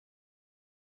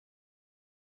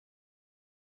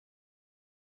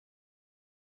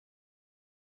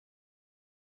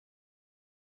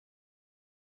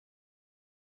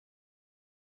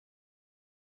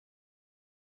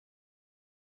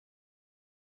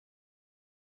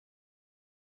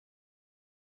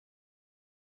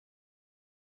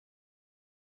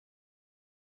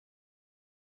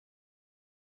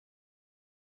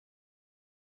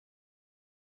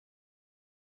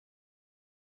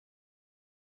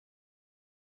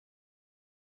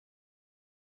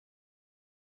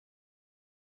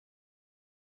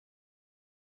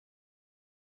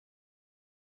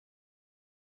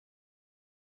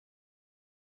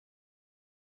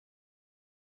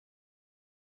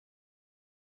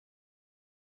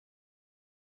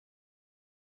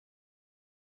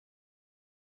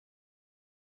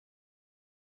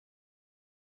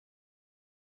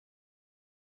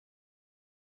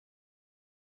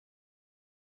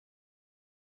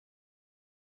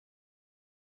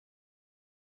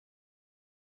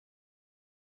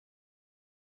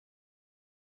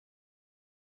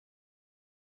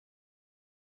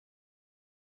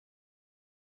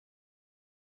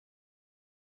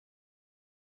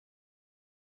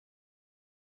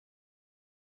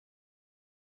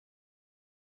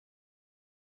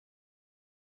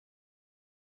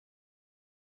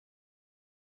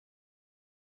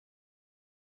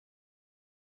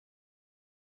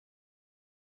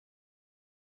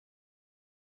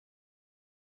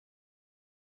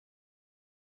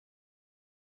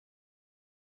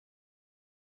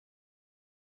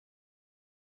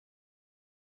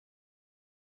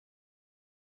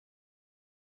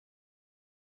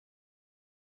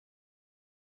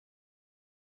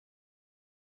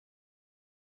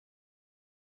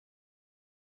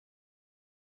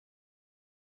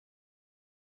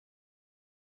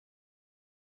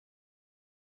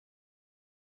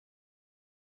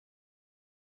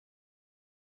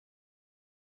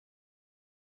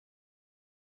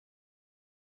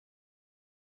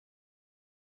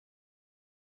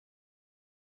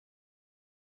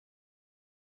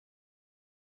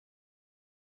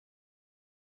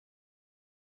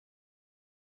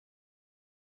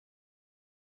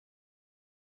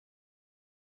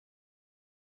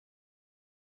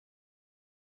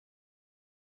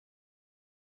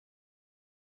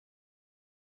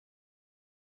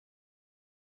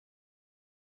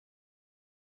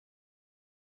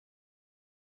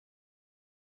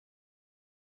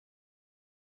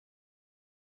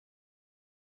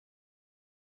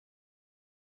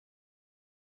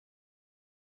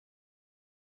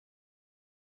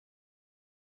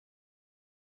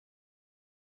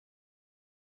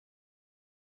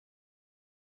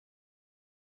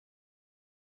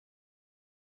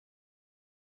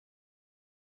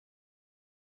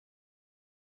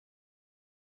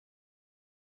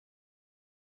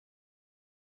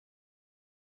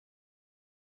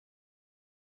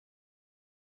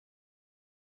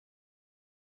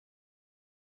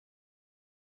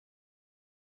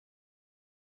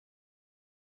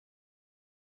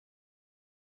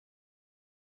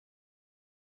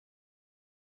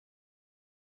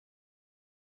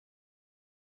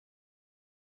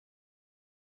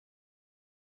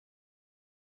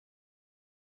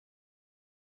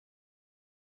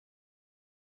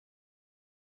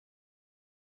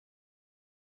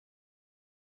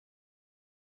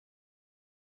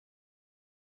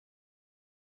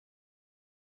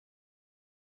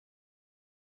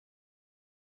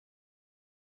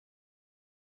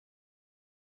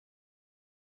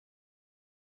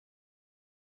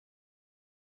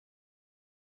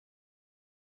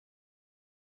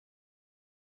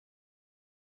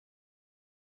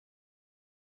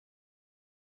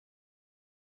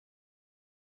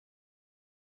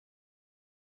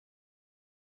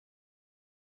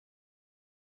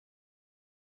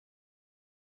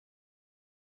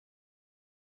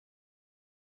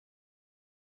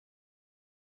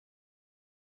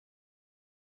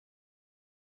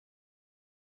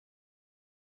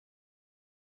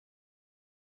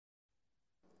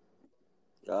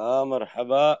يا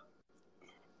مرحبا،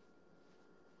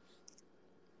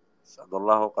 سعد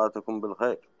الله أوقاتكم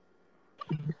بالخير.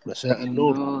 مساء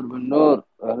النور. بالنور.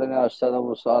 أهلا يا أستاذ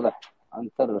أبو صالح،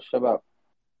 عنتر الشباب.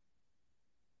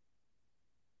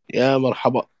 يا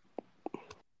مرحبا.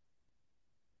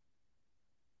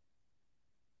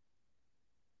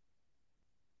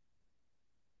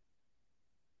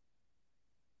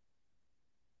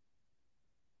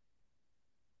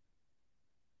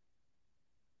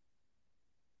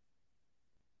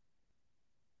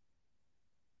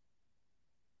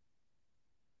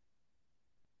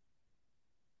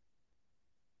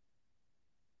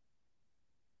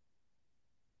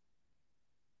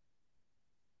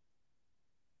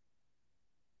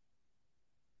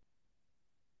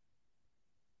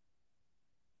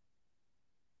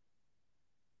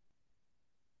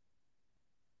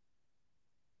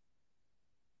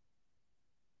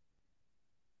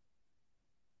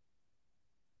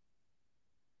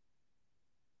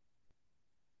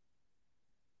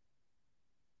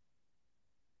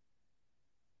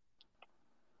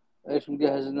 إيش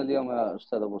مجهز لنا اليوم يا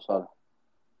أستاذ أبو صالح؟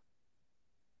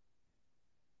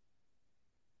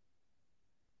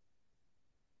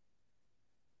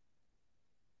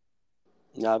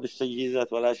 لا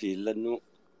بالتجهيزات ولا شيء، لأنه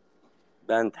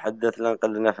بنتحدث لنا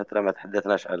لنا فترة ما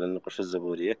تحدثناش على النقوش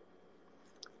الزبورية.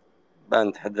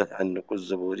 بنتحدث عن النقوش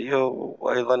الزبورية،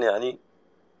 وأيضا يعني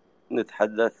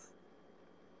نتحدث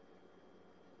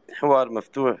حوار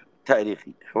مفتوح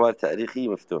تاريخي، حوار تاريخي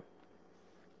مفتوح.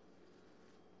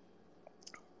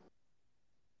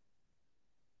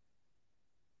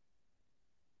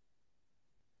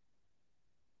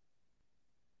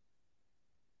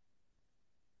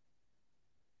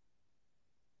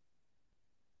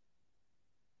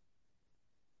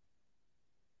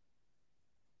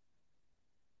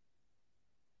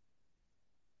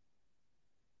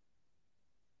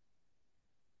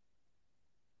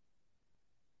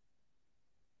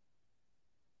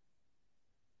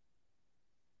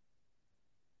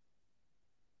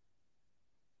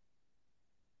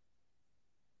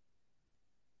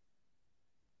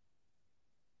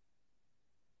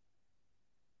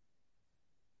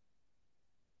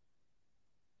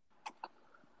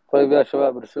 طيب يا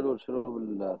شباب، ارسلوا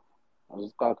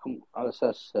أصدقائكم على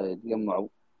أساس يتجمعوا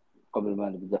قبل ما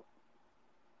نبدأ.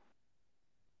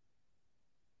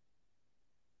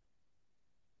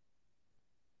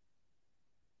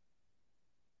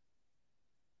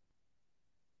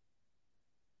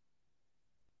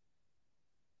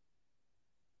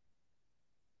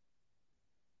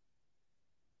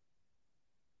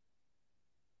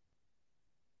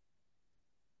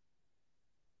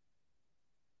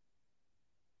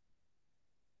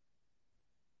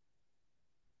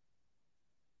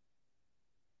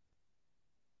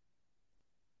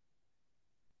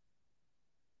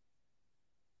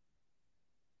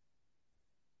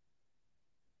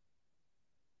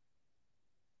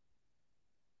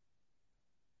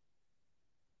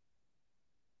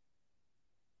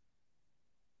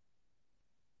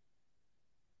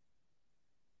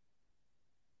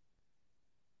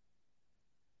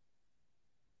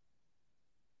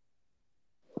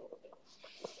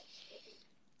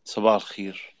 صباح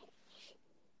الخير.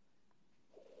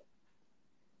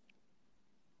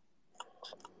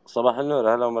 صباح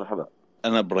النور، أهلا ومرحبا.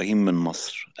 أنا إبراهيم من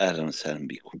مصر، أهلا وسهلا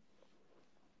بكم.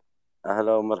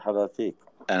 أهلا ومرحبا فيك.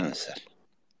 أهلا وسهلا.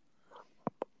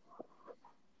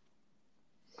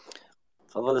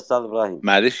 تفضل أستاذ إبراهيم.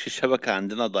 معلش الشبكة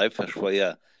عندنا ضعيفة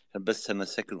شوية، بس أنا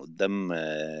ساكن قدام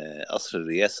قصر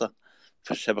الرئاسة،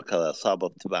 فالشبكة صعبة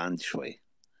بتبقى عندي شوية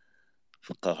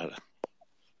في القاهرة.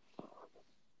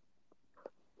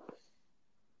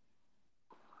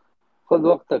 خذ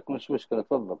وقتك، مش مشكلة،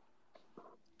 تفضل.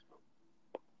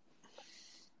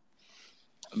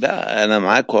 لا أنا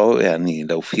معاك أهو، يعني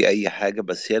لو في أي حاجة،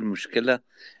 بس هي المشكلة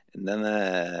إن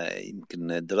أنا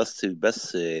يمكن دراستي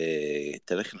بس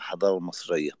تاريخ الحضارة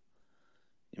المصرية،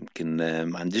 يمكن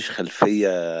ما عنديش خلفية،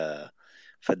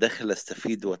 فداخل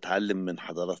أستفيد وأتعلم من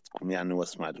حضراتكم يعني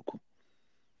وأسمع لكم.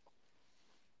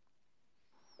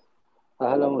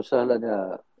 أهلا وسهلا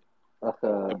يا أخ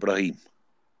إبراهيم.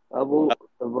 أبو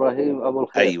إبراهيم أبو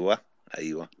الخير. أيوة.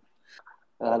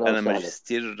 أهلا أنا وسهلا.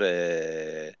 ماجستير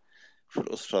في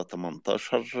الأسرة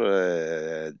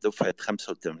 18، دفعة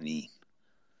 85،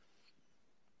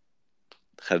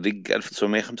 خريج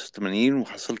 1985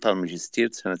 وحصلت على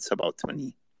الماجستير سنة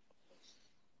 87.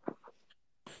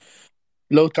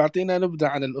 لو تعطينا نبذة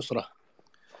عن الأسرة.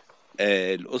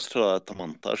 الأسرة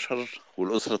 18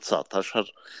 والأسرة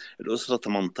 19. الأسرة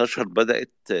 18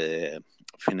 بدأت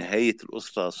في نهاية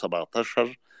الأسرة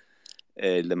 17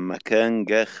 لما كان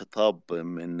جاء خطاب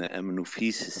من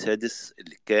أمنوفيس السادس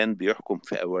اللي كان بيحكم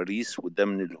في أواريس وده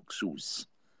من الهكسوس.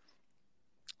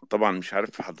 طبعا مش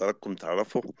عارف حضراتكم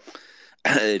تعرفوا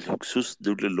الهكسوس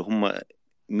دول اللي هم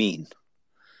مين.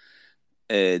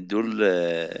 دول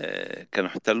كانوا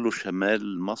احتلوا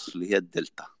شمال مصر اللي هي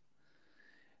الدلتا،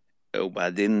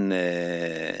 وبعدين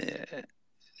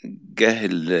جه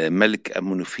الملك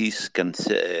أمنوفيس كان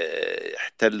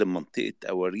احتل منطقة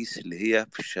أواريس اللي هي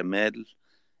في شمال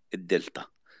الدلتا،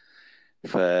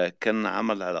 فكان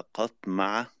عمل علاقات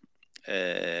مع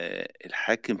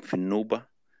الحاكم في النوبة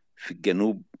في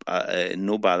الجنوب.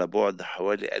 النوبة على بعد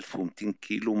حوالي 1200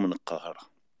 كيلو من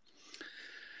القاهرة.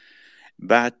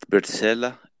 بعت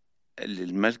برسالة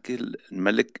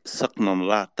الملك سقنا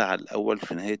رعتع الأول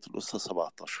في نهاية الأسرة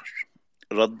 17.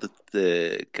 ردت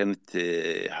كانت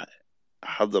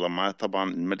حاضرة معاه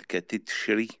طبعا الملكة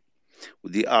تيتشري،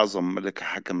 ودي أعظم ملكة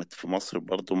حكمت في مصر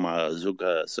برضو مع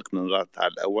زوجها سقنا رعتع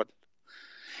الأول.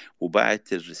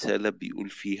 وبعت الرسالة بيقول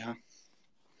فيها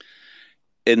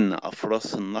إن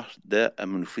أفراس النهر ده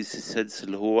أمنوفيس السادس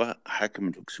اللي هو حاكم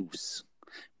الهكسوس.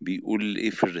 بيقول إيه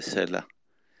في الرسالة؟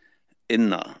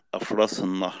 إن أفراس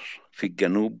النهر في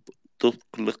الجنوب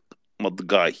تقلق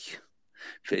مضجعي،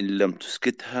 فإن لم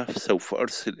تسكتها فسوف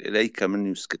أرسل إليك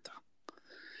من يسكتها.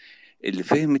 اللي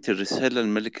فهمت الرسالة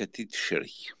الملكة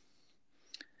تيتشري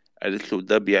قالت له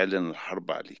ده بيعلن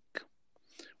الحرب عليك.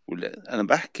 أنا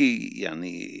بحكي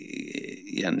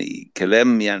يعني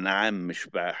كلام يعني عام، مش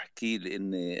بحكي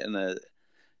لأن أنا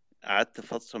قعدت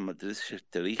فترة ما ادرسش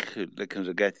التاريخ لكن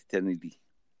رجعت تاني ليه.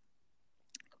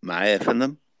 معايا يا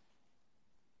فندم؟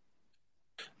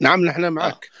 نعم نحن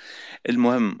معك.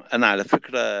 المهم أنا على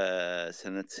فكرة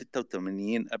سنة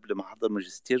 86 قبل ما أحضر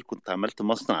ماجستير كنت عملت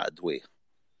مصنع أدوية.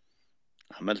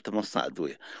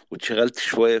 واتشغلت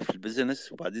شوية في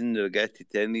البيزنس، وبعدين رجعت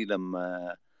تاني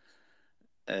لما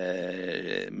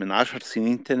من 10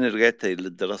 سنين تاني رجعت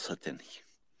للدراسة تاني.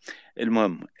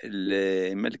 المهم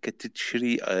الملكة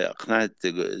تتشري أقنعت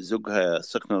زوجها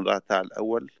سقنا رعتع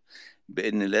الأول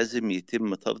بأن لازم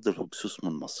يتم طرد الهكسوس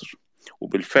من مصر،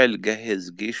 وبالفعل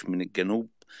جهز جيش من الجنوب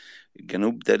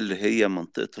ده اللي هي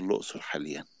منطقة الأقصر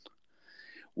حاليا،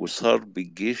 وصار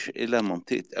بالجيش إلى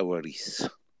منطقة أواريس،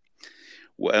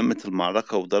 وقامت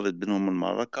المعركة ودارت بينهم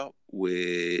المعركة،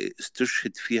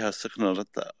 واستشهد فيها سقنا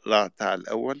رعتع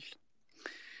الأول،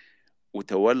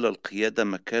 وتولى القيادة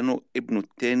مكانه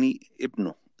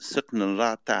ابنه سقنا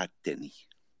رعتع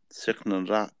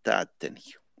الثاني،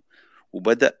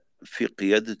 وبدأ في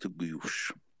قيادة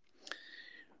الجيوش.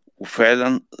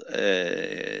 وفعلا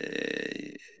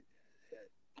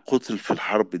قتل في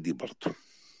الحرب دي برضه.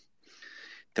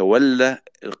 تولى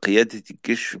قيادة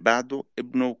الجيش بعده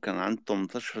ابنه كان عنده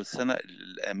 18 سنة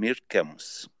الأمير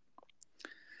كاموس،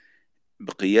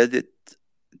 بقيادة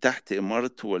تحت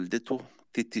إمارة والدته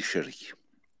تيتشري.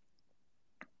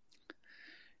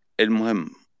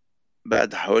 المهم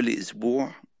بعد حوالي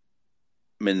أسبوع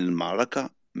من المعركة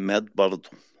مات برضه.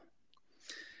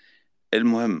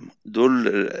 المهم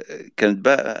دول كانت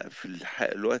بقى في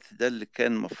الوقت ده اللي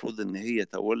كان المفروض إن هي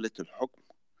تولت الحكم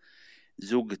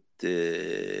زوجة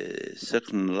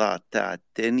سقنا رعتع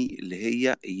الثاني اللي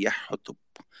هي يحتب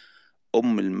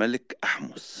أم الملك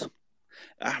أحمس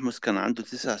كان عنده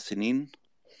 9 سنين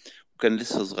وكان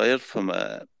لسه صغير،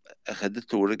 فما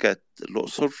أخدته ورجعت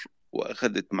الأقصر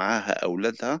وأخدت معاها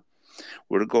أولادها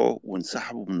ورجعوا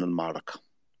وانسحبوا من المعركة،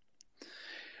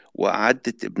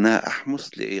 وأعدت ابنها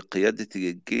أحمس لقيادة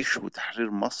الجيش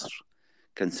وتحرير مصر.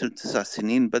 كان سنه 9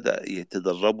 سنين بدأ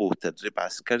يتدربوا تدريب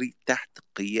عسكري تحت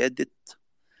قيادة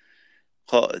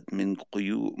قائد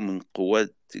من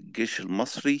قوات الجيش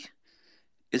المصري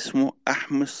اسمه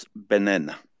أحمس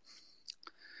بنانة.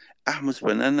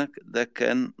 ده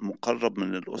كان مقرب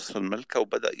من الأسرة الملكة،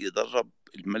 وبدأ يدرب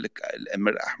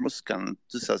الأمير أحمس كان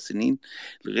 9 سنين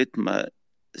لغاية ما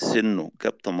سنه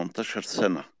جاب 18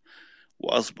 سنة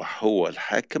وأصبح هو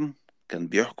الحاكم، كان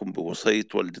بيحكم بوصية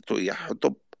والدته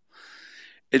يحتب.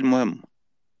 المهم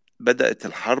بدأت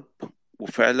الحرب،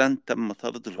 وفعلا تم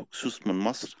طرد الهكسوس من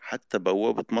مصر حتى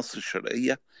بوابة مصر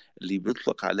الشرقية اللي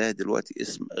بيطلق عليها دلوقتي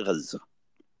اسم غزة.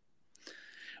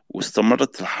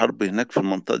 واستمرت الحرب هناك في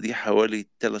المنطقة دي حوالي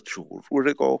 3 شهور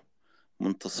ورجعوا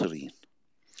منتصرين.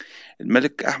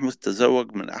 الملك أحمس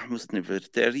تزوج من أحمس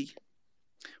نفرتاري،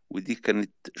 ودي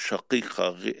كانت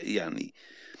شقيقة. يعني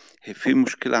في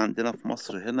مشكلة عندنا في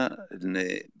مصر هنا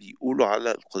إن بيقولوا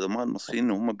على القدماء المصريين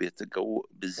إن هم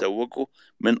بيتزوجوا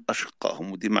من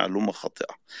أشقائهم، ودي معلومة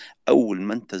خاطئة. أول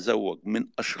من تزوج من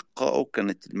أشقائه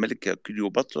كانت الملكة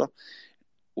كليوباترا،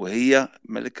 وهي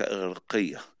ملكة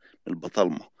إغريقية من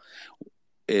البطالمة.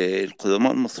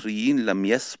 القدماء المصريين لم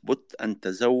يثبت أن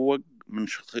تزوج من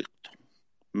شقيقته،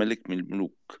 ملك من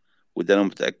الملوك، وده أنا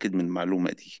متأكد من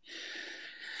المعلومة دي.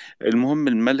 المهم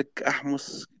الملك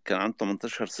أحمس كان عنده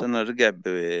 18 سنة، رجع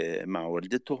مع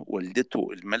والدته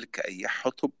الملكة أياح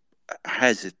حتب،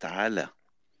 حازت على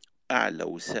أعلى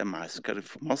وسام عسكري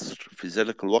في مصر في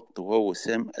ذلك الوقت، وهو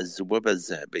وسام الذبابة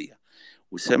الذهبية.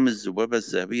 وسام الذبابة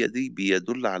الذهبية دي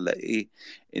بيدل على إيه؟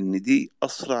 إن دي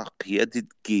أسرع قيادة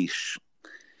جيش.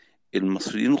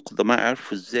 المصريين القدماء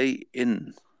عرفوا إزاي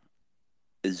إن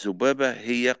الذبابة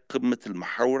هي قمة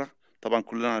المحاورة. طبعا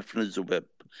كلنا عارفين الذباب،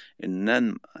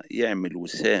 إن يعمل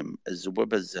وسام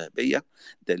الذبابة الذهبية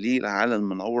دليل على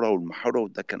المناورة والمحاورة،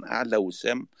 وده كان أعلى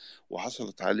وسام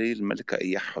وحصلت عليه الملكة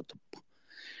أياح حتب.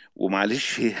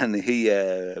 ومعلش يعني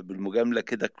هي بالمجاملة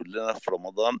كده، كلنا في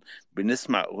رمضان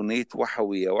بنسمع أغنية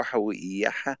وحوي يا وحوي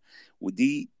إياحة،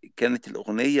 ودي كانت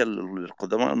الأغنية اللي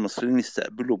القدماء المصريين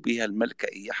يستقبلوا بيها الملكة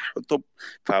إياح حتب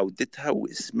في عودتها،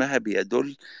 واسمها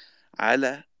بيدل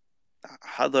على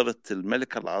حضرة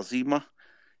الملكة العظيمة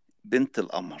بنت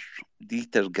القمر. دي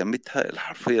ترجمتها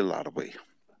الحرفية للعربية.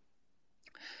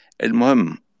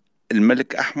 المهم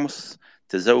الملك أحمس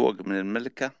تزوج من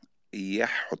الملكة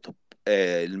إياح حتب،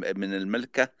 من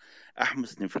الملكة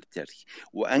أحمس نفرتاري،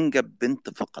 وأنجب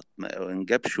بنت فقط، ما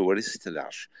أنجبش وريثة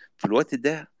العرش. في الوقت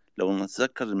ده لو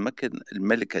نتذكر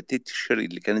الملكة تيتي شيري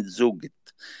اللي كانت زوجة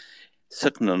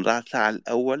سكن الرعتع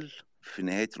الأول في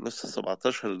نهاية الأسرة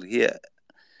 17، اللي هي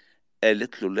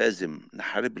قالت له لازم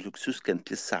نحارب الهكسوس،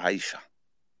 كانت لسه عايشة.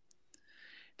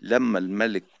 لما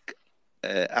الملك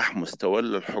أحمس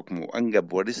تولى الحكم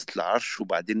وأنجب ورثة العرش،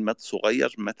 وبعدين مات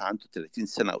صغير، مات عنده 30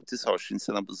 سنة أو 29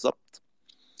 سنة بالظبط.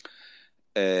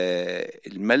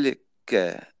 الملك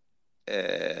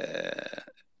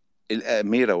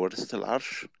الأميرة ورثة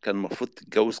العرش كان المفروض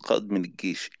تتجوز قائد من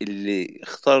الجيش، اللي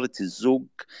اختارت الزوج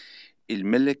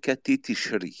الملكة تيتي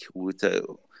شري،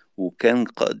 وكان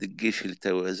قائد الجيش اللي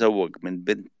تزوج من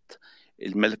بنت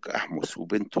الملك أحمس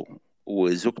وبنته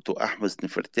وزوجته أحمس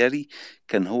نفرتاري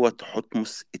كان هو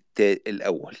تحتمس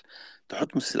الأول.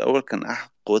 تحتمس الأول كان أحد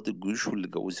قوات الجيوش، واللي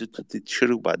جوزته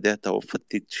تيتشري، وبعدها توفت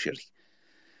تيتشري.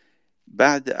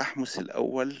 بعد أحمس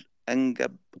الأول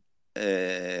أنجب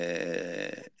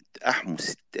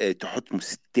أحمس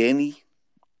تحتمس الثاني.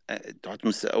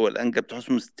 تحتمس الأول أنجب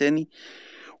تحتمس الثاني،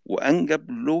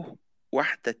 وأنجب له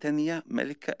واحدة تانية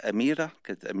ملكة أميرة،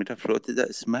 كانت أميرة في الوقت ده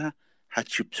اسمها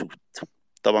حتشبسوت.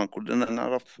 طبعا كلنا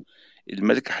نعرف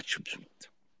الملكة حتشبسوت.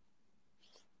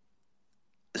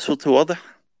 صوتي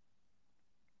واضح؟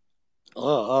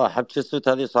 حتشبسوت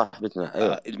هذه صاحبتنا،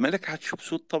 ايوه. الملكة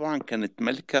حتشبسوت طبعا كانت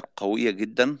ملكة قوية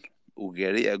جدا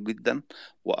وجريئة جدا،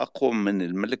 وأقوى من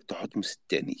الملك تحتمس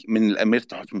الثاني، من الأمير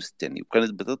تحتمس الثاني،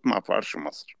 وكانت بتطمع في عرش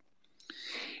مصر.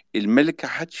 الملكة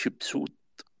حتشبسوت،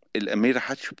 الأميرة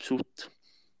حتشبسوت،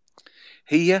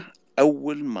 هي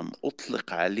أول من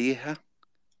أطلق عليها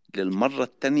للمرة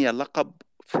الثانية لقب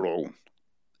فرعون.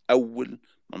 أول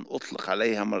من أطلق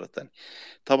عليها مرة تانية.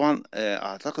 طبعا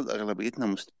أعتقد أغلبيتنا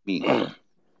مسلمين.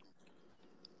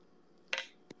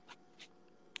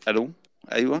 ألو،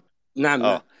 أيوة.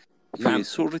 نعم في نعم،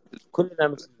 سورة كلنا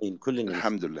مسلمين، كلنا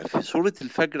الحمد مسلمين. لله، في سورة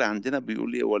الفجر عندنا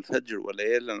بيقول إيه: والفجر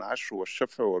وليال عشر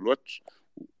والشفع والوتر،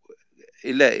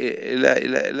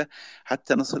 إلى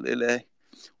حتى نصل إلى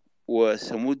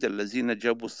وثمود الذين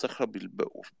جابوا الصخر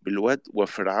بالواد،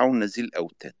 وفرعون ذي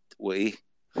الأوتاد. وإيه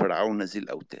فرعون ذي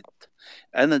الأوتاد؟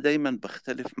 أنا دايما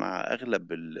بختلف مع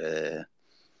أغلب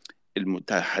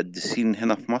المتحدثين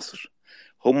هنا في مصر.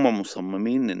 هم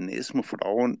مصممين إن اسم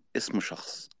فرعون اسم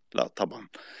شخص. لا طبعا،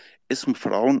 اسم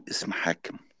فرعون اسم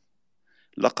حاكم،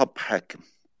 لقب حاكم.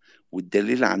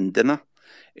 والدليل عندنا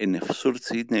إن في سورة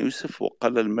سيدنا يوسف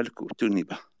وقال الملك ائتوني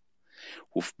به،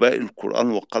 وفي باقي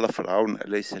القرآن وقال فرعون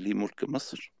أليس لي ملك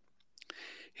مصر.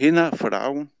 هنا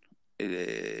فرعون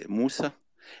موسى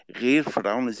غير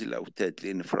فرعون ذي الأوتاد،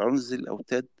 لأن فرعون ذي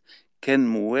الأوتاد كان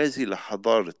موازي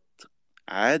لحضارة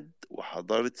عاد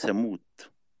وحضارة ثمود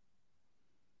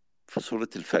في سورة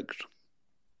الفجر.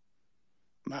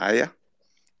 معايا؟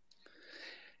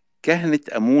 كهنة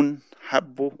أمون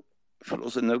حبوا في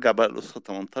الأسرة، نرجع بقى للأسرة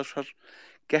 18.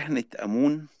 كهنة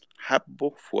أمون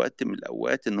حبوا في وقت من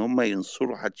الأوقات إن هم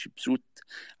ينصروا حتشبسوت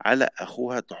على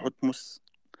أخوها تحتمس.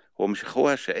 هو مش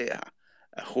أخوها، شقيقها.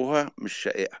 أخوها مش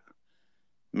شقيقها،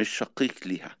 مش شقيق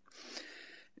ليها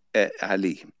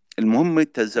عليه. المهم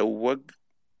تزوج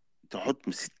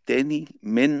تحتمس الثاني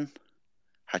من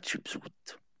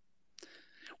حتشبسوت،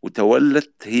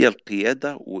 وتولت هي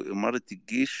القيادة وإمارة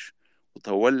الجيش،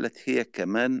 وتولت هي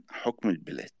كمان حكم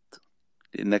البلاد،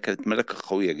 لأنها كانت ملكة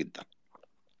قوية جدا.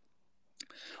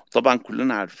 طبعا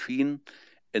كلنا عارفين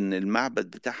إن المعبد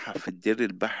بتاعها في الدير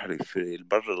البحري في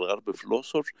البر الغربي في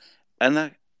الأقصر.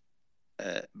 أنا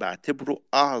بعتبره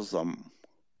أعظم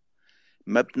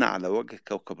مبنى على وجه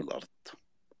كوكب الأرض.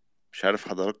 مش عارف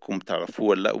حضراتكم تعرفوه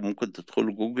ولا لا، وممكن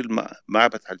تدخلوا جوجل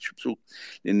معبد حتشبسوت،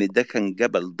 لأن ده كان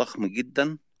جبل ضخم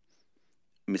جدا،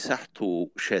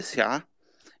 مساحته شاسعة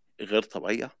غير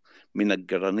طبيعية، من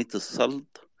الجرانيت الصلد،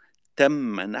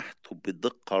 تم نحته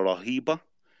بدقة رهيبة،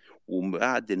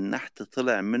 وبعد النحت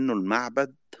طلع منه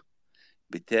المعبد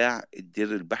بتاع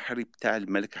الدير البحري بتاع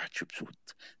الملكة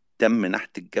حتشبسوت. تم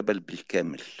نحت الجبل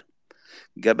بالكامل.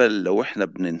 جبل لو احنا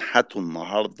بننحته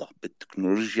النهاردة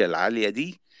بالتكنولوجيا العالية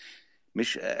دي،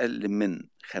 مش أقل من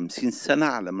 50 سنة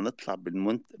على ما نطلع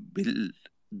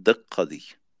بالدقة دي.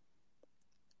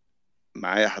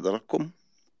 معايا حضراتكم؟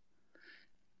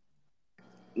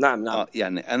 نعم.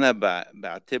 يعني أنا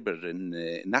بعتبر إن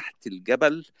نحت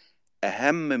الجبل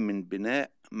أهم من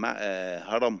بناء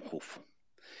هرم خوفو.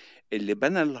 اللي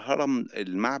بنى الهرم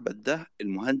المعبد ده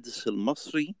المهندس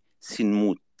المصري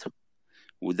سنموت،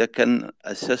 وده كان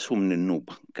أساسه من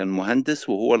النوبة، كان مهندس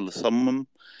وهو اللي صمم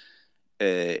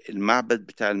المعبد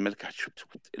بتاع الملكة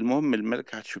حتشبسوت. المهم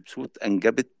الملكة حتشبسوت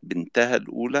أنجبت بنتها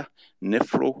الأولى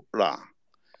نفرو رع.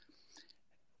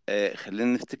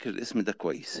 خلينا نفتكر الاسم ده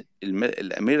كويس.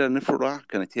 الأميرة نفرو رع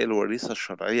كانت هي الوريثة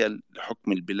الشرعية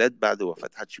لحكم البلاد بعد وفاة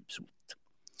حتشبسوت.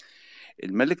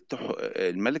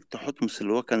 الملك تحتمس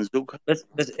اللي هو كان زوجها.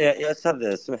 بس يا أستاذ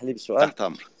اسمح لي بسؤال. تحت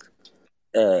أمرك.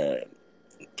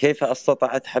 كيف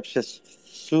استطاعت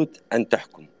حتشبسوت أن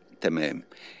تحكم؟ تمام.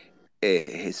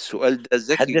 السؤال ده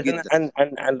ذكي حدثنا جدا.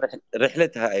 عن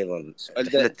رحلتها أيضا. السؤال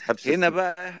رحلة ده حتشبسوت هنا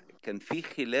بقى كان في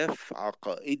خلاف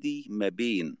عقائدي ما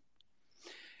بين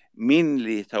مين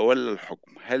اللي يتولى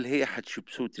الحكم. هل هي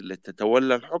حتشبسوت اللي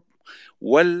تتولى الحكم،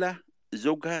 ولا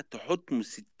زوجها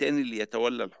تحتمس الثاني اللي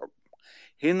يتولى الحكم؟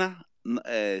 هنا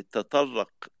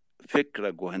تطرق فكرة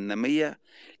جهنمية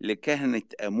لكهنة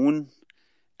آمون،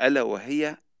 ألا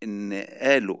وهي إن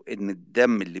قالوا إن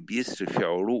الدم اللي بيسري في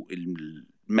عروق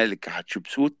الملكة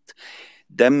حتشبسوت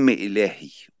دم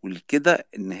إلهي، والكده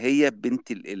إن هي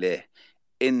بنت الإله،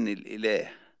 إن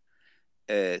الإله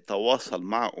تواصل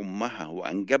مع أمها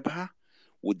وأنجبها،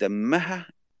 ودمها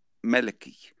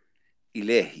ملكي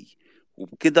إلهي.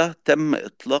 وبكده تم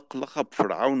إطلاق لقب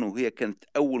فرعون، وهي كانت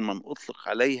أول من أطلق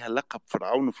عليها لقب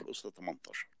فرعون في الأسرة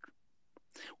 18.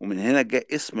 ومن هنا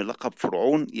جاء اسم لقب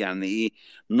فرعون، يعني إيه؟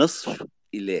 نصف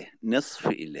إله، نصف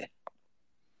إله.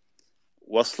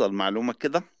 واصلة المعلومة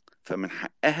كده؟ فمن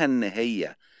حقها إن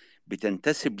هي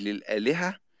بتنتسب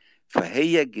للآلهة،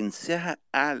 فهي جنسها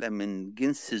أعلى من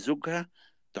جنس زوجها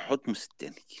تحتمس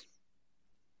الثاني.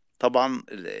 طبعا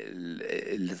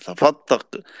اللي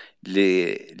تفتق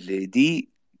لدي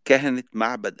كهنة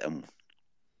معبد أمون.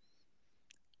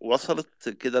 وصلت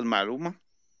كده المعلومة؟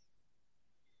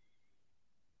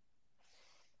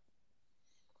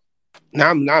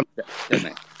 نعم.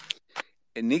 تمام.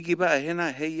 نيجي بقى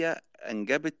هنا، هي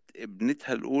أنجبت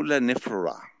ابنتها الأولى نفر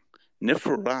رع.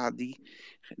 نفر رع دي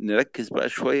نركز بقى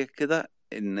شوية كده،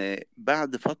 إن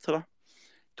بعد فترة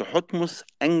تحتمس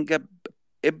أنجب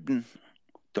ابن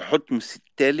تحتمس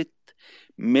الثالث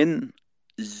من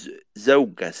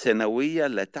زوجة ثانوية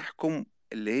لا تحكم،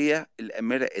 اللي هي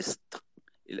الأميرة إست.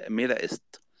 الأميرة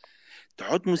إست.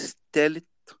 تحتمس الثالث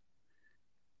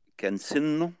كان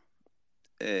سنه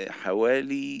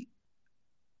حوالي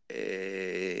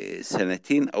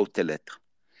 2 أو 3.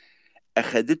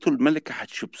 أخدته الملكة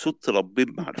حتشبسوت تربيه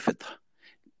بمعرفتها،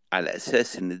 على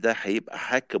أساس إن ده هيبقى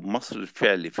حاكم مصر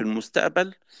الفعلي في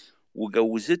المستقبل،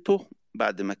 وجوزته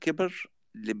بعد ما كبر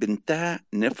لبنتها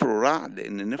نفر رع،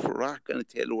 لأن نفر رع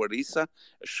كانت هي الوريثة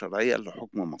الشرعية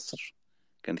لحكم مصر.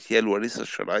 كانت هي الوريثة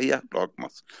الشرعية لحكم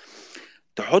مصر.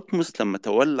 تحتمس لما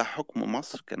تولى حكم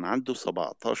مصر كان عنده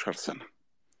 17 سنة.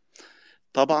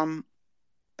 طبعا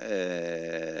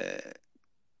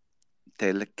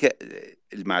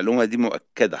المعلومة دي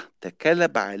مؤكدة،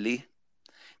 تكالب عليه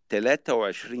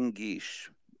 23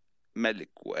 جيش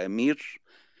ملك وأمير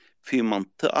في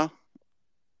منطقة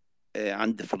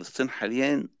عند فلسطين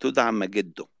حاليا تدعى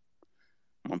مجدو،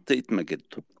 منطقة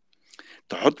مجدو.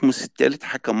 تحتمس الثالث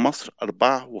حكم مصر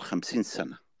 54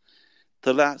 سنة،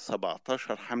 طلع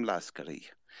 17 حملة عسكرية،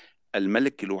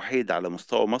 الملك الوحيد على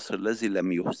مستوى مصر الذي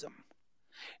لم يهزم.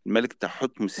 الملك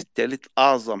تحتمس الثالث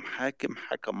أعظم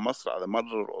حكم مصر على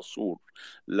مر العصور.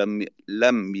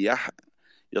 لم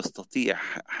يستطيع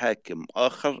حاكم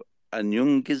آخر أن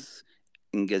ينجز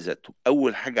إنجازاته.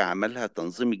 أول حاجة عملها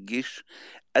تنظيم الجيش،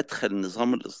 أدخل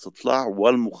نظام الاستطلاع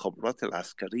والمخابرات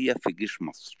العسكرية في جيش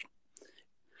مصر،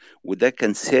 وده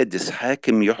كان سادس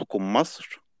حاكم يحكم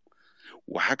مصر،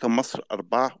 وحكم مصر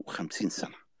 54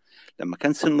 سنة. لما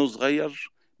كان سنه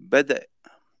صغير بدأ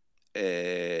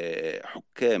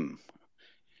حكام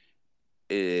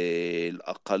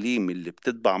الأقاليم اللي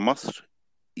بتتبع مصر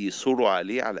يصوروا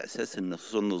عليه على أساس إنه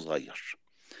سنه صغير.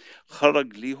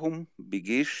 خرج ليهم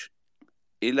بجيش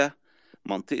إلى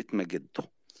منطقة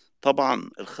مجده.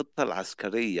 طبعا الخطة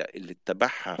العسكرية اللي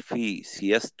اتبعها في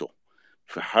سياسته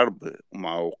في حرب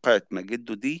مع وقعة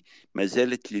مجده دي ما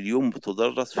زالت لليوم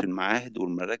بتدرس في المعاهد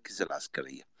والمراكز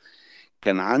العسكرية.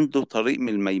 كان عنده طريق من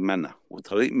الميمنة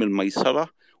وطريق من الميسرة،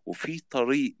 وفي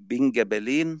طريق بين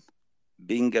جبلين.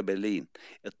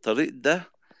 الطريق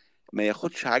ده ما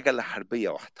ياخدش عجلة حربية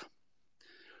واحدة.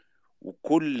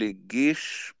 وكل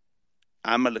الجيش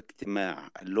عمل اجتماع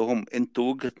قال لهم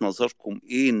انتوا وجهة نظركم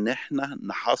ايه ان احنا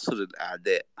نحاصر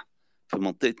الاعداء في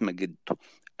منطقة مجده؟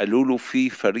 قالوا له في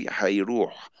فريق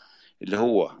هيروح اللي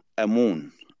هو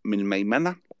امون من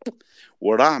الميمنة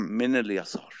ورعم من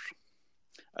اليسار.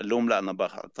 قال لهم لا، انا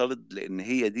بعترض، لان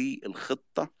هي دي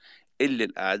الخطة اللي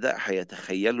الاعداء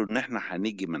هيتخيلوا ان احنا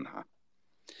هنيجي منها.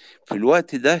 في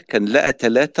الوقت ده كان لقى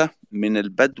 3 من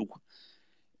البدو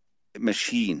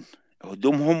ماشيين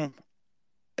هدومهم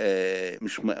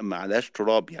مش معلهاش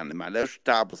تراب، يعني معلهاش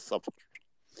تعب السفر.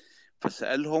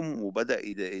 فسألهم وبدأ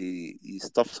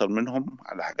يستفسر منهم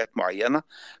على حاجات معينة،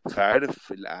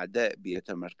 فعرف الأعداء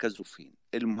بيتمركزوا فين.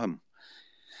 المهم،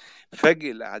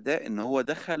 فاجئ الأعداء إن هو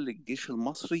دخل الجيش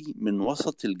المصري من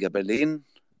وسط الجبلين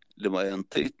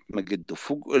لمنطقة مجده.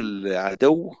 فوجئ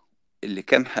العدو اللي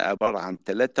كان عبارة عن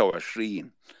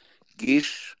 23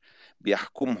 جيش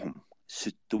بيحكمهم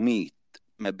 600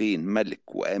 ما بين ملك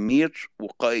وأمير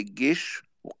وقائد جيش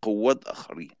وقوات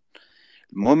آخرين.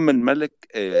 المهم الملك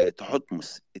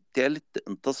تحتمس الثالث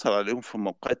انتصر عليهم في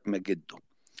موقعة مجده،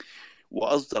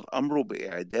 وأصدر أمره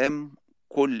بإعدام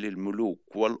كل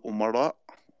الملوك والأمراء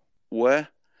وقواد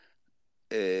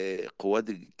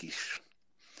الجيش.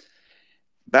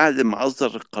 بعد ما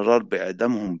أصدر القرار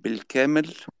بإعدامهم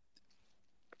بالكامل،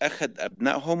 أخذ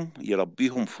أبنائهم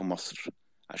يربيهم في مصر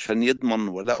عشان يضمن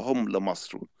ولائهم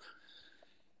لمصر.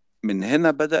 من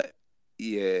هنا بدأ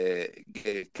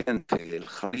كانت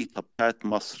الخريطة بتاعت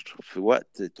مصر في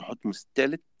وقت تحتمس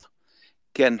الثالث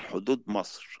كان حدود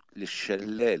مصر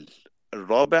للشلال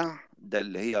الرابع، ده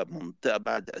اللي هي منطقة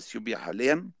بعد أثيوبيا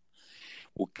حاليا،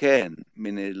 وكان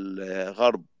من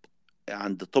الغرب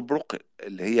عند طبرق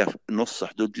اللي هي نص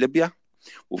حدود ليبيا،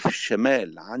 وفي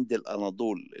الشمال عند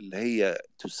الأناضول اللي هي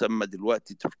تسمى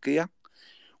دلوقتي تركيا،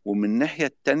 ومن الناحية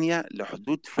التانية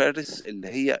لحدود فارس اللي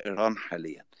هي إيران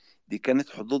حاليا. دي كانت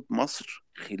حدود مصر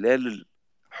خلال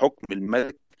حكم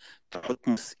الملك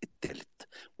تحتمس الثالث،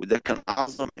 وده كان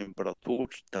أعظم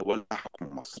إمبراطور تولى حكم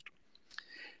مصر.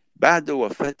 بعد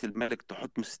وفاة الملك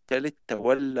تحتمس الثالث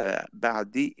تولى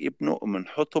بعديه ابنه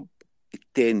منحتب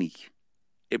الثاني.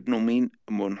 ابنه مين؟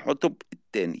 منحتب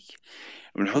الثاني.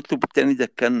 منحتب الثاني ده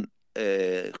كان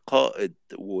قائد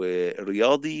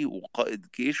ورياضي وقائد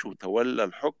جيش، وتولى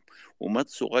الحكم ومات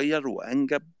صغير،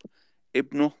 وأنجب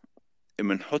ابنه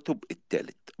منحتب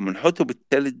الثالث. منحتب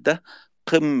الثالث ده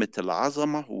قمة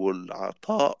العظمة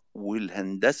والعطاء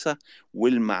والهندسة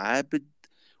والمعابد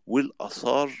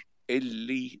والآثار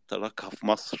اللي تركها في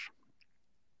مصر،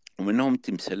 ومنهم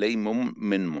تمثالي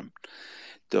منمن.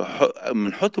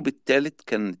 منحتب الثالث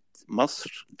كانت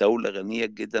مصر دولة غنية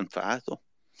جدا في عهده.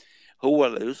 هو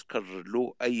لا يذكر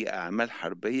له أي أعمال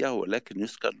حربية، ولكن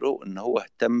يذكر له أن هو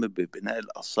اهتم ببناء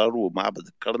الآثار ومعبد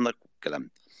الكرنك والكلام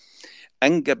ده.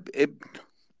 أنجب ابن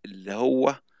اللي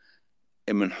هو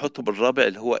منحتب الرابع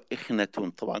اللي هو إخناتون.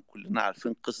 طبعا كلنا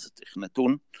عارفين قصة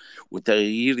إخناتون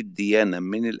وتغيير الديانة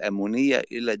من الأمونية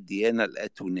إلى الديانة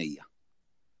الآتونية.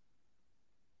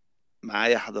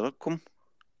 معايا حضراتكم؟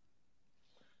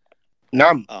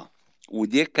 نعم.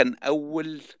 ودي كان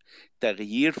أول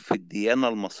تغيير في الديانة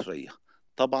المصرية.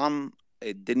 طبعا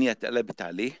الدنيا اتقلبت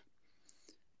عليه.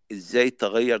 إزاي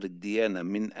تغير الديانة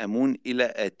من أمون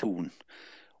إلى آتون؟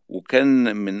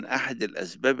 وكان من أحد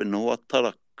الأسباب إن هو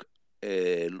ترك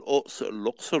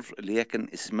الأقصر اللي هي كان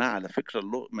اسمها على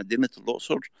فكرة مدينة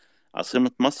الأقصر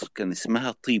عاصمة مصر كان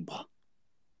اسمها طيبة.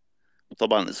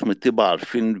 وطبعا اسم طيبة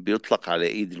عارفين بيطلق على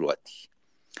إيه دلوقتي.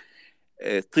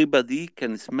 طيبة دي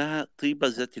كان اسمها طيبة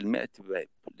ذات 100 باب،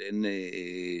 لأن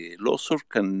الأقصر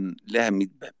كان لها 100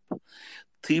 باب.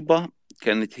 طيبة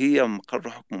كانت هي مقر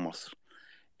حكم مصر.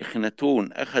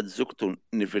 إخناتون أخذ زوجته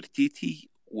نفرتيتي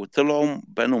وطلعوا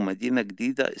بنوا مدينة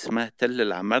جديدة اسمها تل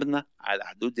العمارنة على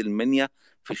حدود المنيا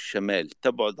في الشمال،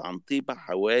 تبعد عن طيبة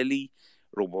حوالي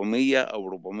 400 أو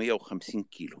 450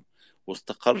 كيلو،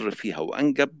 واستقر فيها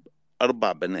وأنجب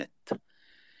 4 بنات.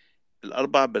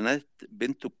 ال4 بنات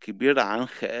بنته الكبيرة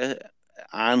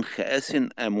عن خآسن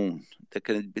آمون، ده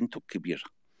كانت بنته الكبيرة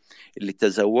اللي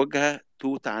تزوجها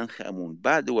توت عنخ آمون.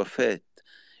 بعد وفاة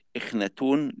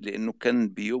إخناتون، لأنه كان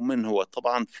بيؤمن، هو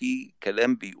طبعا في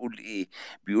كلام بيقول إيه،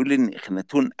 بيقول إن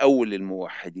إخناتون أول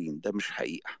الموحدين. ده مش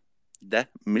حقيقة،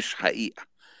 ده مش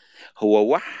حقيقة.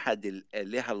 هو وحد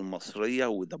الآلهة المصرية،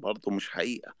 وده برضه مش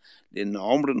حقيقة، لأن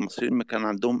عمر المصريين ما كان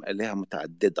عندهم آلهة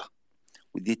متعددة،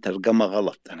 ودي ترجمة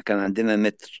غلط. احنا كان عندنا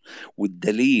نتر،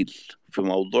 والدليل في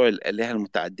موضوع الآلهة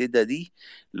المتعددة دي،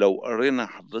 لو قرينا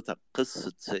حضرتك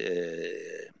قصة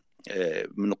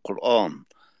من القرآن،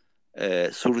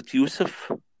 سورة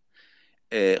يوسف،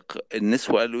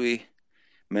 النسوة قالوا ايه؟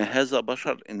 ما هذا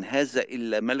بشر إن هذا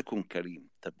إلا ملك كريم.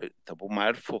 طب هم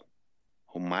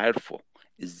عرفوا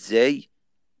ازاي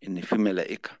ان في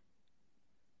ملائكة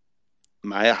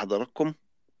معايا حضراتكم؟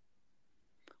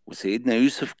 وسيدنا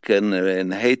يوسف كان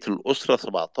نهاية الأسرة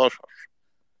 17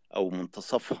 أو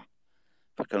منتصفها،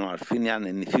 فكانوا عارفين يعني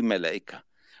إن في ملائكة.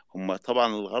 هم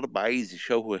طبعا الغرب عايز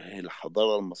يشوه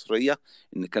الحضارة المصرية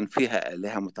إن كان فيها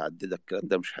آلهة متعددة. الكلام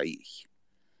ده مش حقيقي.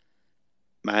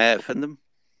 معايا يا فندم؟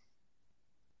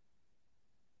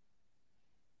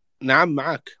 نعم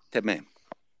معك. تمام.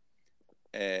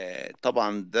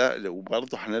 طبعا ده،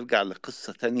 وبرضه هنرجع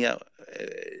لقصة تانية.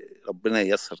 ربنا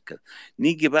ييسر كده.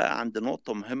 نيجي بقى عند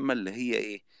نقطة مهمة اللي هي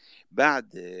ايه؟ بعد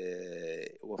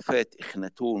وفاة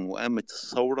إخناتون وقامت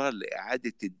الثورة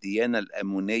لإعادة الديانة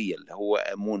الآمونية، اللي هو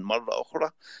آمون مرة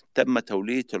أخرى، تم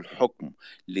تولية الحكم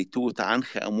لتوت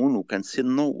عنخ آمون، وكان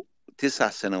سنه 9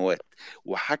 سنوات،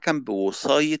 وحكم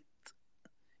بوصاية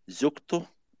زوجته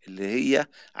اللي هي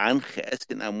عنخ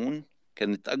آسن آمون،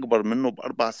 كانت أكبر منه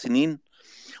ب4 سنين،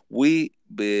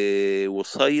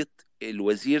 وبوصاية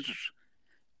الوزير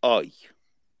آي.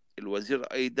 الوزير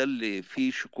آي ده اللي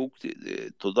فيه شكوك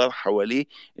تدار حواليه،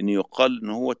 إن يقال إن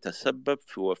هو تسبب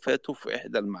في وفاته في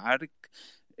إحدى المعارك،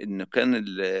 إنه كان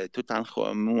توت عنخ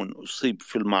آمون أصيب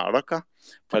في المعركة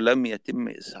فلم يتم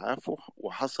إسعافه،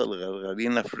 وحصل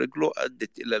غرغرينة في رجله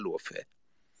أدت إلى الوفاة.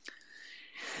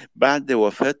 بعد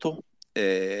وفاته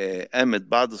قامت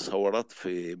بعض الثورات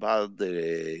في بعض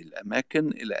الأماكن،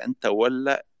 إلى أن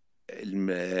تولى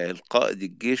القائد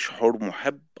الجيش حور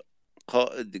محب،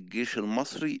 قائد الجيش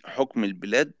المصري، حكم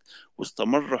البلاد،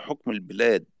 واستمر حكم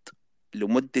البلاد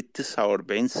لمدة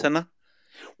 49 سنة،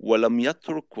 ولم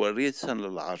يترك وريثا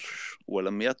للعرش،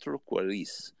 ولم يترك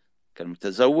وريث. كان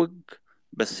متزوج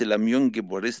بس لم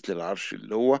ينجب وريث للعرش،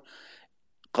 اللي هو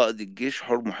قائد الجيش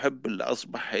حور محب، اللي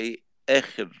أصبح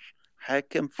آخر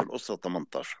حاكم في الأسرة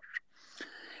 18.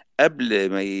 قبل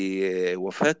ما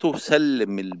وفاته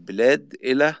سلم البلاد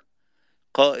إلى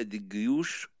قائد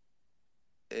الجيوش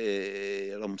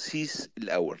رمسيس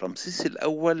الأول. رمسيس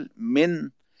الأول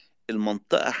من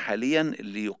المنطقة حاليا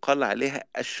اللي يقال عليها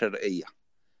الشرقية،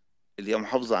 اللي هي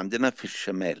محافظة عندنا في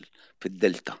الشمال في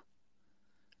الدلتا،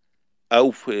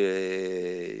 أو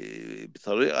في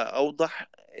بطريقة أوضح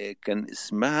كان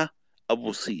اسمها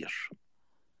أبو صير،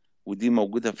 ودي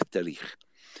موجودة في التاريخ.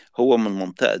 هو من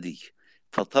المنطقة دي،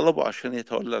 فطلبوا عشان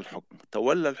يتولى الحكم.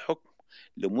 تولى الحكم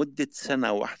لمدة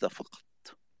سنة واحدة فقط،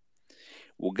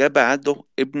 وجاء بعده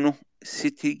ابنه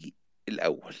سيتي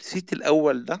الأول. سيتي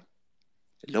الأول ده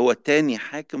اللي هو تاني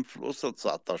حاكم في الأسرة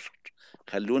 19.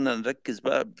 خلونا نركز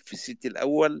بقى في سيتي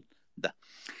الأول ده.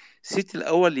 سيتي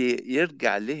الأول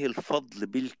يرجع له الفضل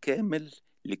بالكامل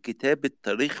لكتابة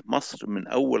تاريخ مصر من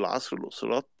أول عصر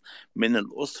الأسرات، من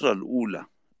الأسرة الأولى،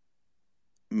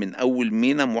 من أول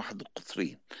مينا موحد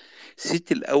القطرين.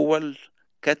 سيتي الأول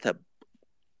كتب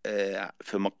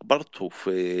في مقبرته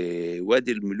في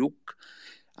وادي الملوك،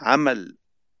 عمل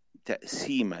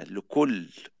تقسيمة لكل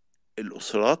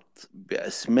الأسرات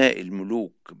بأسماء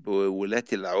الملوك، بولاة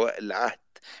العهد،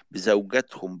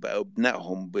 بزوجاتهم،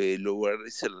 بأبنائهم،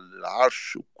 بورث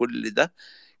العرش، وكل ده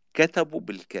كتبه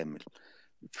بالكامل.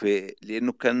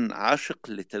 لأنه كان عاشق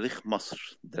لتاريخ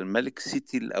مصر. ده الملك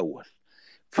سيتي الأول.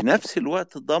 في نفس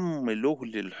الوقت ضم له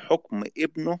للحكم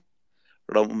ابنه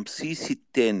رمسيس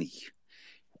الثاني،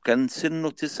 وكان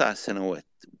سنه 9 سنوات.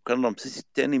 وكان رمسيس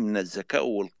الثاني من الذكاء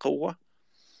والقوة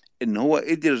إن هو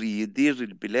قدر يدير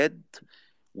البلاد،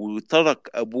 وترك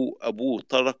أبوه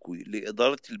تركه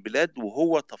لإدارة البلاد،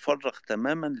 وهو تفرغ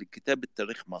تماما لكتابة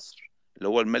تاريخ مصر، اللي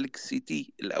هو الملك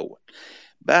سيتي الأول.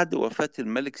 بعد وفاة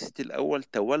الملك سيتي الأول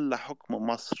تولى حكم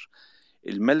مصر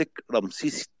الملك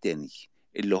رمسيس الثاني،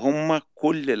 اللي هم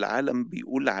كل العالم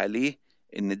بيقول عليه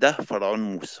إن ده فرعون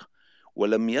موسى،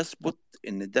 ولم يثبت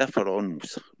إن ده فرعون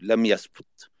موسى، لم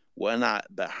يثبت. وأنا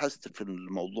بحثت في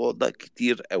الموضوع ده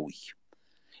كتير قوي،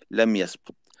 لم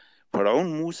يثبت.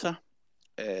 فرعون موسى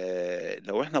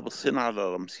لو احنا بصينا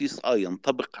على رمسيس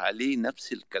ينطبق عليه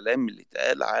نفس الكلام اللي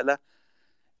اتقال على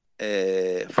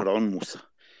فرعون موسى،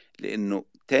 لأنه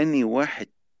تاني واحد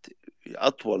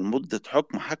أطول مدة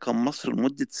حكم، حكم مصر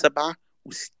لمدة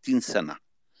 67 سنة،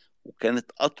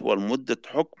 وكانت أطول مدة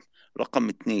حكم. رقم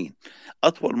 2،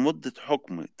 أطول مدة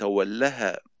حكم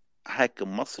تولاها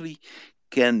حاكم مصري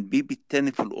كان بيبي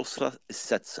الثاني في الأسرة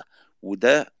السادسة،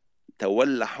 وده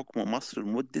تولى حكم مصر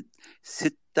لمدة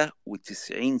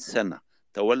 96 سنة.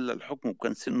 تولى الحكم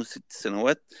وكان سنه 6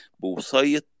 سنوات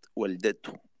بوصاية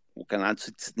والدته، وكان عنده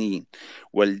 6 سنين.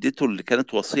 والدته اللي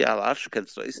كانت وصية على العرش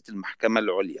كانت رئيسة المحكمة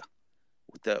العليا،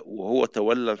 وهو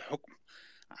تولى الحكم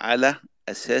على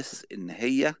أساس إن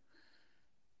هي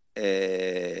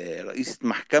رئيسة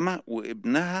محكمة،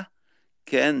 وابنها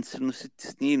كان سنه 6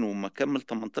 سنين وما كمل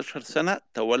 18 سنة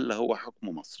تولى هو حكم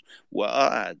مصر،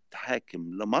 وقعد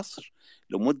حاكم لمصر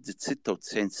لمدة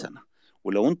 96 سنة.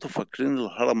 ولو انتوا فاكرين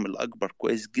الهرم الأكبر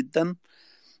كويس جدا،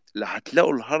 لا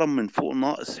هتلاقوا الهرم من فوق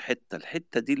ناقص حتة،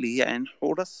 الحتة دي اللي هي عين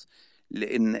حورس،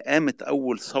 لأن قامت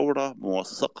أول ثورة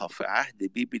موثقة في عهد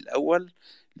بيبي الأول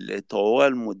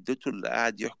لطوال مدته اللي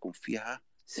قعد يحكم فيها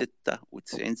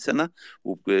 96 سنة،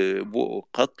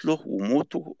 وقتله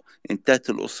وموته انتهت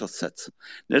الأسرة السادسة.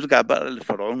 نرجع بقى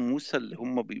لفرعون موسى اللي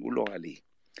هم بيقولوا عليه.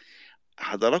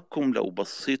 حضراتكم لو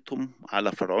بصيتم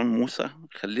على فرعون موسى،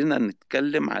 خلينا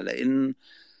نتكلم على إن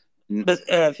بس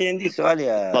في عندي سؤال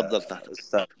يا اتفضل تحت.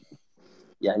 أستاذ.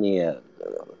 يعني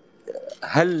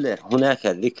هل هناك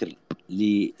ذكر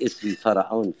لاسم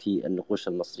فرعون في النقوش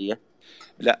المصرية؟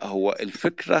 لا، هو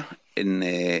الفكرة ان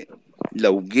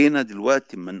لو جينا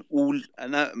دلوقتي ما نقول،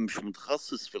 انا مش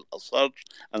متخصص في الاثار،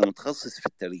 انا متخصص في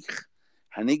التاريخ.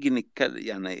 هنيجي نتكلم،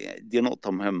 يعني دي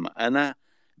نقطة مهمة، انا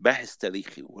باحث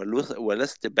تاريخي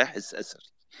ولست باحث اثري،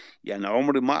 يعني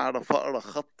عمري ما اعرف اقرا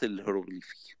خط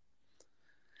الهيروغليفي.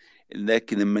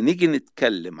 لكن لما نيجي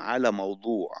نتكلم على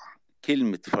موضوع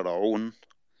كلمة فرعون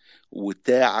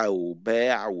وتاع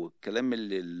وباع والكلام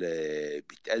اللي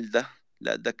بيتقال ده،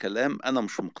 لا ده كلام انا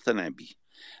مش مقتنع بيه.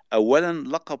 اولا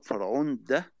لقب فرعون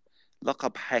ده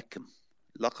لقب حاكم،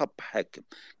 لقب حاكم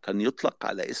كان يطلق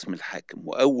على اسم الحاكم،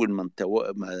 واول ما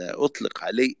اطلق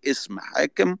عليه اسم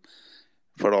حاكم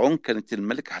فرعون كانت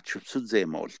الملكة حتشبسوت زي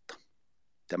ما قلت.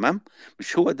 تمام،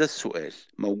 مش هو ده السؤال،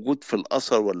 موجود في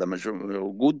الاثر ولا مش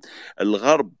موجود.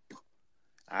 الغرب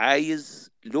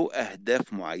عايز له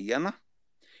اهداف معينة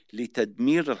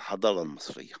لتدمير الحضارة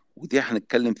المصرية، ودي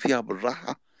هنتكلم فيها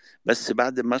بالراحة بس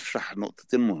بعد ما اشرح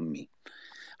نقطتين مهمين.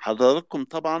 حضراتكم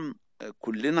طبعا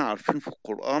كلنا عارفين في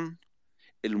القرآن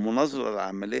المناظرة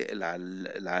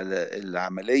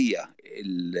العملية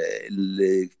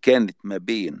اللي كانت ما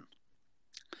بين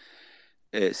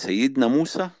سيدنا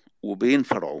موسى وبين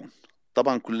فرعون،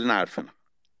 طبعا كلنا عارفينها.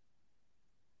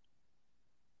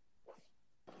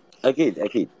 أكيد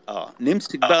أكيد.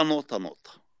 نمسك بقى نقطة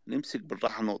نقطة، نمسك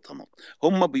بالراحة نقطة نقطة.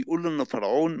 هم بيقولوا إن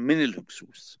فرعون من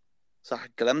الهكسوس، صح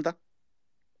الكلام ده؟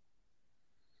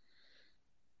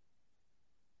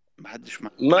 محدش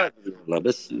ما أدري والله،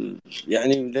 بس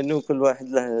يعني لأنه كل واحد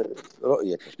له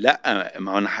رؤيته. لا،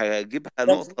 ما انا هجيبها بس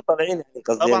نقطة. طالعين يعني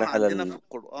قصدينا طبعا على عندنا في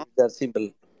القرآن. الدارسين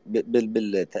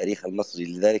بالتاريخ المصري،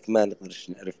 لذلك ما نقدرش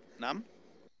نعرف نعم.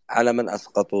 على من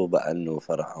أسقطوا بأنه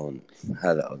فرعون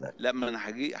هذا أو ذاك. لا، ما انا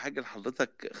هاجي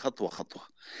لحضرتك خطوة خطوة.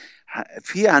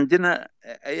 في عندنا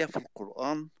آية في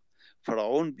القرآن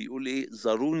فرعون بيقول ايه؟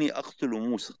 ذروني اقتل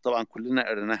موسى، طبعا كلنا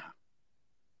قريناها.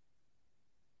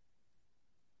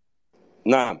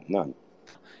 نعم نعم.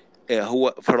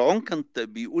 هو فرعون كان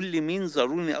بيقول لي مين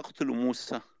ذروني اقتل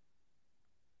موسى؟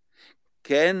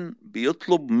 كان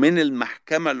بيطلب من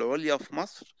المحكمة العليا في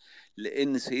مصر،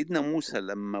 لأن سيدنا موسى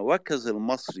لما وكز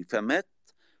المصري فمات،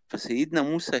 فسيدنا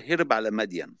موسى هرب على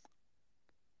مدين،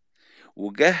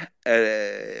 وجه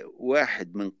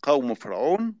واحد من قوم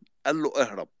فرعون قال له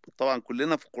اهرب. طبعا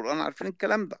كلنا في القرآن عارفين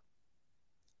الكلام ده.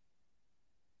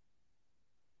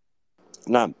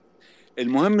 نعم.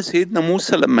 المهم سيدنا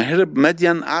موسى لما هرب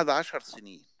مدين قعد 10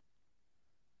 سنين.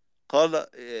 قال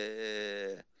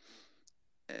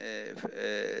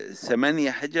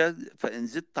 8 حجج فإن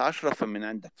زدت 10 فمن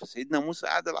عندك. فسيدنا موسى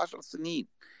قعد ال10 سنين.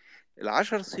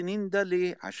 ال10 سنين ده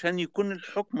ليه؟ عشان يكون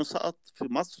الحكم سقط في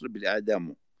مصر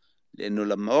بالإعدام، لأنه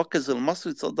لما وكز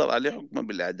المصري صدر عليه حكم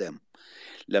بالإعدام.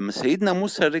 لما سيدنا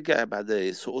موسى رجع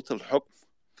بعد سقوط الحكم،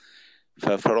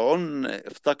 ففرعون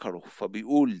افتكره،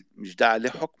 فبيقول مش ده عليه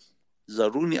حكم؟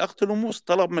 ذروني أقتل موسى.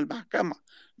 طلب من المحكمة،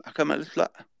 المحكمة قالت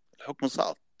لا، الحكم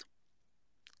سقط.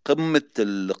 قمة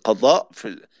القضاء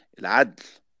في العدل،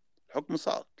 الحكم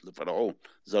سقط لفرعون،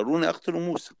 ذروني أقتل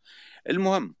موسى.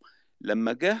 المهم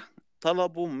لما جه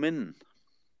طلبوا من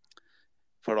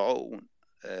فرعون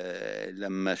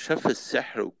لما شاف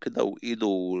السحر وكده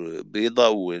وإيده بيضة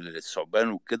والثعبان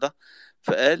وكده،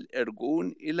 فقال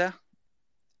ارجعون إلى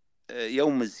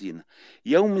يوم الزينة.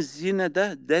 يوم الزينة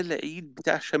ده العيد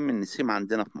بتاع شم النسيم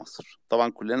عندنا في مصر. طبعا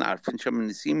كلنا عارفين شم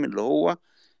النسيم اللي هو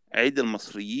عيد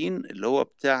المصريين اللي هو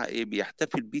بتاع ايه،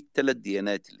 بيحتفل بيه الثلاث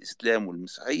ديانات، الاسلام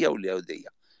والمسيحيه واليهوديه،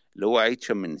 اللي هو عيد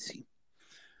شم النسيم.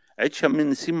 عيد شم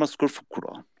النسيم مذكور في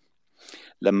القران.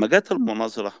 لما جت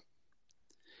المناظره،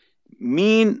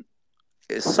 مين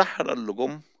السحرة اللي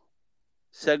جم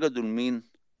سجدوا لمين؟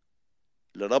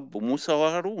 لرب موسى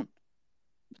وهارون.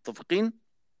 متفقين؟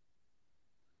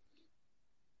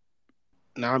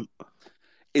 نعم.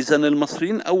 اذا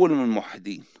المصريين اول من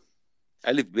الموحدين،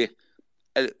 الف ب.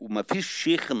 وما فيش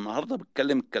شيخ النهارده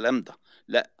بيتكلم الكلام ده،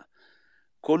 لا،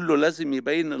 كله لازم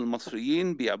يبين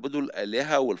المصريين بيعبدوا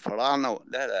الآلهة والفراعنة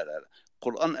لا لا لا لا.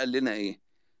 القرآن قال لنا ايه؟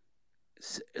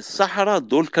 السحرة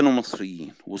دول كانوا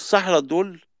مصريين، والسحرة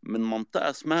دول من منطقة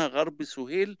اسمها غرب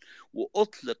سهيل،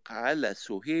 وأطلق على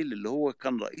سهيل اللي هو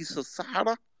كان رئيس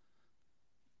السحرة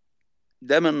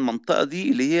ده من المنطقة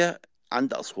دي اللي هي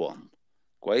عند أسوان.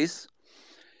 كويس.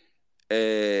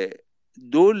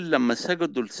 دول لما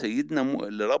سجدوا لسيدنا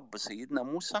لرب سيدنا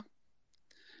موسى،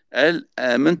 قال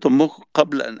آمنتم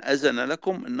قبل أن أذن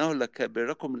لكم إنه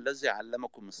لكبيركم الذي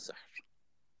علمكم السحر.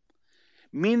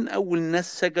 مين أول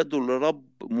ناس سجدوا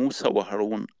لرب موسى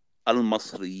وهارون؟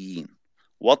 المصريين.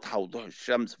 واضحة وضوح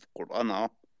الشمس في القرآن اهو،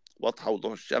 واضحة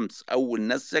وضوح الشمس. أول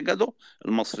ناس سجدوا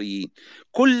المصريين.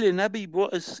 كل نبي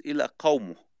بعث إلى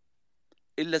قومه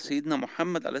إلا سيدنا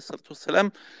محمد عليه الصلاة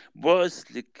والسلام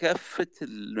بعث لكافة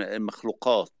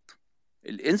المخلوقات،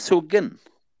 الإنس والجن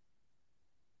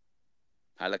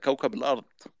على كوكب الأرض.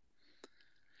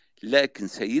 لكن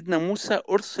سيدنا موسى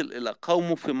أرسل إلى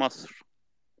قومه في مصر.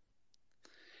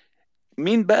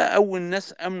 مين بقى أول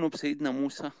ناس آمنوا بسيدنا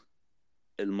موسى؟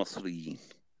 المصريين.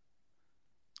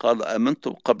 قال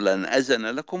آمنتم قبل أن أذن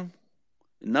لكم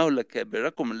إنه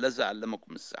لكبيركم الذي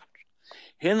علمكم السحر.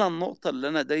 هنا النقطة اللي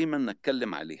أنا دايما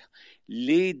نتكلم عليها.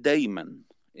 ليه دايما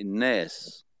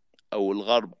الناس أو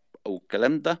الغرب أو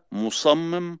الكلام ده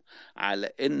مصمم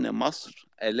على إن مصر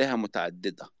آلهة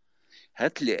متعددة؟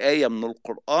 هات لي آية من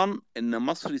القرآن إن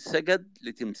مصر سجد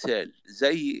لتمثال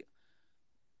زي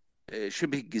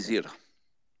شبه الجزيرة،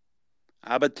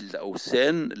 عبد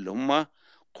الأوثان اللي هم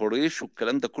قريش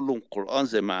والكلام ده كله من القرآن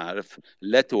زي ما عارف،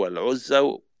 اللات والعزى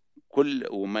وكل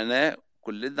ومناة،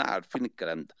 كلنا عارفين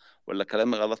الكلام ده، ولا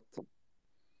كلامي غلط؟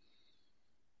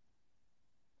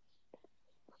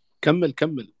 كمل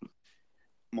كمل.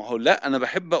 ما هو لا، أنا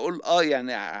بحب أقول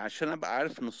يعني عشان أبقى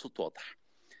عارف إن الصوت واضح.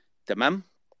 تمام.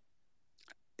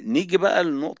 نيجي بقى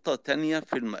لنقطة تانية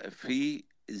في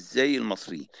إزاي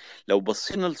المصريين. لو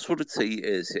بصينا لسورة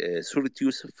سورة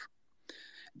يوسف،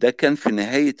 ده كان في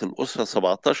نهاية الأسرة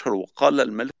 17، وقال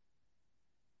الملك.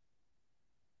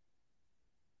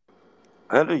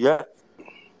 هل جاء؟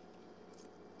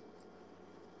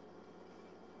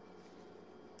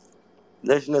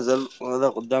 ليش نزل وهذا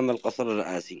قدام القصر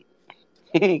الرئاسي؟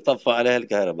 طفى عليه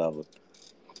الكهرباء.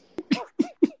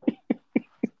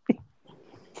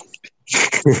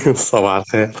 صباح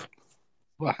الخير.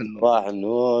 صباح النور. صباح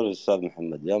النور أستاذ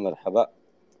محمد، يا مرحبا.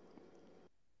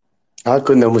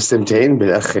 كنا مستمتعين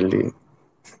بالأخ اللي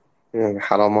يعني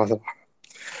حرام ما ذبح.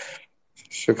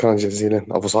 شكرا جزيلا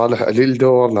أبو صالح. قليل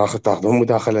دور تاخذون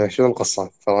مداخلة. شنو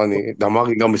القصة؟ تراني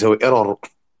دماغي قام يسوي ايرور.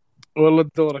 والله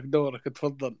دورك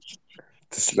تفضل.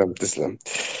 تسلم.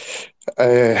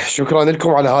 شكرا لكم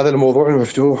على هذا الموضوع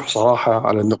المفتوح صراحة،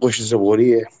 على النقوش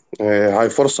الزبورية. هاي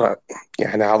فرصة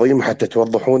يعني عظيمة حتى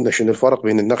توضحون لنا شنو الفرق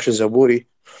بين النقش الزبوري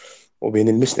وبين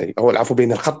المسندي، أو العفو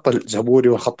بين الخط الزبوري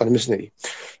والخط المسندي.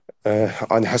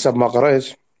 أنا حسب ما قرأت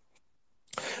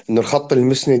إن الخط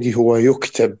المسندي هو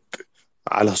يكتب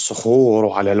على الصخور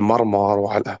وعلى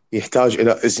المرمر يحتاج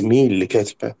إلى زميل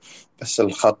لكتبه. بس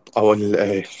الخط أو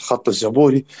الخط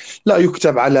الزبوري لا،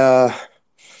 يكتب على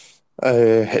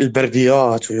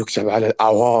البرديات، ويكتب على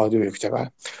الأعواد،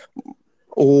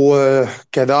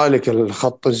 وكذلك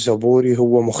الخط الزبوري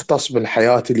هو مختص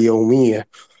بالحياة اليومية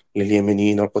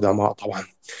لليمنيين القدماء طبعا.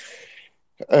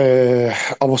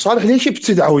 أبو صالح، ليش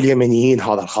ابتدعوا اليمنيين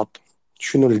هذا الخط؟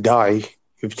 شنو الداعي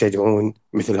يبتدعون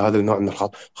مثل هذا النوع من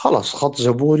الخط؟ خلاص خط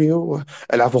زبوري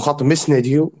العفو خط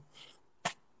مسندي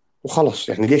وخلاص.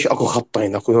 يعني ليش اكو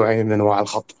خطين، اكو نوعين من انواع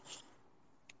الخط؟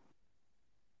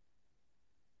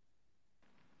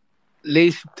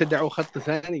 ليش ابتدعوا خط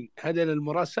ثاني؟ هذا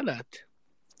للمراسلات.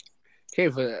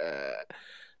 كيف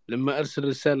لما ارسل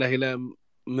رسالة الى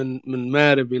من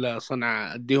مارب الى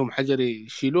صنعاء اديهم حجر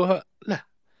يشيلوها؟ لا.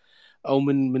 او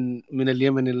من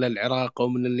اليمن الى العراق، او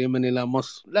من اليمن الى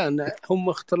مصر؟ لا، هم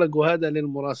اخترقوا هذا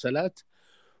للمراسلات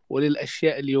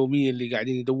وللاشياء اليومية اللي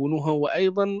قاعدين يدونوها،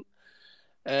 وايضا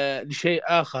لشيء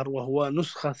آخر، وهو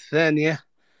نسخة ثانية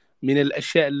من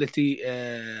الأشياء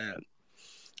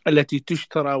التي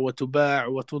تشترى وتباع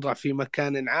وتوضع في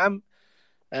مكان عام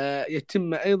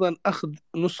يتم أيضا أخذ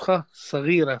نسخة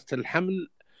صغيرة الحمل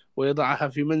ويضعها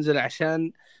في منزل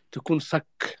عشان تكون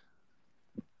صك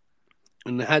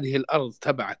أن هذه الأرض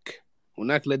تبعك،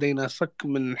 هناك لدينا صك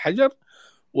من الحجر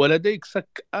ولديك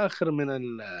صك آخر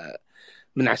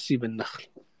من عسيب النخل.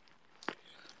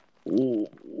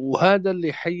 وهذا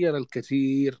اللي حير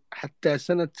الكثير حتى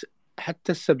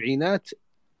السبعينات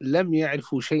لم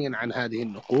يعرفوا شيئا عن هذه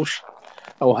النقوش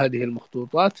أو هذه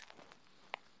المخطوطات.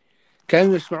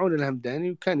 كانوا يسمعون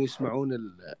الهمداني وكانوا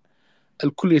يسمعون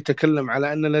الكل يتكلم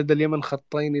على أن لدى اليمن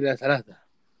خطين إلى 3.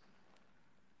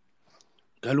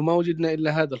 قالوا ما وجدنا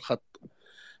إلا هذا الخط،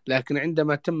 لكن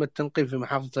عندما تم التنقيب في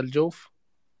محافظة الجوف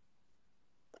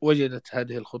وجدت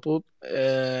هذه الخطوط.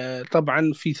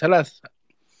 طبعا في 3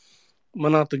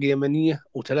 مناطق يمنية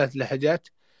و3 لهجات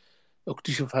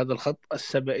اكتشف هذا الخط: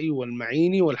 السبئي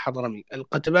والمعيني والحضرمي.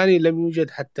 القتباني لم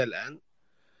يوجد حتى الآن.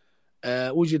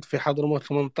 وجد في حضرموت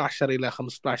 18 إلى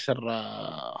 15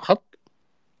 خط.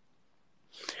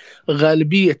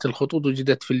 غالبية الخطوط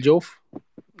وجدت في الجوف،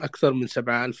 أكثر من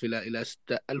 7000 إلى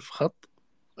 6000 خط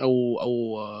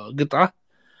أو قطعة.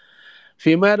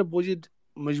 في مارب وجد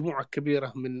مجموعة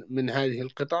كبيرة من هذه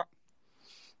القطع،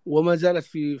 وما زالت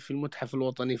في المتحف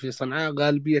الوطني في صنعاء.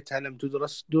 غالبيتها لم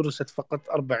تدرس، درست فقط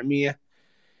 400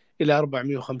 إلى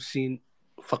 450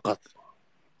 فقط،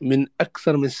 من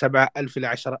أكثر من 7000 إلى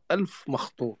 10000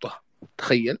 مخطوطة.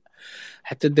 تخيل.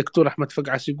 حتى الدكتور أحمد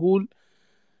فقعس يقول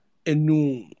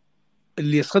إنه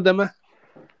اللي صدمه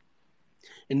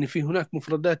إن في هناك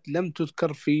مفردات لم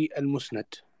تذكر في المسند،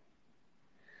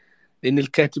 لأن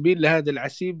الكاتبين لهذا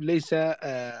العسيب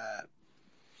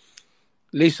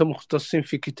ليس مختصين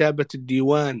في كتابة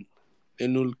الديوان،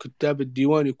 لأنه الكتاب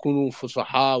الديوان يكونوا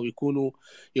فصحاء ويكونوا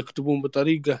يكتبون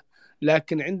بطريقة.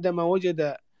 لكن عندما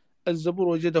وجد الزبور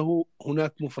وجده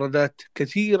هناك مفردات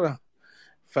كثيرة،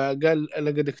 فقال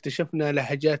لقد اكتشفنا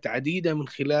لهجات عديدة من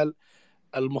خلال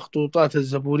المخطوطات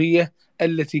الزبورية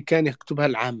التي كان يكتبها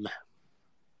العامة.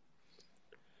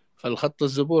 فالخط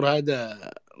الزبور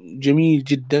هذا جميل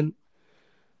جدا،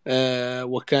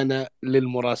 وكان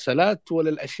للمراسلات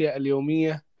وللأشياء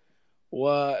اليومية،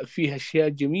 وفيها أشياء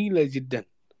جميلة جدا.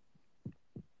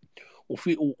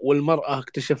 والمرأة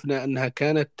اكتشفنا أنها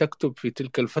كانت تكتب في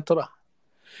تلك الفترة.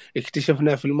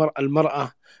 اكتشفنا في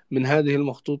المرأة من هذه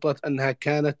المخطوطات أنها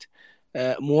كانت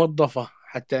موظفة،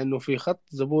 حتى أنه في خط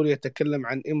زبور يتكلم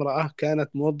عن امرأة كانت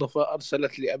موظفة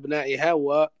أرسلت لأبنائها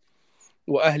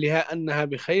وأهلها أنها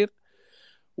بخير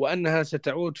وأنها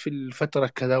ستعود في الفترة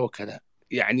كذا وكذا.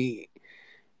 يعني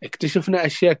اكتشفنا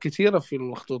أشياء كثيرة في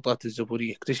المخطوطات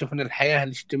الزبورية. اكتشفنا الحياة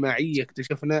الاجتماعية،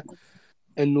 اكتشفنا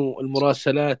أنه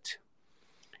المراسلات،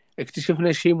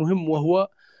 اكتشفنا شيء مهم، وهو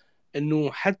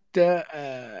أنه حتى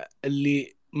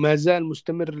اللي ما زال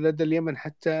مستمر لدى اليمن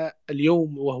حتى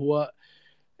اليوم، وهو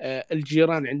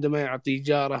الجيران عندما يعطي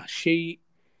جاره شيء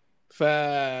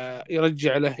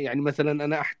فيرجع له. يعني مثلا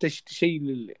أنا احتجت شيء،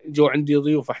 جو عندي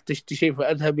ضيوف احتجت شيء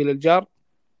فأذهب إلى الجار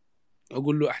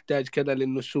أقول له أحتاج كذا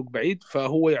لأنه السوق بعيد،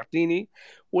 فهو يعطيني،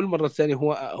 والمرة الثانية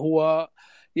هو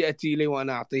يأتي لي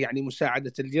وأنا أعطيه. يعني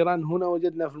مساعدة الجيران. هنا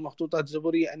وجدنا في المخطوطات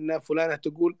الزبورية أن فلانة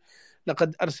تقول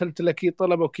لقد أرسلت لك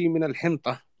طلبك من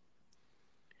الحنطة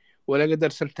ولقد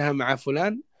أرسلتها مع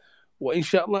فلان، وإن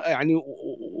شاء الله يعني،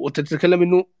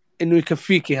 وتتكلم إنه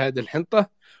يكفيك هذه الحنطة،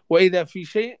 وإذا في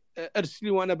شيء أرسلي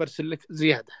وأنا برسل لك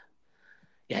زيادة.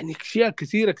 يعني أشياء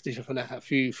كثيرة اكتشفناها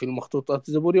في المخطوطات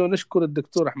الزبورية. ونشكر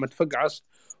الدكتور أحمد فقعس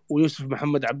ويوسف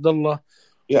محمد عبد الله.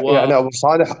 يعني أبو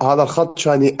صالح هذا الخط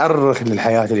كان يأرخ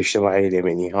للحياة الاجتماعية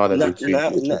اليمنية، هذا اللي تريد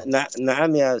تقوله.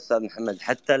 نعم يا أستاذ محمد.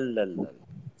 حتى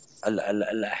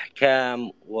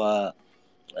الأحكام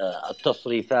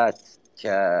والتصريفات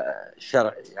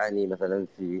كشرع، يعني مثلا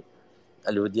في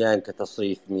الوديان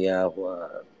كتصريف مياه، و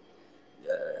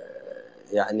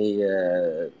يعني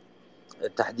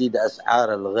تحديد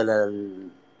أسعار الغلل،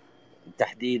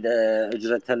 تحديد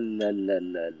أجرة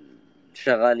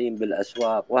الشغالين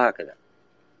بالأسواق، وهكذا.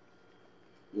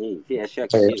 في أشياء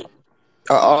كثيرة.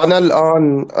 أنا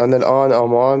الآن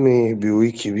أمامي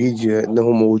بويكيبيديا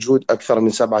أنه موجود أكثر من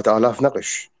 7000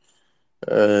 نقش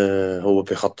هو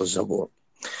في خط الزبور.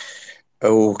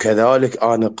 وكذلك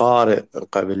أنا قارئ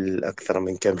قبل أكثر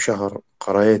من كم شهر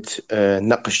قرأت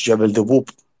نقش جبل ذبوب.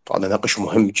 هذا نقش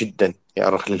مهم جدا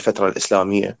يؤرخ للفترة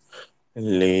الإسلامية،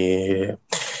 اللي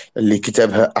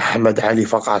كتبها أحمد علي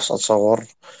فقعس أتصور،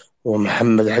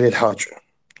 ومحمد علي الحاج.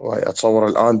 وأتصور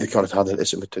الآن ذكرت هذا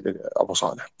الاسم أبو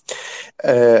صالح.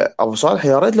 أبو صالح،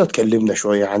 يا ريت لو تكلمنا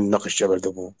شوية عن نقش جبل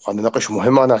ذبوب. هذا نقش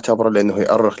مهم أنا أعتبره لأنه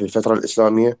يؤرخ للفترة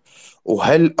الإسلامية.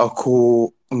 وهل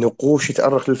أكو نقوش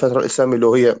تأرخ للفترة الإسلامية اللي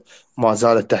هي ما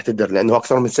زالت تحت الدر؟ لأنه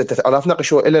أكثر من 6000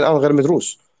 نقش هو إلى الآن غير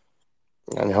مدروس.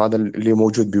 يعني هذا اللي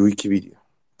موجود بويكيبيديا.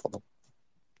 تفضل.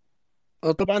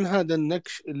 طبعا هذا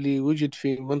النقش اللي وجد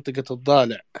في منطقة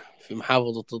الضالع في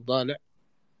محافظة الضالع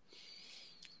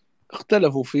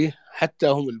اختلفوا فيه حتى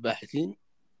هم الباحثين،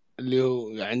 اللي هو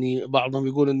يعني بعضهم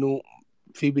يقول انه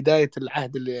في بداية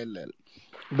العهد اللي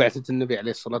بعثة النبي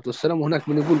عليه الصلاة والسلام، وهناك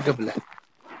من يقول قبله.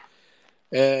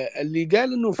 اللي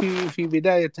قال انه في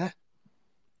بدايته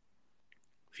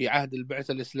في عهد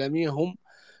البعثة الإسلامية هم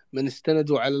من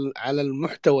استندوا على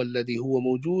المحتوى الذي هو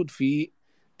موجود في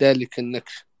ذلك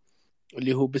النقش،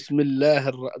 اللي هو بسم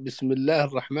الله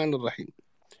الرحمن الرحيم.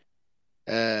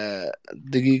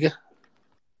 دقيقة.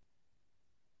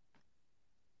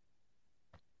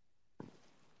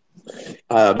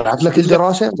 بعت لك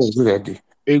الدراسة موجود عندي.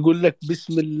 يقول لك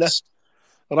بسم الله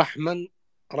رحمن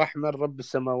رب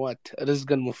السماوات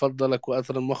رزقا مفضلك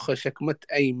وأثر مخ شكمة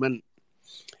أيمن،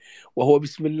 وهو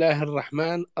بسم الله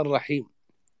الرحمن الرحيم.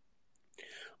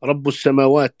 رب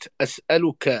السماوات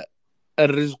أسألك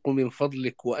الرزق من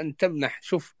فضلك وأن تمنح،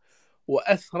 شوف،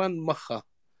 وأثرا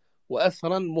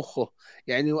مخه،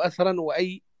 يعني وأثرا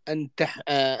وأي أن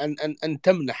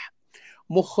تمنح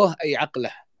مخه أي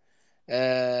عقله.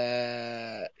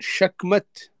 شكمة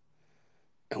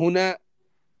هنا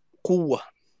قوة،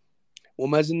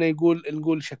 وما زلنا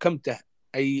نقول شكمته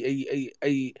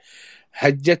أي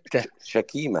هجته.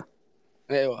 شكيمة.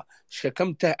 أيوة،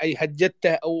 شكمته أي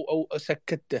هجته أو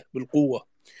سكته بالقوة.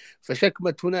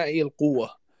 فشكمة هنا هي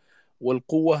القوة،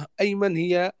 والقوة أيمن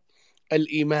هي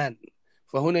الإيمان.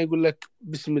 فهنا يقول لك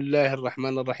بسم الله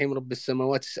الرحمن الرحيم رب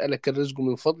السماوات اسألك الرزق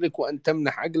من فضلك وأن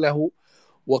تمنح عقله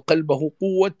وقلبه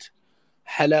قوة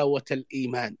حلاوة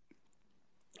الإيمان.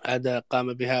 هذا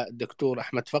قام بها الدكتور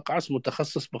أحمد فقعس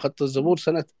متخصص بخط الزبور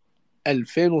سنة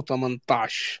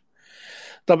 2018.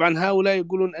 طبعا هؤلاء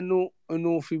يقولون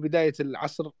أنه في بداية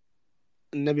العصر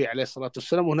النبي عليه الصلاة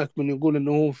والسلام، هناك من يقول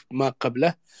أنه ما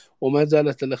قبله، وما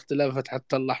زالت الاختلافات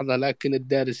حتى اللحظة. لكن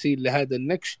الدارسين لهذا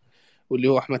النقش واللي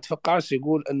هو أحمد فقعس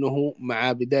يقول أنه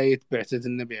مع بداية بعثة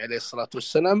النبي عليه الصلاة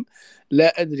والسلام.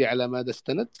 لا أدري على ماذا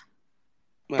استند.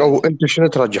 أو أنت شنو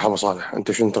ترجح أبو صالح؟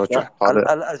 أنت شنو ترجح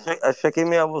هذا؟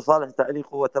 الشكيمة يا أبو صالح تعليق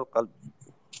قوة القلب.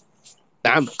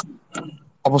 نعم.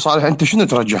 أبو صالح أنت شنو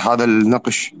ترجح هذا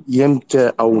النقش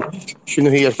يمتى، أو شنو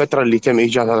هي الفترة اللي تم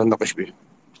إيجاد هذا النقش به؟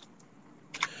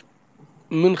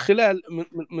 من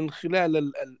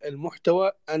خلال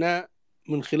المحتوى، أنا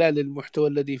من خلال المحتوى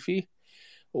الذي فيه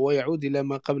هو يعود إلى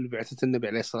ما قبل بعثة النبي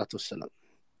عليه الصلاة والسلام،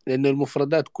 لأن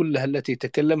المفردات كلها التي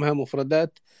تكلمها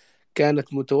مفردات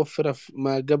كانت متوفرة في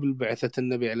ما قبل بعثة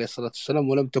النبي عليه الصلاة والسلام،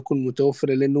 ولم تكن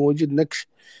متوفرة لأنه وجد نقش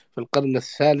في القرن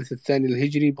الثالث الثاني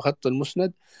الهجري بخط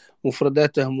المسند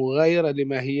مفرداته مغايرة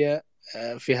لما هي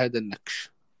في هذا النقش.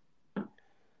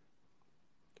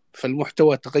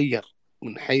 فالمحتوى تغير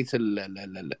من حيث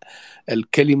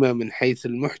الكلمة، من حيث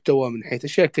المحتوى، من حيث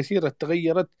أشياء كثيرة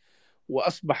تغيرت،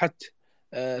 وأصبحت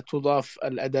تضاف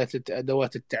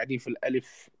أدوات التعريف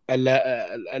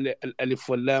الألف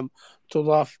واللام،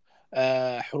 تضاف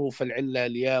حروف العلة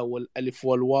الياء والألف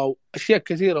والواو، أشياء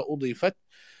كثيرة أضيفت.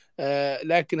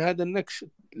 لكن هذا النقش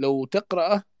لو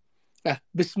تقرأه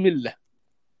بسم الله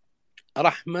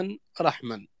رحمن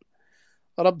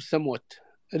رب سموت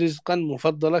رزقا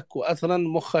مفضلك وأثرا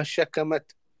مخ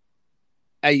شكمت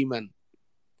أيمن،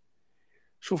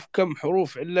 شوف كم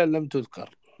حروف علة لم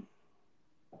تذكر.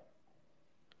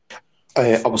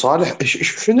 أبو صالح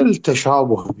شنو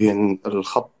التشابه بين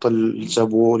الخط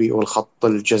الزبوري والخط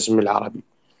الجزم العربي؟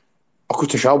 أكو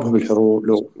تشابه بالحروف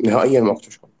لو نهائيا ما أكو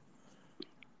تشابه؟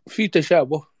 في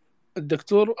تشابه.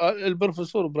 الدكتور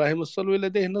البروفيسور إبراهيم الصلوي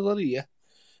لديه نظرية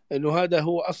أنه هذا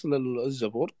هو أصل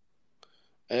الزبور.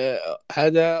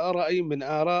 هذا رأي من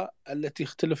آراء التي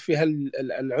اختلف فيها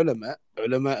العلماء،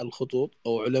 علماء الخطوط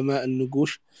أو علماء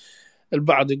النقوش.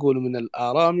 البعض يقول من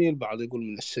الآرامي، البعض يقول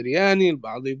من السرياني،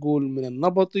 البعض يقول من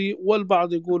النبطي،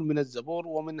 والبعض يقول من الزبور.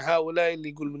 ومن هؤلاء اللي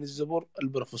يقول من الزبور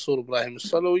البروفيسور إبراهيم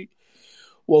الصلوي،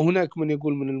 وهناك من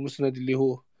يقول من المسند اللي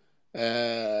هو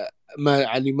ما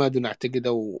علي مادن أعتقد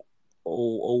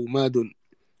أو مادن،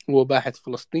 هو باحث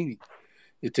فلسطيني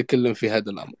يتكلم في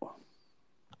هذا الأمر.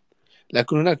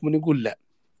 لكن هناك من يقول لا.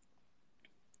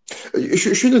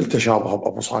 شنو التشابه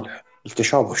أبو صالح؟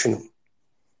 التشابه شنو؟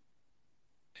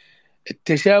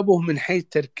 التشابه من حيث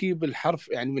تركيب الحرف،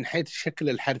 يعني من حيث الشكل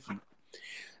الحرفي.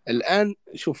 الآن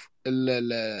شوف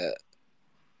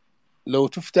لو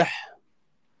تفتح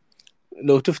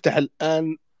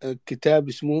الآن كتاب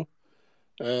اسمه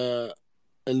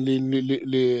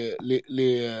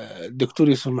للدكتور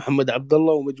يوسف محمد عبد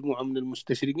الله ومجموعة من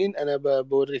المستشرقين. أنا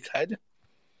بوريك حاجة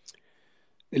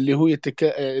اللي هو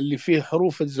اللي فيه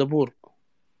حروف الزبور.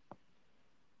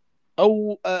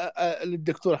 أو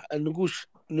للدكتور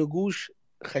نقوش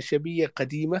خشبية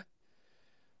قديمة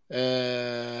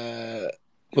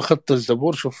بخط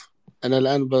الزبور. شوف أنا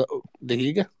الآن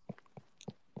دقيقة.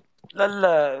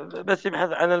 لا بس يبحث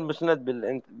عن المسند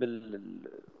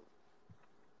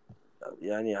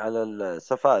يعني على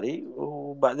السفاري،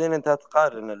 وبعدين انت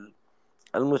تقارن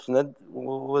المسند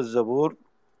والزبور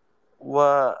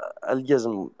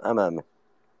والجزم امامه.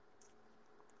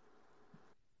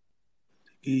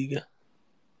 دقيقة.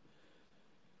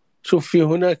 شوف، في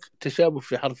هناك تشابه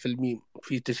في حرف الميم،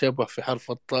 في تشابه في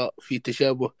حرف الطاء، في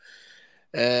تشابه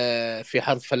في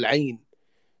حرف العين،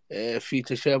 في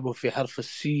تشابه في حرف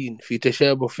السين، في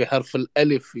تشابه في حرف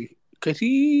الألف، في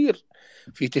كثير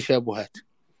في تشابهات.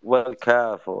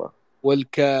 والكاف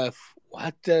والكاف،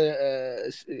 وحتى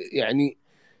يعني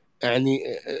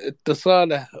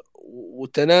اتصاله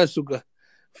وتناسقه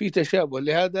في تشابه.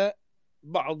 لهذا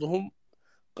بعضهم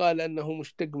قال أنه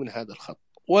مشتق من هذا الخط،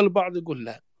 والبعض يقول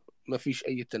لا، ما فيش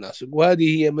أي تناسق.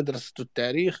 وهذه هي مدرسة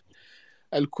التاريخ،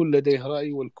 الكل لديه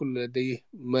رأي والكل لديه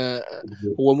ما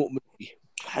هو مؤمن به.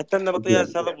 حتى النبطية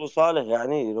استاذ ابو صالح،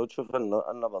 يعني لو تشوف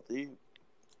النبطي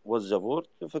والزبور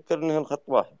تفكر انهم خط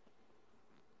واحد.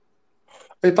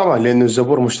 اي طبعا، لأن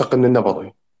الزبور مشتق من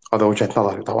النبطي. هذا وجهة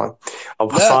نظري طبعا.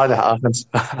 أبو لا، صالح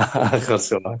آخر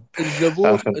سؤال.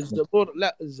 الزبور آخر سؤال. الزبور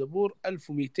لا، الزبور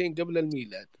 1200 قبل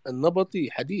الميلاد،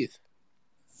 النبطي حديث.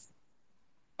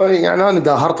 يعني أنا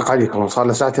دا هرطق عليكم، صار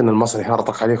لي ساعتين المصري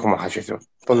هرطق عليكم، ما حشيتوا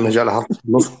ضل مجال هرطق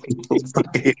نص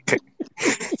دقيقة.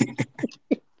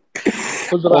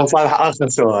 خذ أبو راحتك. صالح آخر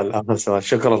سؤال.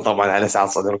 شكرا طبعا على سعة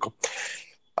صدركم.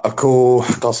 أكو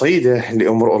قصيدة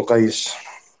لامرؤ القيس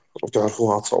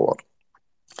وتعرفوها أتصور: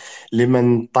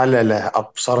 لمن طلل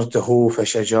أبصرته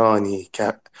فشجاني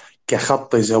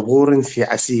كخط زبور في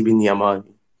عسيب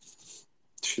يماني.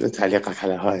 شنو تعليقك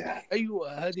على هاي؟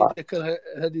 ايوه،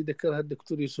 هذه ذكرها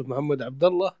الدكتور يوسف محمد عبد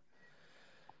الله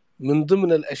من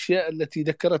ضمن الاشياء التي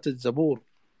ذكرت الزبور.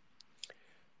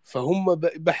 فهم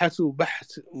بحثوا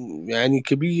بحث يعني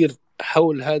كبير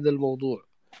حول هذا الموضوع،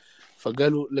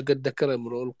 فقالوا لقد ذكر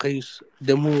امرؤ القيس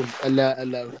دمون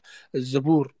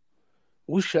الزبور.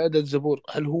 وش هذا الزبور؟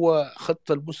 هل هو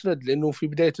خط المسند؟ لأنه في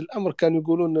بداية الأمر كانوا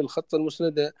يقولون أن الخط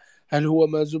المسند هل هو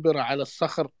ما زبر على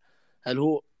الصخر، هل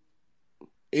هو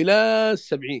إلى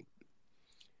 70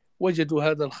 وجدوا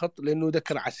هذا الخط لأنه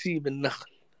ذكر عسيب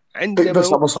النخل بس عندما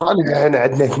ابو صالح، احنا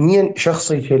عندنا اثنين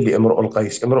شخصيتين لامرؤ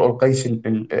القيس: امرؤ القيس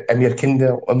امير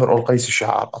كنده، وامرؤ القيس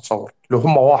الشاعر. اتصور لو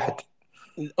هم واحد.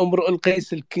 امرؤ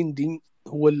القيس الكندي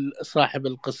هو صاحب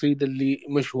القصيدة اللي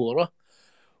مشهورة،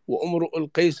 وامرؤ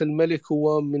القيس الملك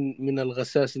هو من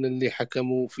الغساسنة اللي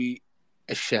حكموا في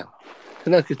الشام.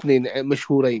 هناك اثنين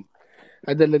مشهورين،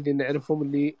 هذا الذي نعرفهم،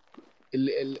 اللي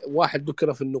واحد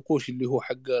ذكر في النقوش اللي هو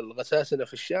حق الغساسنة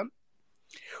في الشام،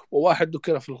 وواحد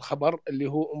ذكر في الخبر اللي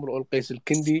هو امرؤ القيس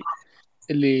الكندي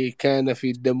اللي كان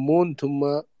في دمون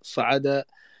ثم صعد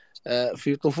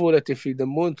في طفولته في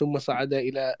دمون ثم صعد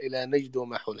إلى نجد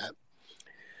وما حولها.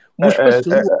 مش أ- بس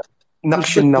هو أ- مش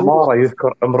نقش بس هو النمارة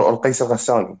يذكر امرؤ القيس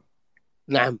الغساني.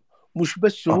 نعم، مش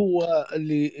بس هو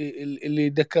اللي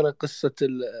ذكر قصة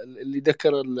اللي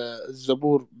ذكر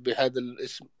الزبور بهذا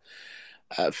الاسم.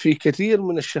 في كثير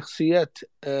من الشخصيات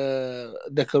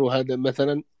ذكروا هذا.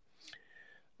 مثلا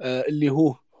اللي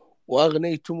هو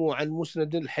وأغنيتم عن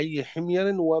مسند الحي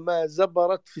حميرا وما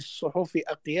زبرت في الصحف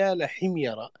أقيال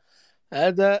حميرة.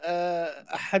 هذا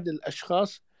أحد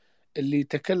الأشخاص اللي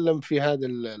تكلم في هذا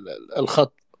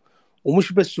الخط.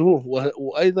 ومش بس هو،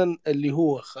 وأيضا اللي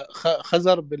هو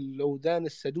خزر باللودان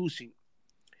السدوسي،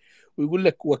 ويقول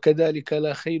لك وكذلك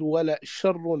لا خير ولا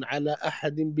شر على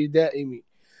أحد بدائم،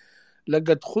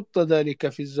 لقد خط ذلك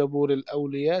في الزبور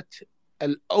الأوليات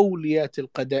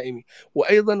القدائم.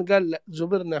 وأيضا قال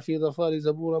زبرنا في ظفار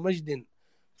زبور مجد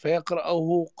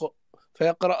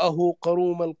فيقرأه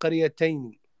قروم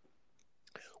القريتين.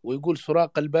 ويقول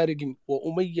سراق البارق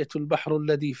وأمية البحر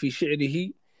الذي في شعره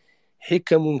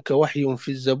حكم كوحي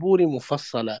في الزبور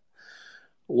مفصلا.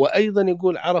 وأيضا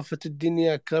يقول عرفت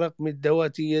الدنيا كرقم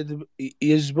الدوات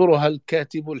يزبرها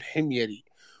الكاتب الحميري.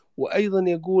 وأيضا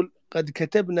يقول قد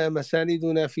كتبنا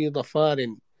مساندنا في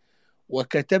ظفار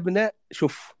وكتبنا.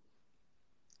 شوف،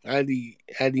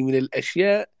 هذه من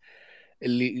الأشياء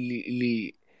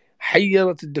اللي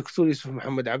حيرت الدكتور يوسف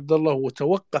محمد عبد الله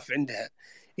وتوقف عندها.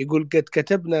 يقول قد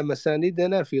كتبنا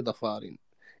مساندنا في ظفار،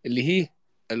 اللي هي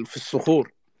في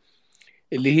الصخور،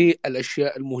 اللي هي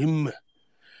الأشياء المهمة،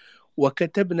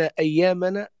 وكتبنا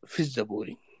أيامنا في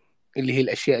الزبور اللي هي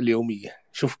الأشياء اليومية.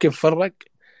 شوف كيف فرق.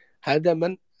 هذا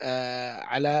من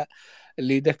على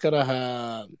اللي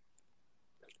ذكرها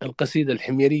القصيدة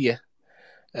الحميرية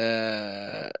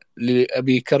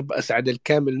لأبي كرب أسعد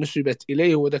الكامل نسبت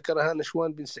إليه، وذكرها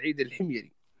نشوان بن سعيد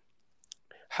الحميري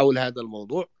حول هذا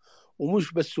الموضوع.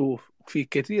 ومش بس هو، في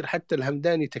كثير حتى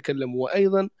الهمداني تكلم،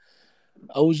 وأيضا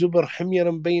أو زبر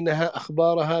حميرا بينها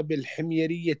أخبارها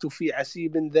بالحميرية في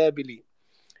عسيب ذابل.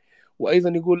 وأيضا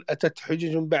يقول أتت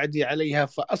حجج بعدي عليها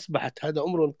فأصبحت، هذا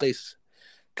أمر القيس،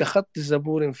 كخط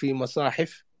زبور في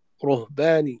مصاحف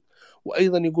رهباني.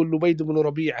 وأيضا يقول لبيد بن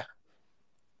ربيعة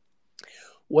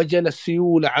وجل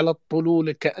السيول على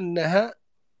الطلول كأنها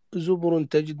زبر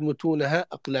تجد متونها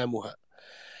أقلامها.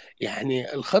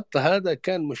 يعني الخط هذا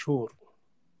كان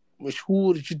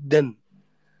مشهور جدا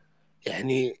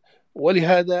يعني.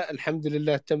 ولهذا الحمد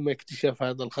لله تم اكتشاف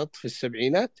هذا الخط في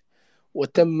السبعينات،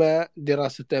 وتم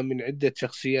دراسته من عدة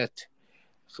شخصيات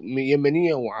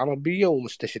يمنية وعربية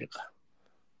ومستشرقة،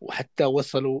 وحتى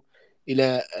وصلوا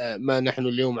إلى ما نحن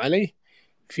اليوم عليه،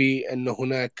 في أن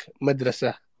هناك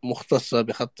مدرسة مختصة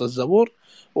بخط الزبور،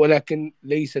 ولكن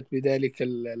ليست بذلك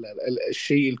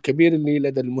الشيء الكبير اللي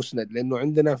لدى المسند، لأنه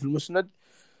عندنا في المسند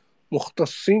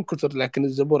مختصين كثر، لكن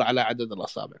الزبور على عدد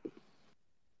الأصابع.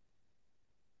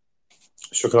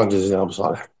 شكرا جزيلا أبو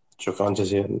صالح، شكرا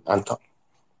جزيلا أنت.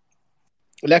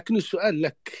 لكن السؤال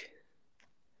لك،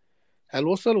 هل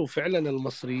وصلوا فعلا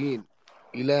المصريين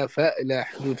إلى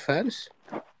حدود فارس؟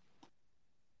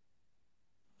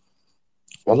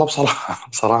 والله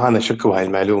بصراحة أنا أشك بهاي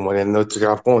المعلومة، لأنه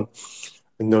تعرفون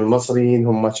إنه المصريين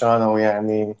هم كانوا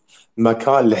يعني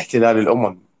مكان لاحتلال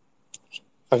الأمم،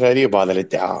 فغريب هذا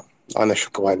الادعاء. أنا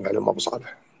أشك بهاي المعلومة أبو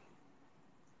صالح.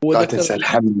 هو لا ذكر تنسى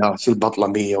الحملات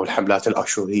البطلمية والحملات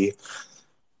الآشورية،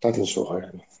 لا تنسوها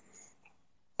يعني.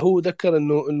 هو ذكر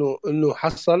انه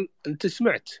حصل، انت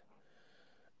سمعت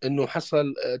انه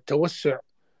حصل توسع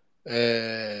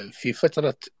في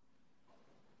فترة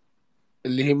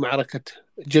اللي هي معركة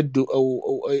جدو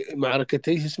او معركة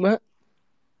ايش اسمها؟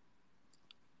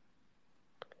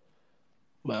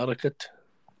 معركة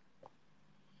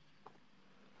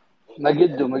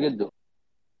مجدو.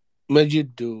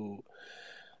 مجدو،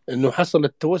 انه حصل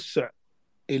التوسع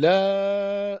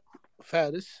الى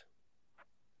فارس،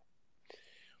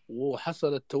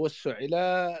 وحصل التوسع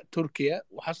الى تركيا،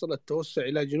 وحصل التوسع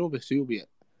الى جنوب اثيوبيا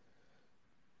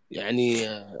يعني.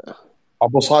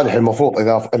 أبو صالح المفروض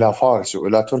إذا إلى فارس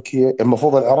وإلى تركيا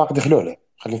المفروض العراق دخلوا له،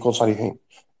 خلينا نكون صريحين.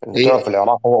 يعني تعرف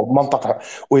العراق هو منطقة،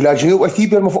 وإلى جنوب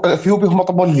أثيوبيا المفروض أثيوبيا هم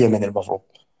طبوا اليمن المفروض.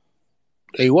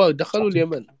 ايوه دخلوا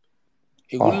اليمن،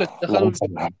 يقول لك دخلوا اللهم اليمن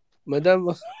صل على ما دام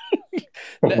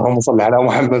لا، اللهم صل على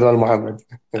محمد وآل محمد.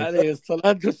 عليه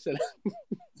الصلاة والسلام.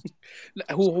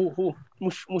 لا هو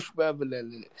مش باب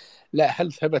لا،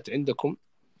 هل ثبت عندكم؟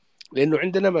 لأنه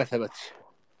عندنا ما ثبت.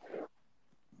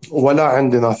 ولا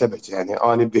عندنا ثبت يعني.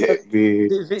 أنا في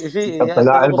يا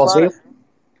باطلاع أبو صالح، البسيط.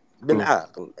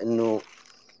 بالعاقل أنه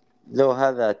لو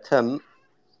هذا تم،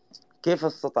 كيف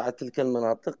استطاعت تلك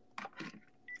المناطق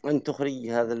أن تخرج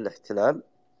هذا الاحتلال،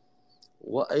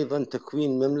 وأيضا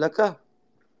تكوين مملكة،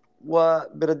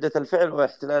 وبردة الفعل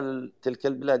واحتلال تلك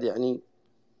البلاد يعني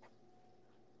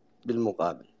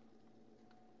بالمقابل؟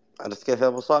 عرفت كيف يا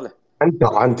أبو صالح؟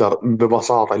 عنتر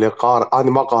ببساطة اللي قارئ،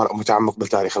 أنا ما قارئ متعمق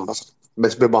بالتاريخ المصري،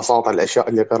 بس ببساطة الأشياء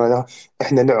اللي قرأناها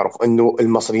إحنا نعرف إنه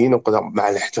المصريين القدماء مع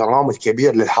الاحترام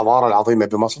الكبير للحضارة العظيمة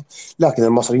بمصر، لكن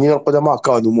المصريين القدماء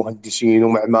كانوا مهندسين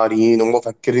ومعماريين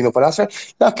ومفكرين وفلاسفة،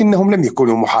 لكنهم لم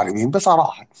يكونوا محاربين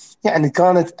بصراحة. يعني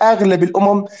كانت أغلب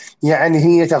الأمم يعني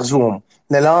هي تغزوهم.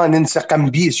 لا ننسى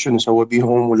قمبيز شنو سوى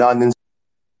بيهم، ولا ننسى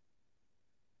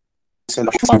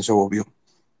شنو سوى بيهم.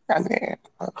 يعني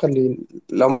خلي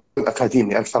الأمر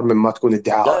أكاديمي أكثر مما تكون لا،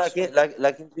 ادعاءات.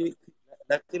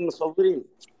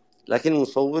 لكن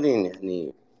مصورين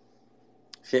يعني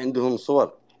في عندهم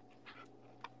صور،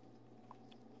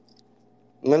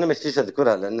 ما أنا مشيش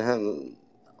أذكرها لأنها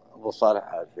أبو صالح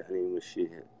عارف يعني مش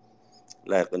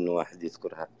لايق إنه واحد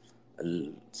يذكرها.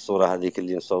 الصورة هذيك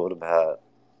اللي نصور بها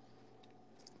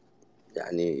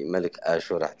يعني ملك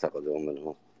آشور أعتقد ومن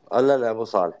هو. لا أبو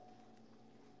صالح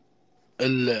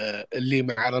اللي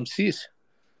مع رمسيس،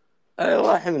 أي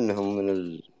واحد منهم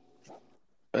من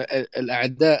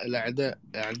أعداء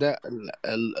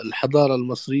الحضارة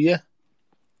المصرية.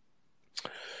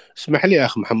 اسمح لي يا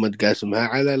أخ محمد قاسم،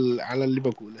 على اللي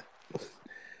بقوله،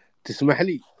 تسمح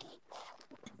لي؟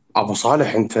 أبو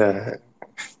صالح أنت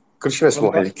كل شيء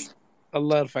مسموح الله لك.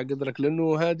 الله يرفع قدرك،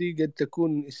 لأنه هذه قد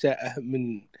تكون إساءة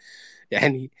من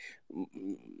يعني،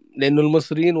 لأنه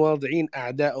المصريين واضعين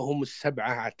أعدائهم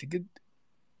السبعة أعتقد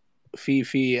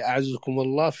في أعزكم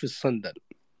الله في الصندل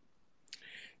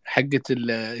حقة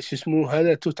شو اسمه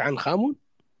هذا، توت عنخ آمون.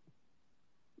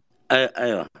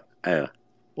 أيوة.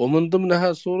 ومن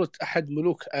ضمنها صورة أحد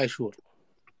ملوك آشور.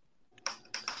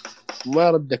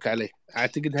 ما ردك عليه،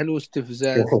 اعتقد هل هو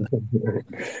استفزاز؟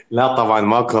 لا طبعا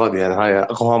ماكو رد، يعني هاي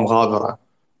اقوام غابره،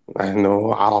 نحن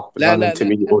عرب لا لا لا لا،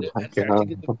 ننتمي لأولها هل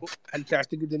كذا.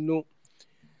 تعتقد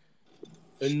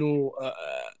انه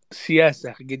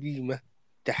سياسة قديمة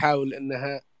تحاول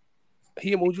انها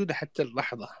هي موجودة حتى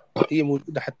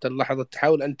اللحظة،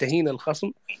 تحاول ان تهين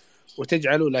الخصم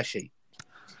وتجعله لا شيء.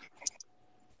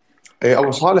 إيه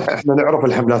ابو صالح، احنا نعرف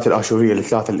الحملات الاشوريه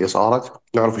الثلاثه اللي صارت،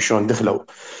 نعرف شلون دخلوا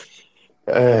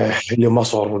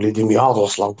لمصر ولدمياط،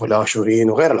 وصلوا الاشوريين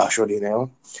وغير الاشوريين ايضا.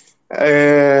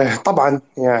 طبعا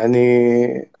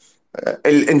يعني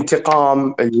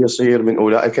الانتقام اللي يصير من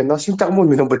اولئك الناس، ينتقمون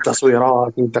منهم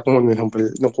بالتصويرات، ينتقمون منهم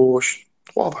بالنقوش،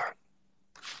 واضح.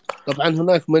 طبعا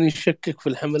هناك من يشكك في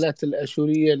الحملات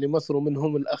الاشورية لمصر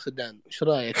ومنهم الاخدان، ايش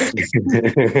رايك انت؟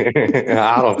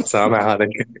 اعرف، سامع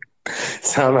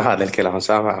هذا الكلام،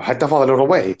 سامع حتى فاضل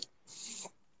الربيعي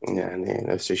يعني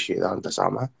نفس الشيء اذا انت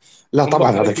سامع. لا هم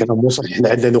طبعا هذا خايفين. الكلام مو صحيح، احنا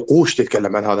عندنا نقوش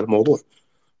تتكلم عن هذا الموضوع.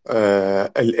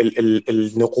 ال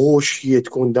النقوش هي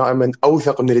تكون دائما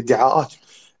اوثق من الادعاءات،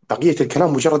 بقيه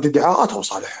الكلام مجرد ادعاءات هو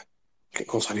صالح،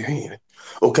 نكون صريحين يعني.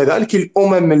 وكذلك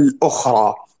الامم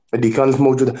الاخرى اللي كانت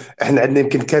موجوده، احنا عندنا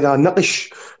يمكن كذا نقش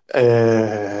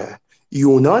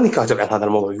يوناني كاتب عن هذا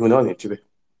الموضوع، يوناني انتبه،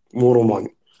 مو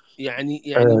روماني.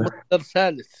 يعني آه، مصدر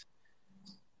ثالث،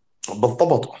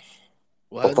 بالضبط.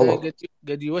 وهذا بالضبط.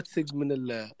 قد يوثق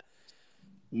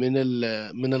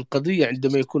من القضية.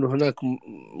 عندما يكون هناك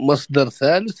مصدر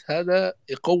ثالث، هذا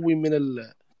يقوي من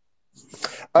القصة.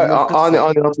 انا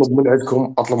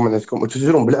اطلب من عندكم، انتم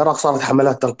تدرون بالعراق صارت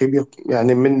حملات تنقيبيه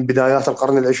يعني من بدايات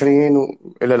القرن العشرين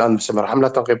والى الان مستمره،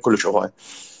 حملات تنقيب كلش هوايه.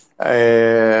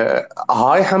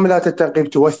 هاي حملات التنقيب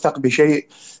توثق بشيء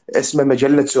اسمه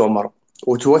مجله سومر،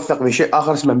 وتوثق بشيء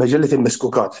اخر اسمه مجله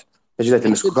المسكوكات، مجله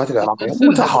المسكوكات العراقيه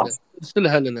متاحه.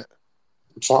 ارسلها لنا،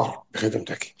 صار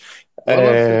بخدمتك. والله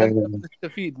أه ارسلها لنا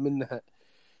نستفيد منها.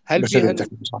 هل بخدمتك.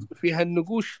 فيها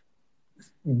النقوش؟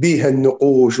 بيها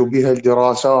النقوش وبيها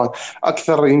الدراسات،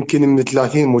 أكثر يمكن من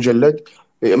 30 مجلد،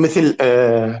 مثل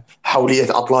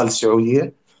حولية أطلال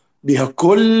السعودية، بها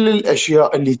كل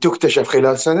الأشياء اللي تكتشف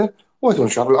خلال سنة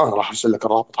وتنشر. الآن راح أرسل لك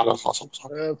الرابط على الخاص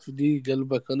بصراحة. افدي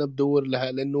قلبك، انا بدور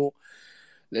لها،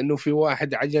 لانه في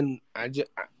واحد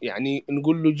يعني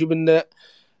نقول له جيب لنا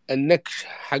النكش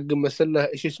حق مسله،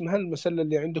 ايش اسمها المسله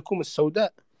اللي عندكم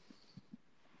السوداء؟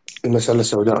 المسألة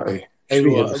السوداء، إيه إيش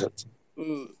فيها ايوه. المسألة؟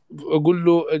 اقول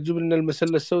له جيب لنا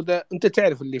المسله السوداء. انت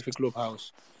تعرف اللي في كلوب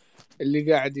هاوس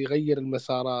اللي قاعد يغير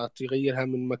المسارات، يغيرها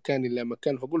من مكان الى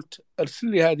مكان، فقلت ارسل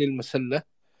لي هذه المسله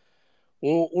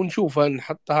ونشوفها،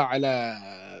 نحطها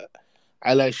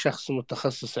على شخص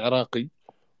متخصص عراقي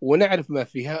ونعرف ما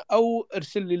فيها، او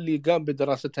ارسل لي اللي قام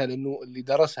بدراستها، لانه اللي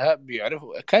درسها بيعرف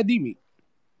اكاديمي.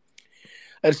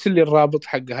 ارسل لي الرابط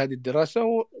حق هذه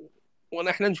الدراسه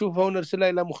ونحن نشوفها ونرسلها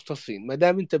الى مختصين. ما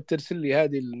دام انت بترسل لي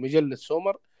هذه المجله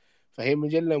سومر، فهي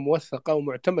مجله موثقه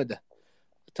ومعتمده.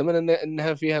 اتمنى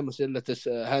انها فيها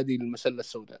هذه المسله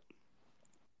السوداء.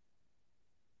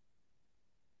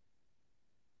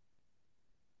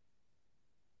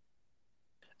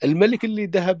 الملك اللي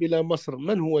ذهب الى مصر،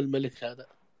 من هو الملك هذا؟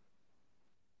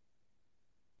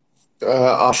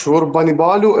 آشور بني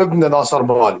بالو ابن ناصر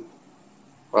بالو،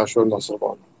 آشور ناصر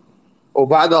بالو.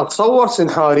 وبعدها تصور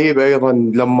سنحاريب أيضا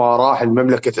لما راح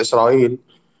المملكة إسرائيل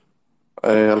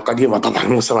القديمة، طبعا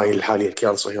مو إسرائيل الحالية،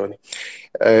 الكيان الصهيوني.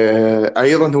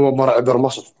 ايضا هو مر عبر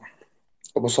مصر.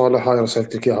 ابو صالح هاي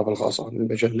رسلت لك اياها بالخاصه من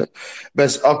المجله.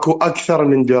 بس اكو اكثر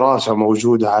من دراسه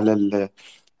موجوده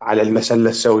على المسله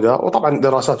السوداء، وطبعا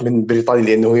دراسات من بريطانيا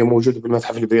لانه هي موجوده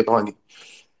بالمتحف البريطاني.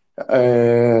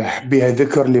 بها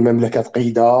ذكر لمملكه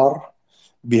قيدار،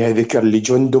 بها ذكر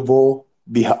لجندبو،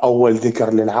 بها اول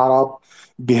ذكر للعرب،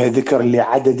 بها ذكر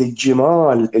لعدد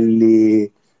الجمال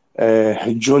اللي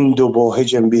جندبو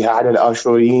هجم بها على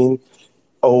الاشوريين.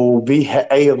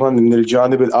 وبيها أيضا من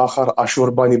الجانب الآخر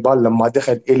أشوربانيبال لما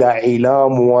دخل إلى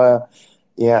عيلام،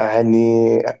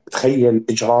 ويعني تخيل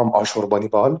إجرام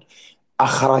أشوربانيبال،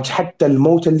 أخرج حتى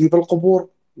الموتى اللي بالقبور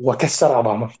وكسر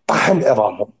عظامهم، طحن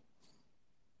عظامهم،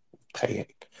 تخيل.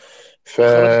 ف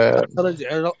اخرج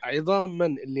عظام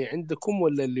من اللي عندكم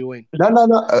ولا اللي وين؟ لا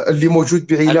اللي موجود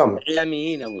بعيلام.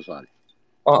 الإعلاميين أبو صالح.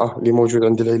 اللي موجود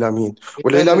عند الإعلاميين، لا لا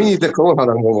والإعلاميين لا، يذكرون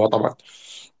هذا الموضوع طبعا،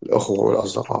 الأخوة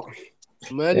والأصدقاء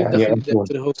مالي يعني دخل يعرفون.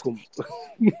 اكرهكم.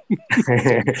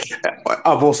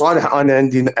 ابو صالح، انا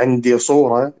عندي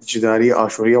صوره جداريه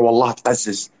اشوريه والله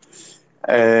تقزز.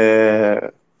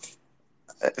 آه،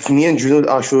 اثنين جنود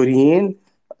اشوريين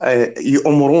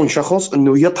يأمرون شخص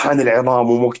انه يطحن العظام،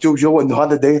 ومكتوب جوا انه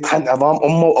هذا دا يطحن عظام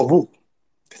امه وابوه.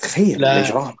 تخيل لا،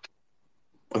 الاجرام،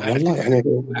 والله اعتقد يعني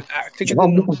اعتقد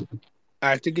اجرام انه مو طبيعي.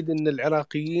 أعتقد أن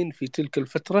العراقيين في تلك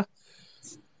الفترة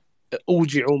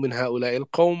أوجعوا من هؤلاء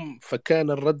القوم،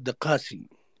 فكان الرد قاسي.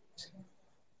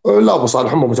 لا ابو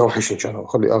صالح، هم متوحشين كانوا،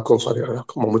 خلي اكون صريح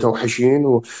وياك، هم متوحشين.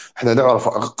 واحنا نعرف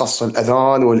قص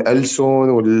الاذان والالسن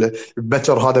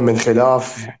والبتر، هذا من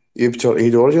خلاف يبتر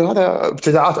ايده ورجل، هذا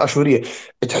ابتداعات اشوريه.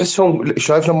 تحسهم،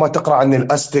 شايف لما تقرا عن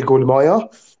الازتك والمايا،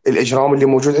 الاجرام اللي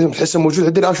موجود عندهم تحسه موجود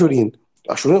عند الاشوريين.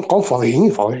 الاشوريين قوم فظيعين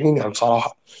فظيعين يعني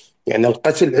بصراحه. يعني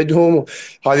القتل عندهم.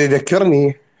 هذا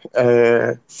يذكرني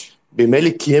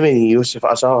بملك يمني يوسف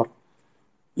أسار،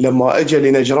 لما اجى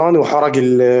لنجران وحرق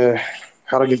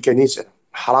حرق الكنيسه،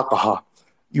 حرقها.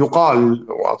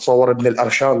 يقال، واتصور ابن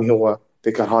الارشامي هو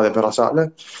ذكر هذا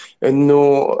برسائله،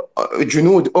 انه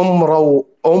جنود امروا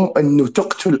انه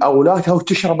تقتل اولادها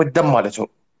وتشرب الدم مالتهم.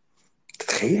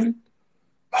 تتخيل؟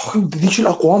 أخي، ذيك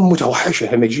الاقوام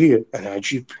متوحشه همجيه، يعني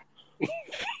عجيب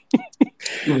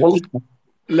والله.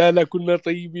 لا كنا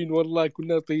طيبين، والله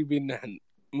كنا طيبين نحن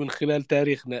من خلال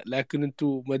تاريخنا. لكن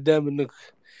أنتم ما دام أنك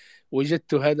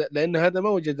وجدتوا هذا، لأن هذا ما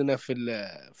وجدنا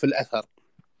في الأثر،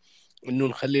 إنه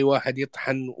نخلي واحد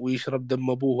يطحن ويشرب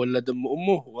دم أبوه ولا دم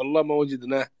أمه، والله ما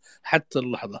وجدناه حتى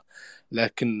اللحظة.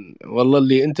 لكن والله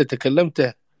اللي أنت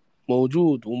تكلمته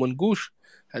موجود ومنقوش،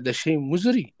 هذا شيء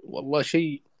مزري والله،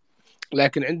 شيء.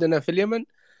 لكن عندنا في اليمن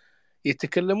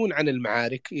يتكلمون عن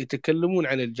المعارك، يتكلمون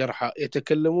عن الجرحى،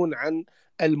 يتكلمون عن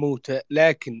الموتى،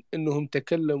 لكن إنهم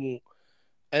تكلموا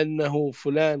أنه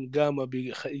فلان قام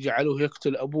جعلوه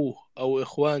يقتل أبوه أو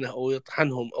إخوانه أو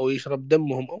يطحنهم أو يشرب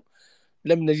دمهم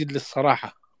لم نجد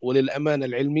للصراحة وللأمانة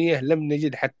العلمية، لم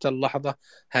نجد حتى اللحظة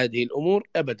هذه الأمور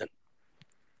أبدا.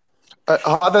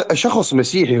 هذا شخص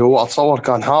مسيحي، هو اتصور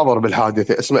كان حاضر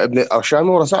بالحادثه، اسمه ابن الارشامي،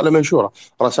 ورسائله منشوره،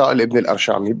 رسائل ابن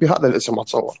الارشامي بهذا الاسم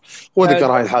اتصور، هو ذكر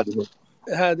هاي الحادثه.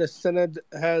 هذا السند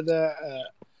هذا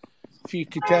في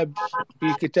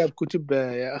كتاب كتب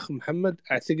يا أخ محمد،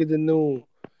 أعتقد أنه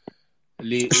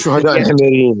الشهداء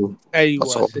الحميريين.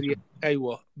 أيوة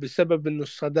أيوة، بسبب أنه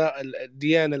الصداء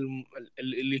الديانة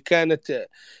اللي كانت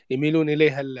يميلون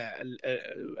إليها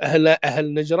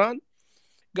أهل نجران،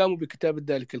 قاموا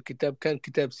بكتابة ذلك الكتاب. كان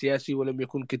كتاب سياسي ولم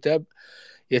يكن كتاب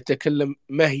يتكلم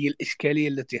ما هي الإشكالية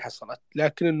التي حصلت.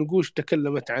 لكن النقوش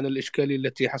تكلمت عن الإشكالية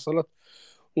التي حصلت.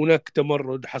 هناك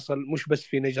تمرد حصل مش بس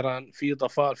في نجران، في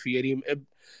ظفار، في يريم إب،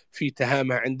 في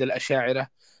تهامة عند الأشاعرة،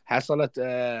 حصلت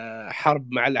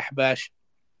حرب مع الأحباش،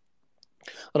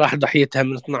 راح ضحيتها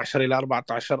من 12 إلى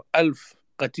 14 ألف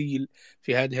قتيل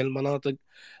في هذه المناطق.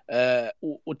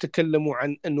 وتكلموا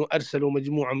عن أنه أرسلوا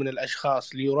مجموعة من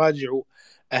الأشخاص ليراجعوا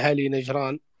أهالي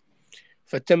نجران،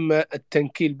 فتم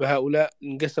التنكيل بهؤلاء.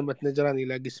 انقسمت نجران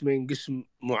إلى قسمين، قسم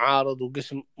معارض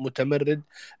وقسم متمرد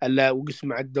وقسم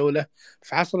مع الدولة.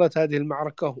 فحصلت هذه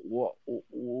المعركة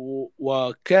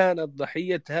وكانت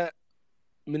ضحيتها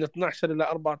من 12 إلى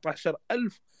 14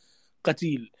 ألف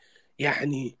قتيل.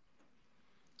 يعني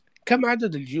كم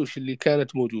عدد الجيوش اللي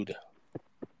كانت موجودة؟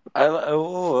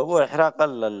 هو إحراق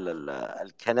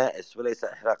الكنائس وليس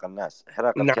إحراق الناس،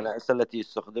 إحراق نعم. الكنائس التي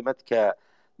استخدمت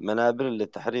كمنابر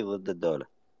للتحريض ضد الدولة.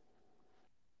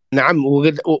 نعم.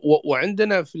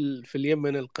 وعندنا في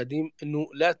اليمن القديم أنه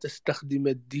لا تستخدم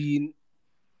الدين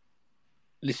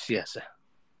للسياسة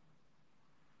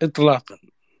إطلاقا،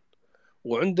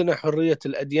 وعندنا حرية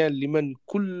الأديان لمن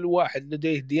كل واحد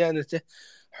لديه ديانته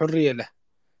حرية له.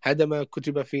 هذا ما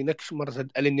كتب في نقش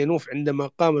مرصد الينوف عندما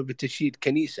قام بتشييد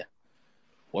كنيسة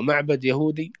ومعبد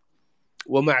يهودي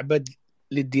ومعبد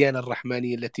للديانة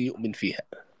الرحمانية التي يؤمن فيها.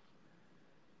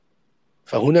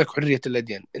 فهناك حرية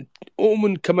الأديان،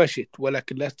 أؤمن كما شئت،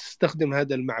 ولكن لا تستخدم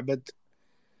هذا المعبد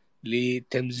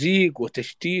لتمزيق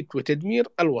وتشتيت وتدمير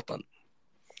الوطن،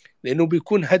 لأنه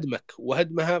بيكون هدمك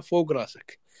وهدمها فوق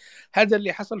راسك. هذا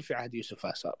اللي حصل في عهد يوسف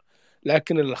آثار.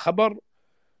 لكن الخبر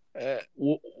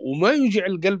وما يوجع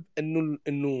القلب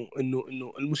إنه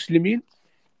المسلمين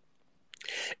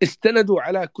استندوا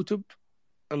على كتب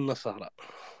النصارى،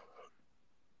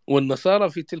 والنصارى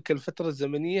في تلك الفترة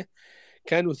الزمنية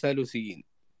كانوا ثالوثيين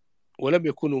ولم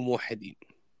يكونوا موحدين،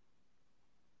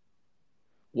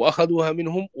 وأخذوها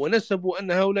منهم ونسبوا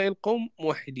أن هؤلاء القوم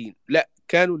موحدين. لا،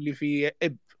 كانوا اللي في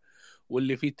إب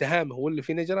واللي في تهامة واللي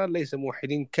في نجران ليس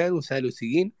موحدين، كانوا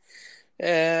ثالوثيين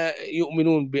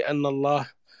يؤمنون بأن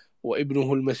الله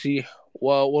وابنه المسيح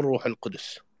والروح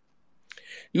القدس.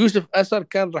 يوسف أسر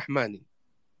كان رحماني،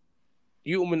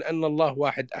 يؤمن أن الله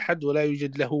واحد أحد ولا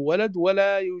يوجد له ولد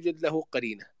ولا يوجد له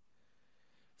قرينة.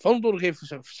 فانظر كيف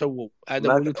سووا.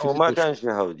 هذا موجود في وما كانش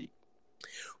يهودي،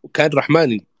 وكان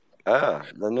رحماني.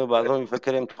 لأنه بعضهم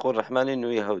يفكر يوم تقول رحماني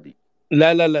إنه يهودي.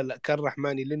 لا لا لا لا، كان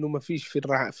رحماني، لأنه ما فيش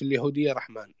في اليهودية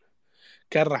رحمن.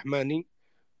 كان رحماني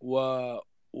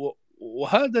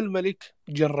وهذا الملك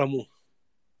جرموه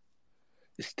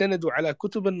استندوا على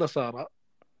كتب النصارى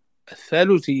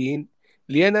الثالوثيين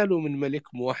لينالوا من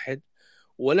ملك موحد،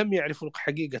 ولم يعرفوا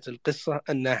حقيقة القصة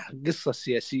أنها قصة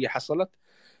سياسية حصلت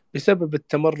بسبب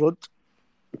التمرد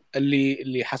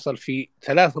اللي حصل في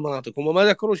 3 مناطق. هم ما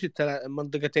ذكروش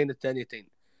المنطقتين الثانيتين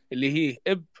اللي هي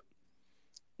إب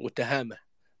وتهامة،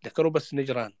 ذكروا بس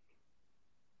نجران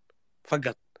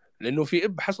فقط، لأنه في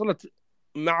إب حصلت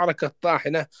معركة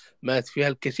طاحنة مات فيها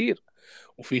الكثير،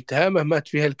 وفي تهامة مات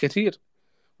فيها الكثير،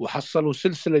 وحصلوا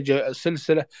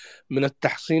سلسلة من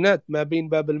التحصينات ما بين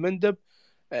باب المندب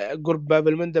قرب باب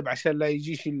المندب عشان لا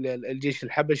يجيش الجيش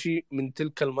الحبشي من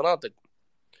تلك المناطق،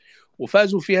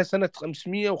 وفازوا فيها سنة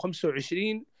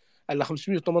 525 إلا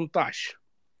 518،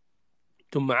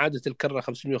 ثم عادت الكرة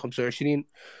 525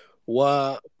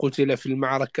 وقتل في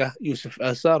المعركة يوسف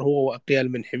آثار هو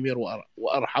وأقيال من حمير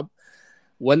وأرحب،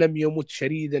 ولم يمت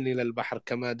شريدا إلى البحر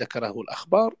كما ذكره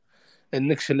الأخبار.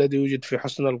 النكش الذي يوجد في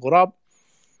حصن الغراب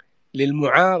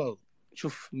للمعارض،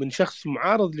 شوف من شخص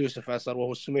معارض ليوسف آثار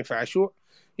وهو السميفة عاشوع،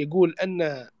 يقول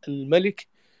أن الملك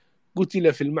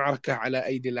قتل في المعركة على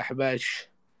أيدي الأحباش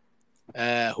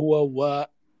هو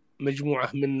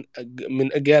ومجموعة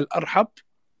من أقيال أرحب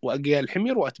وأقيال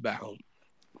حمير وأتباعهم.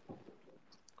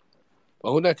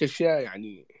 وهناك أشياء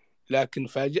يعني، لكن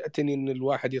فاجأتني أن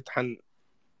الواحد يطحن.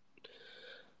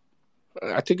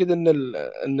 أعتقد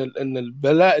أن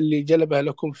البلاء اللي جلبه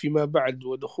لكم فيما بعد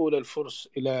ودخول الفرس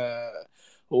إلى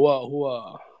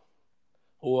هو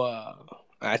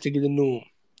أعتقد أنه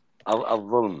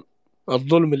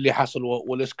الظلم اللي حصل،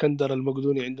 والإسكندر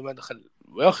المقدوني عندما دخل.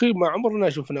 يا أخي ما عمرنا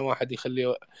شفنا واحد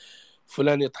يخلي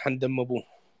فلان يطحن دم أبوه،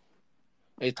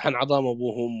 يطحن عظام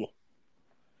أبوه وأمه.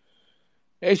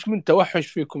 إيش من توحش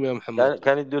فيكم يا محمد؟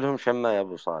 كان يدوا لهم شمة يا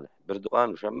أبو صالح، بردقان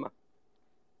وشمة.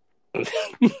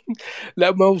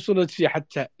 لا ما وصلت شيء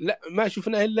حتى، لا ما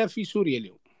شفناها إلا في سوريا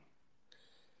اليوم،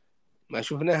 ما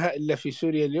شفناها إلا في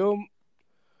سوريا اليوم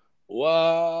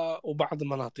وبعض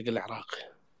مناطق العراق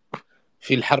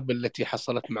في الحرب التي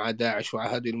حصلت مع داعش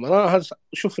وهذه المناظر،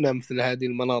 شفنا مثل هذه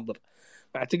المناظر.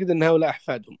 أعتقد أن هؤلاء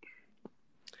أحفادهم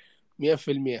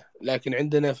 100%. لكن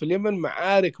عندنا في اليمن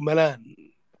معارك ملان،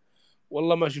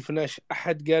 والله ما شفناش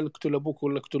أحد قال اقتل أبوك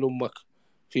ولا اقتل أمك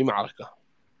في معركة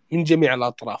من جميع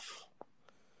الأطراف،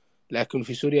 لكن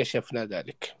في سوريا شفنا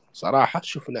ذلك صراحة.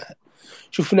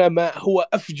 شفنا ما هو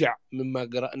أفجع مما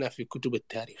قرأنا في كتب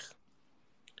التاريخ.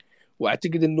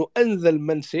 وأعتقد أنه أنذل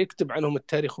من سيكتب عنهم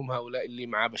التاريخ هم هؤلاء اللي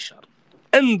مع بشار،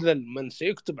 أنذل من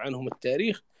سيكتب عنهم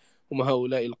التاريخ هم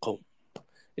هؤلاء القوم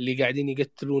اللي قاعدين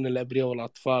يقتلون الأبرياء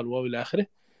والأطفال وإلى آخره.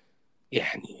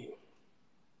 يعني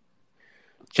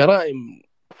جرائم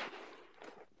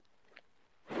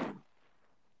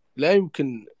لا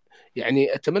يمكن،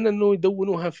 يعني أتمنى أنه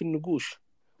يدونوها في النقوش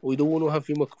ويدونوها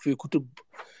في كتب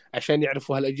عشان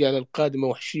يعرفوا هالأجيال القادمة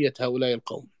وحشية هؤلاء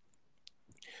القوم.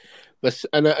 بس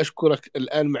أنا أشكرك،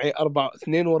 الآن معي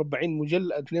 42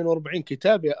 مجلد 42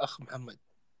 كتاب يا أخ محمد.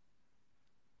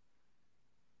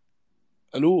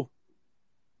 ألو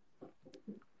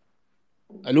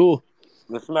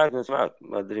نسمعك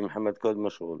ما أدري محمد كود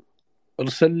مشغول.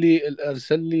 أرسل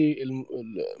لي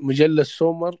المجلة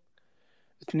السومر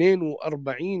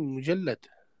 42 مجلد،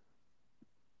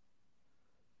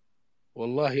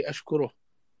 والله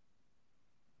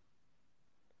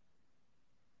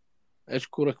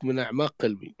أشكرك من أعماق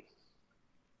قلبي.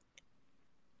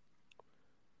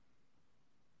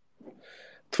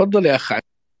 تفضل يا أخ.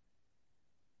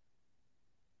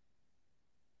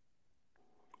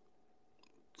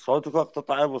 صوتك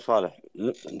اقتطع يا أبو صالح،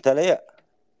 أنت ليه؟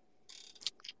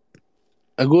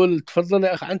 أقول تفضل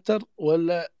يا أخ عنتر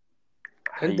ولا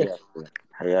عندك؟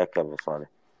 حياك يا أبو صالح.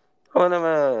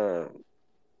 وأنا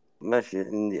ماشي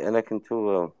عندي، أنا كنت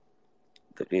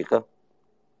دقيقة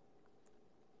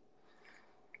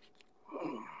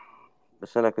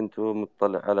بس، أنا كنت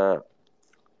مطلع على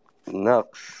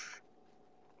نقاش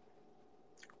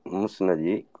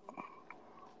مسندي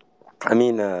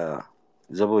أمين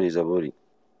زبوري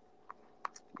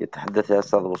يتحدث يا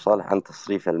أستاذ أبو صالح عن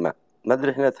تصريف الماء. ما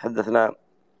أدري إحنا تحدثنا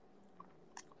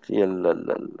في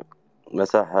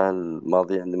المساحة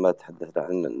الماضية عندما تحدثنا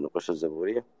عن نقوش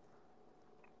الزبورية.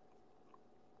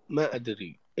 ما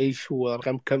أدري إيش هو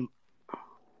رقم كم،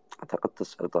 أعتقد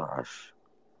 19.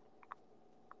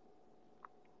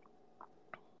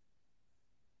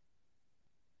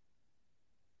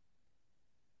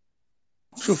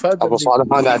 شوف هذا ابو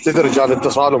صالح انا اعتذر، جاني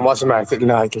اتصال وما سمعت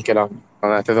نهايه الكلام،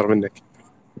 انا اعتذر منك.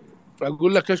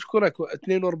 أقول لك أشكرك.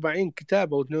 42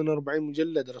 كتاب أو 42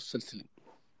 مجلد رسلت لي.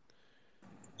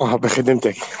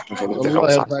 بخدمتك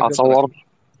الله يرفع اتصور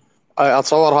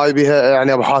اتصور هاي بها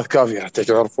يعني ابحاث كافيه حتى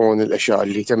تعرفون الاشياء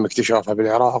اللي تم اكتشافها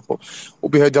بالعراق،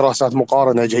 وبها دراسات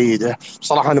مقارنه جيده.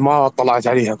 بصراحه انا ما اطلعت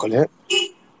عليها كلها،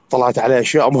 طلعت على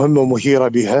اشياء مهمه ومثيره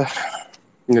بها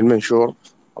من المنشور،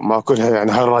 ما كلها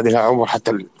يعني هاي رادها عمر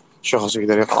حتى الشخص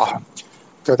يقدر يقراها.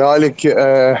 كذلك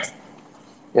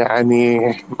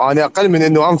يعني انا اقل من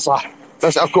انه انصح،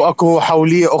 بس اكو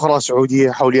حوليه اخرى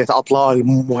سعوديه، حوليه اطلال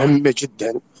مهمه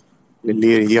جدا للي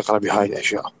يريد يقرا بهاي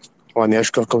الاشياء. واني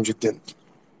اشكركم جدا.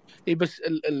 اي بس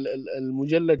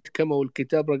المجلد كم او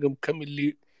الكتاب رقم كم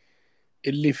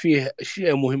اللي فيه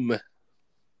اشياء مهمه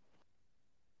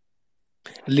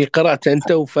اللي قراته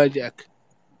انت وفاجأك؟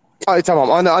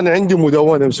 تمام. انا عندي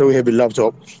مدونه مسويها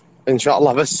باللابتوب، ان شاء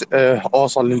الله بس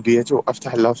اوصل للبيت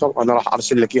وافتح اللابتوب انا راح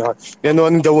ارسل لك اياها، لانه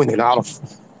انا مدونها، انا اعرف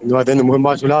انه هذين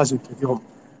مهمات ولازم فيهم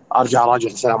ارجع اراجع.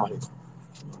 السلام عليكم.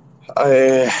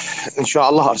 آه ان شاء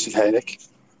الله ارسلها لك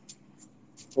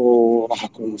وراح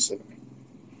اكون مستمع.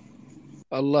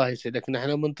 الله يسعدك،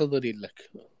 نحن منتظرين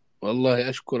لك، والله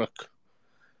اشكرك.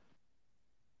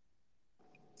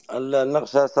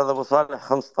 النقش يا أستاذ أبو صالح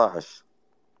 15.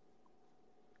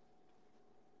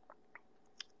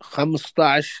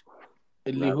 15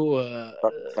 اللي نعم، هو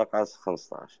فقعة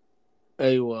 15.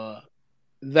 ايوه،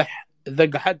 ذا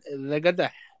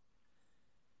قدح.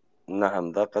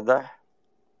 نعم، ذا قدح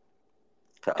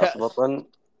كأس كأس بطن.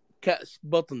 كأس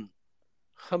بطن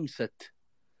 5.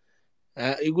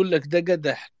 يقول لك ذا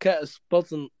قدح كأس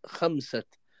بطن 5،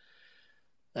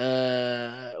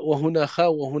 وهنا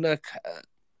خاء وهناك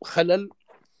خلل.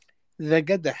 ذا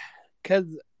قدح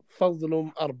كذ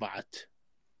فضل 4.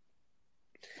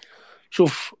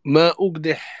 شوف، ما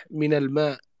أقدح من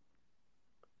الماء،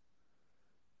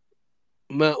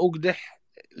 ما أقدح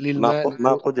للماء،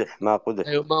 ما قدح.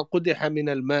 أيوة، ما قدح من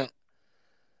الماء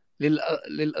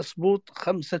للأسبوط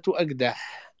 5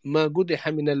 أقداح، ما قدح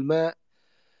من الماء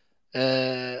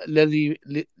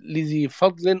لذي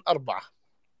فضل 4.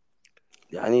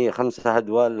 يعني 5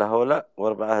 هدوال لهولا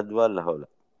و4 هدوال لهولا.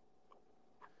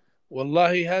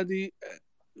 والله هذه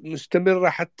مستمرة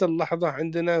حتى اللحظة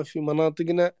عندنا في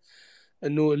مناطقنا،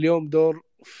 أنه اليوم دور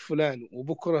فلان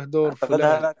وبكرة دور أعتقد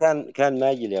فلان. هذا كان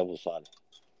ماجل يا أبو صالح،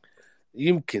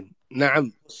 يمكن،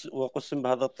 نعم. وقسم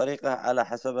بهذه الطريقة على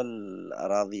حسب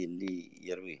الأراضي اللي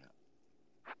يرويها.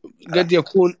 قد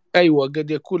يكون، أيوة،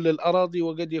 قد يكون للأراضي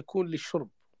وقد يكون للشرب،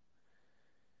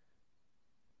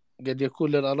 قد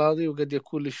يكون للأراضي وقد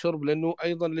يكون للشرب، لأنه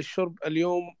أيضا للشرب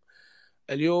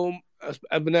اليوم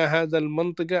أبناء هذا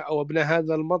المنطقة أو أبناء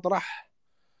هذا المطرح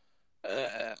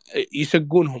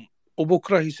يسقونهم،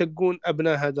 وبكرة يسقون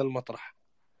أبناء هذا المطرح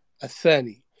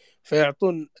الثاني،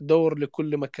 فيعطون دور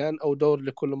لكل مكان أو دور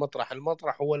لكل مطرح.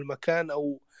 المطرح هو المكان،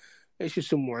 أو إيش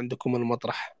يسموا عندكم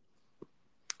المطرح؟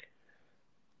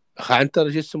 عنتر،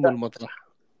 إيش يسموا المطرح؟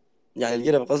 يعني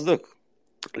الجرب قصدك؟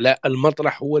 لا،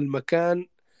 المطرح هو المكان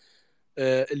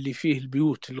اللي فيه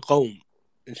البيوت القوم،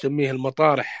 نسميه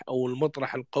المطارح أو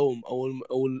المطرح القوم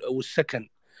أو السكن.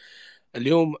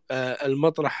 اليوم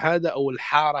المطرح هذا أو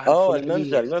الحارة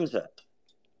الفلانية، الممسى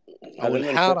أو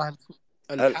الممسى.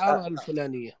 الحارة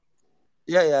الفلانية.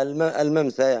 يا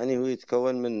الممسى يعني هو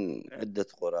يتكون من عدة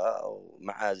قرى أو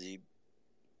معازيب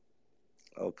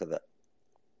أو كذا.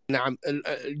 نعم،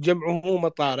 جمعه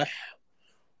مطارح،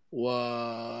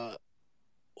 وفرده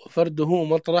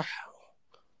مطرح،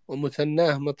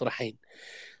 ومثناه مطرحين.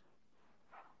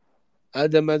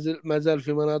 هذا ما زال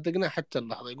في مناطقنا حتى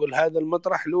اللحظة، يقول هذا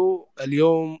المطرح له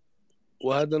اليوم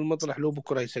وهذا المطرح له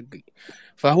بكرة يسقي،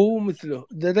 فهو مثله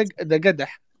ده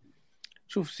قدح.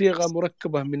 شوف، صيغة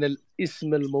مركبة من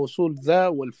الاسم الموصول ذا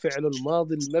والفعل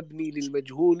الماضي المبني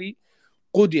للمجهول،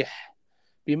 قدح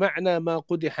بمعنى ما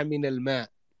قدح من الماء.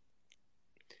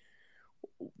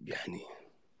 يعني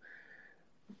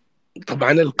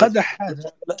طبعا القدح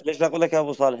هذا، ليش أقول لك يا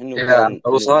أبو صالح إنه يا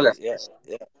أبو صالح،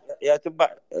 يا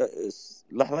تبع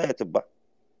لحظة يا تبع.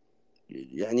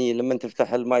 يعني لما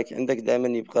تفتح المايك عندك دائما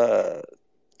يبقى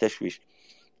تشويش،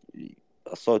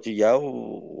 الصوت جاء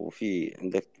وفي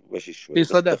عندك وش شوي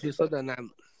في بس. صدى، نعم.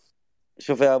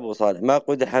 شوف يا أبو صالح، ما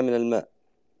قدح من الماء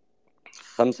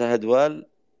 5 هدوال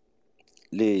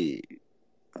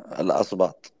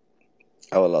للأصباط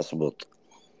أو الأصبوط،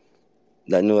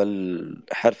 لأنه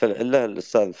حرف العلة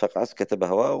الأستاذ فقعس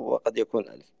كتبها واو وقد يكون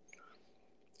ألف.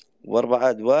 و4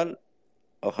 أدوال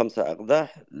أو 5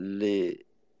 أقداح لذي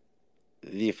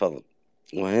فضل،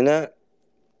 وهنا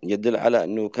يدل على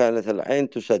أنه كانت العين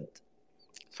تسد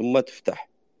ثم تفتح،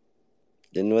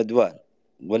 لأنه أدوال.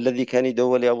 والذي كان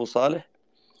يدول يا أبو صالح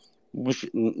مش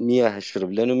مياه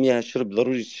الشرب، لأنه مياه الشرب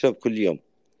ضروري تشرب كل يوم،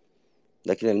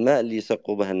 لكن الماء اللي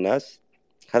يسقوا به الناس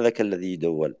هذا كالذي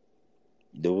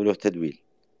يدولوه تدويل.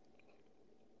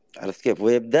 عرفت كيف؟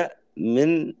 ويبدأ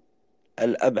من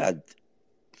الأبعد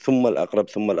ثم الأقرب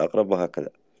ثم الأقرب وهكذا.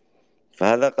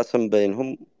 فهذا قسم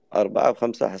بينهم 4 أو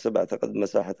 5 حسب أعتقد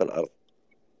مساحة الأرض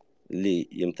اللي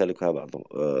يمتلكها بعض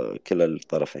كلا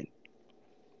الطرفين.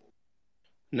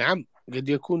 نعم قد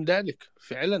يكون ذلك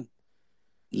فعلا.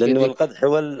 لأنه القدح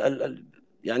هو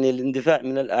يعني الاندفاع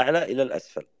من الأعلى إلى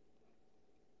الأسفل.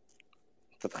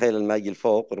 تتخيل الماء يجي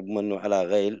الفوق، ربما أنه على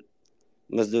غيل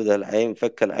مسدودة العين،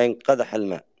 فك العين قدح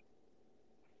الماء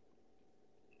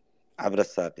عبر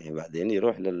الساقه، بعدين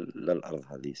يروح للأرض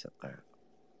هذه يسقها.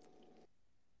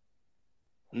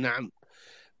 نعم.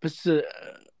 بس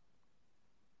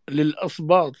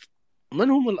للأصباط، من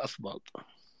هم الأصباط؟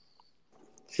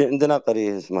 في عندنا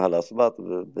قرية اسمها الأصباط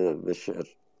بالشعر.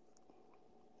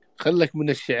 خلك من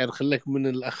الشعر، خلك من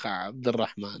الأخ عبد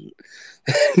الرحمن.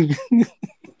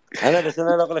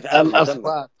 أنا أقول لك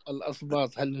عامة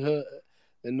الأصباط هل هو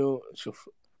إنه شوف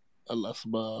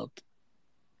الأصباط؟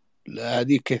 لا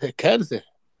هذه كارثة.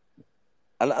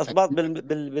 الأصباط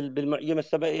بالمعجم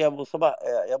السبئي يا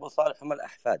أبو صالح هم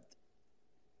الأحفاد.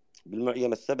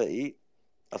 بالمعجم السبئي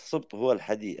السبط هو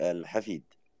الحفيد.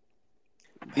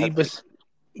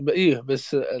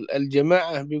 بس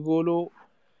الجماعة بيقولوا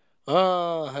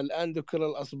الآن ذكر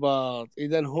الأصباط،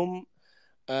 إذن هم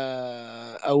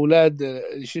أولاد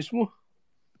شو اسمه،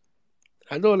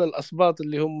 هذول الأصباط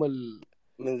اللي هم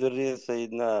من ذرية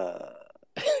سيدنا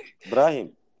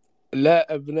إبراهيم.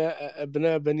 لا،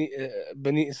 أبناء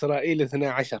بني إسرائيل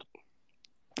 12.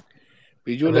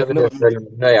 بيجوا لك نوع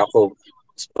لا يعقوب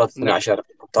إسباط 12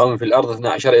 طهم في الأرض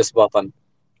 12 إسباطا.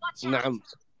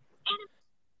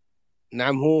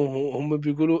 نعم هم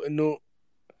بيقولوا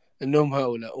إنهم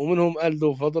هؤلاء، ومنهم آل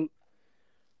ذو فضل.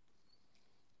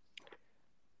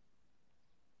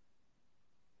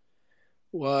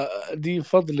 ودي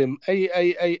فضل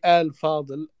أي آل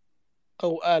فاضل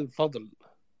أو آل فضل،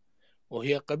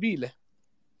 وهي قبيلة.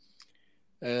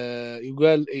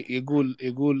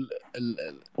 يقول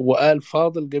وآل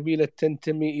فاضل قبيلة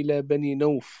تنتمي إلى بني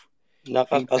نوف.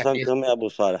 نقاش قسمتهم يا أبو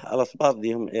صالح. الأصباط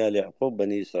دي هم عيال يعقوب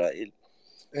بني إسرائيل.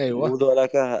 أيوة.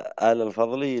 وذولك آل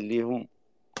الفضلي اللي هم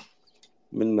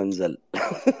من منزل.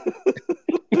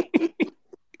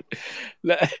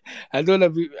 لا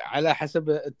هذول على حسب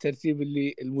الترتيب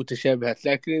اللي المتشابهات،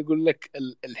 لكن يقول لك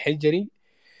الحجري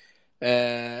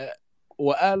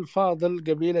وآل فاضل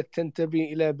قبيلة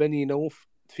تنتمي إلى بني نوف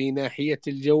في ناحية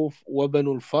الجوف،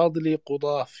 وبنو الفاضل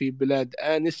قضاة في بلاد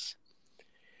آنس،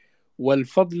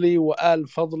 والفضل وآل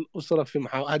فضل أسرة في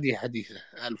هذه حديثة.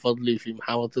 آل فضل في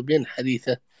محاوطة بين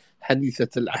حديثة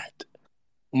العهد،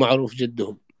 ومعروف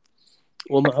جدهم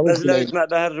ومعروف. بس لا يسمع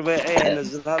بها الربيعية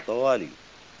ينزلها طوالي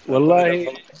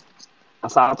والله.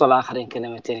 أعطوا الآخرين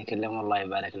كلمتين يكلموا الله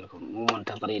يبارك لكم، مو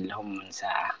منتظرين لهم من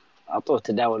ساعة. أعطوه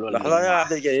تداول. لحظة يا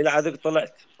عبد الجليل، عادك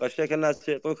طلعت غشيك الناس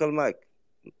يعطوك المايك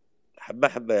حبة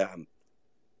حبة يا عم.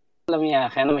 يا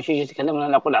أخي أنا مش يجي يتكلمون،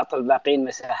 أنا أقول أعطوا الباقيين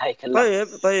مساحة يكلمون.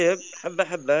 طيب حبة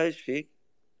حبة. إيش فيك؟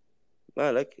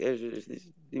 مالك إيش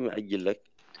دي معجل لك؟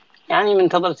 يعني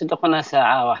منتظر تدقنا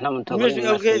ساعة وإحنا منتظرين. مش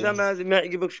أوكي إذا ما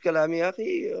يعجبكش كلامي يا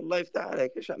أخي الله يفتح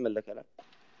عليك، إيش أعمل لك أنا؟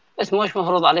 بس مش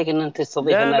مفروض عليك إن أنت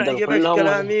تستضيف لا الناس ما يعجبش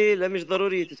كلامي. لا مش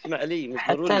ضروري تسمع لي، مش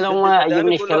حتى ضروري. لو ما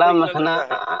يعجبنيش كلامك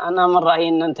أنا من رأيي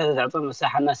إن أنت تعطي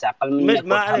مساحة الناس أقل منك. مش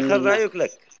ما عليك،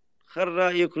 خل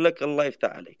رأيك لك الله يفتح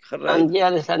عليك. أنت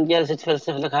جالس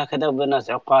تفلسف لك هكذا، وبناس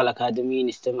عقال أكاديميين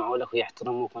يستمعوا لك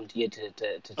ويحترموك، وأنت تجي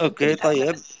أوكي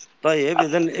طيب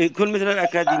إذا كل مثل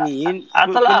الأكاديميين.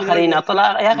 أعطى الآخرين يا أخي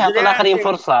أعطى الآخرين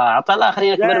فرصة، أعطى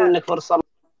الآخرين أكبر منك فرصة.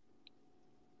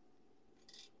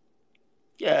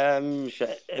 يا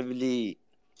مشعب لي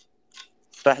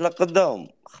افتح لك قدام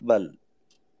اخبل.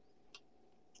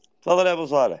 تفضل يا ابو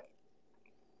صالح.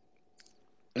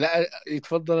 لا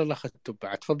يتفضل الاخ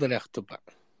التبع. تفضل يا اخ التبع.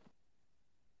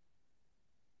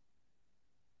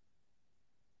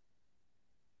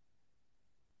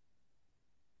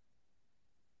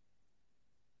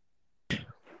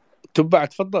 تبع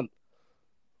تفضل.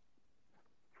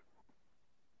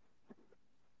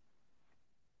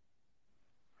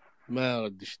 ما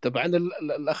ردش. طبعا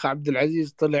الاخ عبد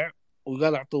العزيز طلع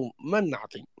وقال اعطوه، من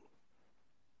نعطي.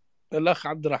 الاخ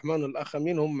عبد الرحمن والاخ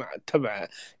امين هم تبع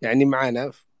يعني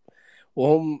معنا،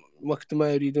 وهم وقت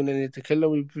ما يريدون ان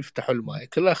يتكلموا يفتحوا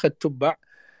المايك. الاخ التبع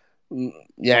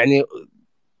يعني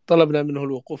طلبنا منه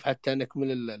الوقوف حتى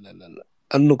نكمل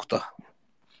النقطة.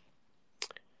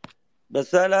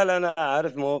 بس لا أنا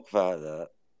أعرف موقفه هذا.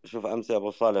 شوف أمس يا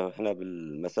أبو صالح وإحنا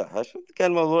بالمساحة شوف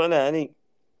كان موضوعنا يعني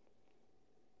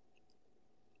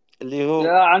اللي هو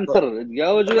يا عنتر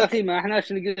تجاوزوا يا أخي، ما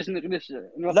إحناش نجلس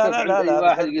نوقف عند أي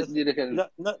واحد يدير كلمة.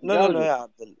 لا يا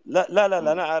عبد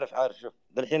لا أنا عارف شوف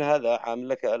الحين هذا عامل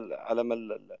لك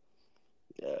علم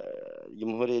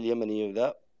الجمهورية اليمنية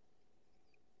وذا،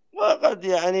 وقد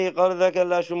يعني قال ذاك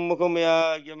لا شمكم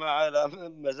يا جماعة لا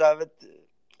مسافة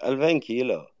 2000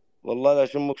 كيلو، والله لا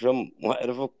شمك شم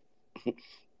وأعرفك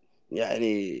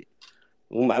يعني،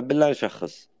 ومع بالله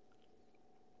نشخص.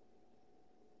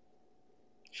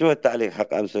 شو التعليق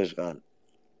حق أمس إيش قال؟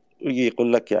 ويجي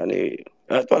يقول لك يعني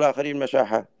أعطوا الآخرين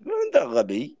مساحة، أنت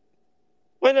غبي.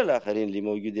 وين الآخرين اللي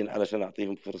موجودين علشان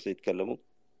أعطيهم فرصة يتكلموا؟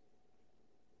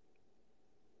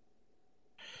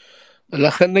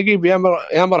 الأخ النقيب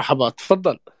يا مرحبا،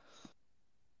 تفضل.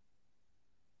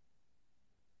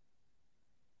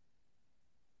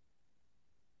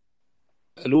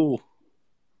 ألو.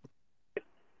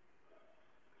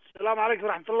 السلام عليكم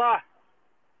ورحمة الله.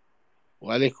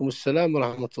 وعليكم السلام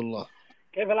ورحمة الله.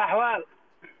 كيف الأحوال؟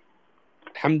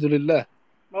 الحمد لله.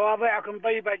 مواضيعكم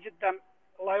طيبة جدا،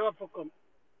 الله يوفقكم.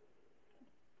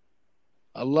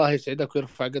 الله يسعدك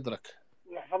ويرفع قدرك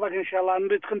ويحفظك إن شاء الله.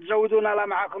 نريدكم تزودونا لا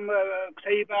معكم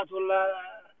كتيبات ولا؟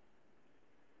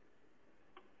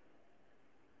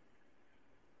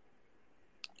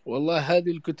 والله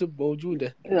هذه الكتب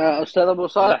موجودة يا أستاذ أبو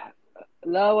صالح،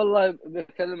 لا والله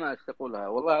بكلمات تقولها،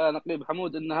 والله يا نقيب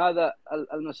حمود إن هذا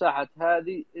المساحة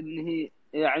هذه إن هي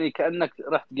يعني كأنك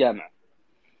رحت جامع،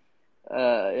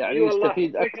 يعني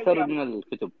يستفيد أكثر من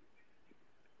الكتب.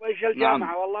 وإيش الجامعة؟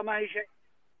 نعم. والله ما هي شيء،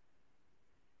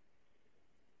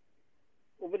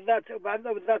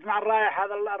 وبالذات مع الرايح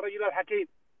هذا الرجل الحكيم.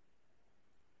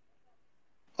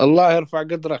 الله يرفع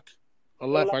قدرك،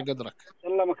 الله يرفع قدرك.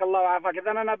 سلمك الله وعافاك.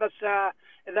 إذا أنا بس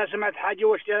إذا سمعت حاجة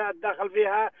وش أتدخل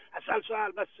فيها أسأل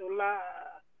سؤال بس ولا؟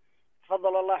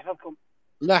 تفضل الله يحفظكم.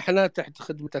 لا احنا تحت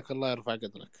خدمتك، الله يرفع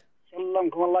قدرك.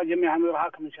 سلمكم الله جميعا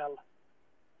ويرعاكم إن شاء الله.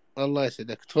 الله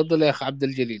يسعدك. تفضل يا أخ عبد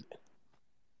الجليل.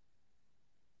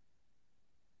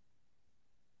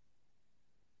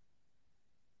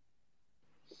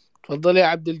 تفضل يا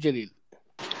عبد الجليل.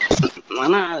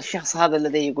 أنا الشخص هذا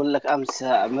الذي يقول لك أمس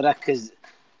مركز،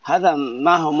 هذا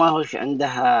ما هوش عنده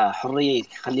حرية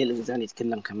يخلي الإنسان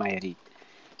يتكلم كما يريد.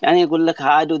 يعني يقول لك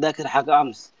عاد وذاكر حق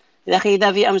أمس. يا أخي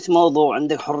إذا في أمس موضوع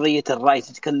عندك حرية الرأي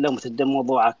تتكلم وتقدم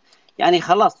موضوعك، يعني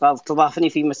خلاص تضافني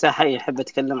في مساحة يحب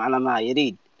يتكلم على ما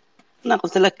يريد. أنا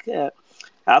قلت لك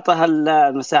أعطاها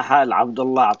المساحة لعبد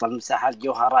الله، أعطى المساحة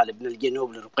الجوهرة لابن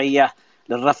الجنوب، لرقية،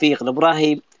 للرفيق،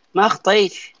 لإبراهيم. ما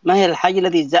أخطيش، ما هي الحاجة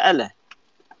الذي زعله؟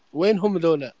 وين هم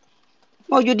ذولا؟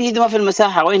 موجودين ما في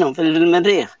المساحة، وينهم؟ في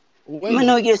المريخ.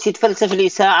 منه يجلس يتفلسف لي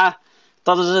ساعة.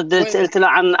 سألت له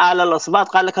عن آل الأصباط،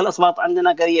 قال لك الأصباط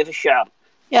عندنا قرية في الشعر.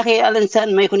 يا أخي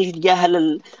الإنسان ما يكون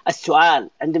يتجاهل السؤال،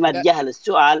 عندما تجاهل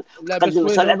السؤال تقدم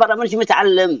العبارة مش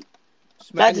متعلم.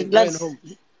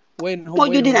 وينهم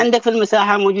موجودين عندك في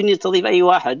المساحة، موجودين، تضيف أي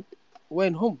واحد.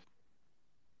 وينهم؟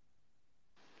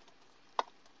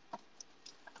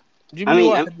 جيب لي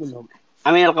واحد منهم.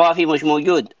 أمين القوافي مش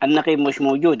موجود، النقيب مش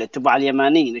موجود، التبع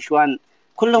اليمانيين، نشوان،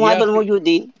 كلهم هذول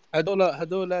موجودين.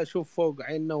 هذول شوف فوق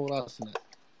عيننا وراسنا،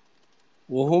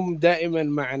 وهم دائما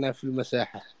معنا في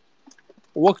المساحة،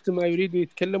 وقت ما يريد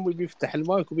يتكلم ويفتح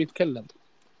المايك وبيتكلم.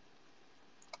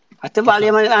 التبع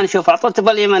اليماني الآن شوف، أعطى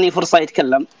التبع اليماني فرصة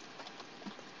يتكلم.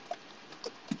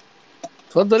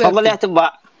 تفضل يا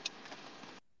تبع.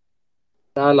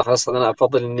 لا خلاص، أنا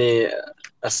أفضل إني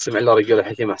أستمع لرجال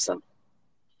الحكيم أحسن.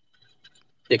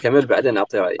 يكمل بعدين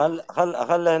أعطي رأيي.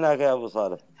 خل هناك يا أبو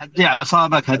صالح.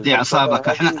 هدي أعصابك.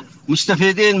 إحنا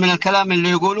مستفيدين من الكلام اللي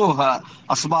يقولوه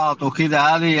أصباط وكذا،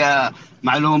 هذه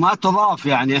معلومات تضاف،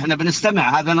 يعني إحنا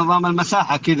بنستمع. هذا نظام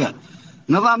المساحة كذا،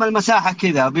 نظام المساحة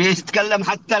كذا بيتكلم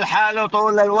حتى الحالة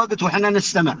طول الوقت وإحنا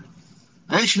نستمع.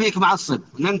 إيش فيك معصب؟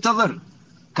 ننتظر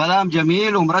كلام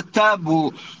جميل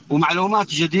ومرتب ومعلومات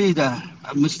جديدة،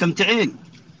 مستمتعين.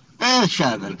 إيش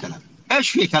هذا الكلام؟ إيش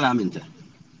في كلام أنت؟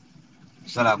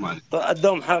 السلام عليكم.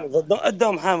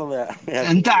 أدهم حامض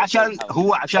يا أنت عشان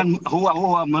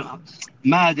هو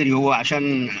ما أدري، هو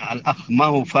عشان الأخ ما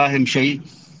هو فاهم شيء،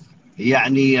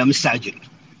 يعني مستعجل.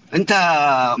 أنت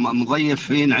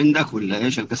مضيفين عندك ولا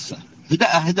إيش القصة؟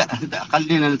 هدأ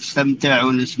خلينا نستمتع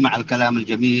ونسمع الكلام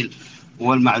الجميل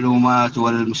والمعلومات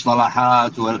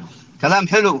والمصطلحات والكلام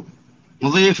حلو،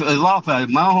 نضيف إضافة،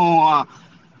 ما هو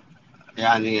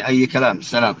يعني أي كلام.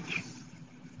 السلام.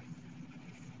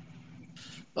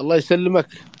 الله يسلمك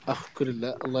أخ كل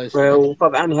الله يسلمك.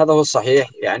 وطبعا هذا هو الصحيح،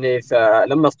 يعني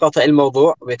فلما تقاطع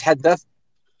الموضوع ويتحدث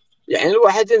يعني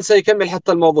الواحد ينسى يكمل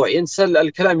حتى الموضوع، ينسى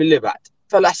الكلام اللي بعد.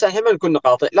 فالأحسن ما نكون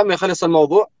نقاطع لما يخلص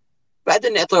الموضوع،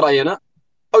 بعدين نعطي رأينا،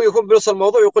 أو يكون بنص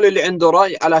الموضوع يقول اللي عنده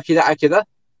رأي على كذا على كذا،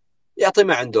 يعطي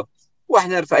ما عنده،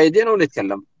 واحنا نرفع ايدينا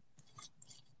ونتكلم.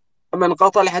 أما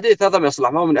نقاطع الحديث هذا ما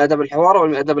يصلح، ما هو من آداب الحوار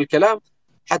ولا من آداب الكلام،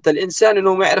 حتى الإنسان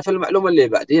إنه ما يعرف المعلومة اللي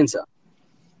بعد ينسى.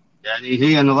 يعني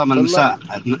هي نظام والله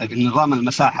نظام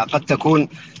المساحة قد تكون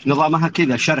نظامها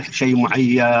كذا، شرح شيء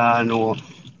معين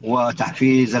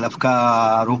وتحفيز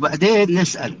الأفكار، وبعدين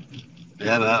نسأل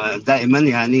دائما،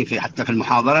 يعني حتى في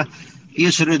المحاضرة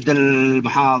يسرد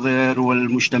المحاضر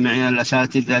والمجتمعين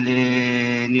الأساتذة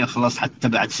لين يخلص حتى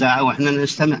بعد ساعة وإحنا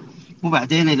نستمع،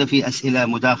 وبعدين إذا في أسئلة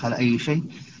مداخلة أي شيء.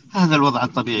 هذا الوضع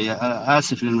الطبيعي.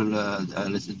 آسف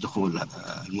للدخول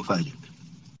المفاجئ.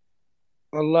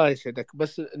 الله يسعدك،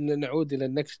 بس إن نعود إلى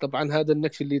النقش. طبعا هذا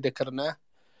النقش اللي ذكرناه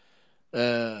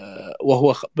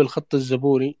وهو بالخط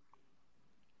الزبوري،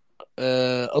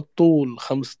 الطول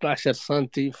 15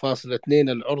 سنتي فاصلة 2،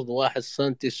 العرض 1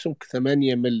 سنتي، السمك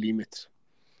 8 ملم.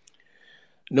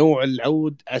 نوع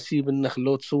العود عسيب النخل.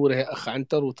 لو تصوره يا أخ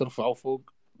عنتر وترفعه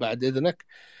فوق بعد إذنك.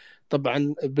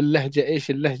 طبعا باللهجة إيش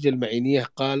اللهجة المعينية؟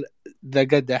 قال ذا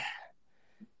قدح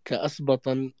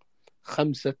كأسبطا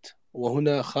 5،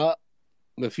 وهنا خاء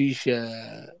ما فيش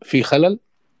في خلل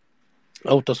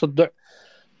أو تصدع.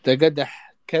 ذا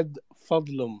قدح كد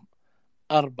فضل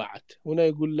 4. هنا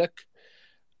يقول لك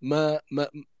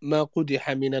ما قدح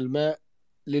من الماء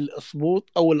للأصبوط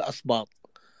أو الأصباط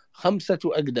 5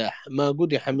 أقداح، ما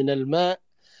قدح من الماء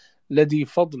لدي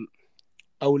فضل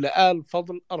أو لآل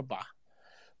فضل 4.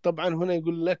 طبعا هنا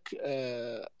يقول لك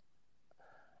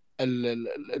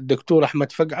الدكتور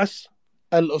أحمد فقعس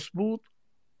الأصبوط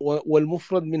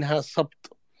والمفرد منها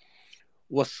سبط،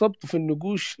 والسبط في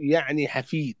النقوش يعني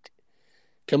حفيد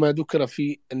كما ذكر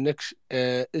في النقش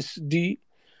اس دي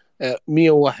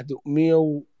 101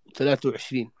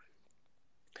 123.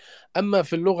 أما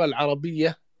في اللغة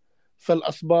العربية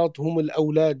فالأصباط هم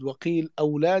الأولاد، وقيل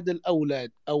أولاد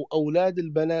الأولاد أو أولاد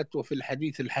البنات، وفي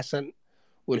الحديث الحسن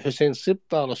والحسين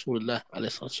سبط رسول الله عليه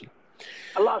الصلاة والسلام.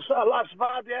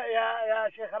 الأصباط يا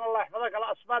شيخنا الله يحفظك،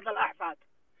 الأصباط الأحفاد،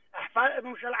 أحفاد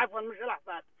مش العفوا مش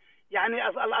الأحفاد، يعني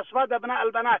الأصباط أبناء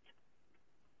البنات.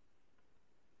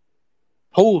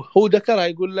 هو ذكرها،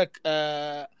 يقول لك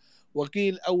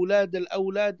وقيل أولاد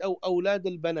الأولاد أو أولاد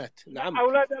البنات. نعم،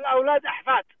 أولاد الأولاد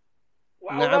أحفاد،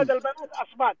 وأولاد نعم البنات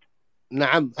أصباط.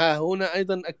 نعم. هنا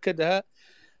أيضا أكدها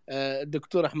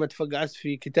الدكتور أحمد فقعس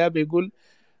في كتابه، يقول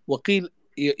وقيل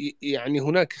يعني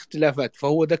هناك اختلافات،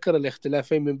 فهو ذكر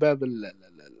الاختلافين من باب ال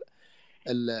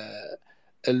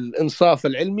الإنصاف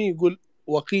العلمي. يقول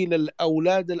وقيل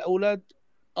الأولاد الأولاد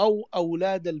أو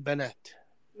أولاد البنات.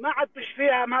 ما عاد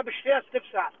ما بش فيها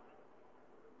استفسار،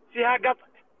 فيها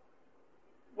قطع.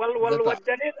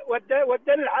 والدليل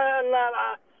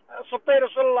سبطي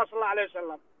رسول الله صلى الله عليه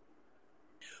وسلم.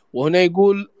 وهنا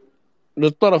يقول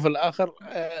للطرف الآخر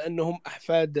أنهم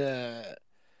أحفاد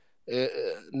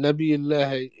نبي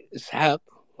الله إسحاق،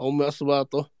 هم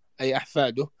أصباطه أي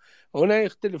أحفاده. هنا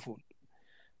يختلفون،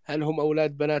 هل هم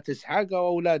أولاد بنات إسحاق أو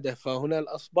أولاده؟ فهنا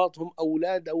الأصباط هم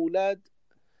أولاد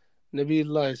نبي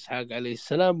الله إسحاق عليه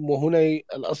السلام، وهنا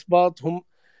الأصباط هم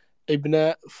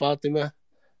ابناء فاطمة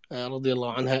رضي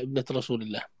الله عنها ابنة رسول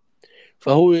الله.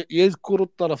 فهو يذكر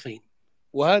الطرفين،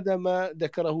 وهذا ما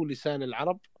ذكره لسان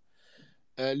العرب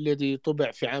الذي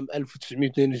طبع في عام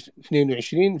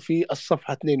 1922 في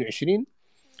الصفحة 22،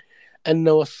 أن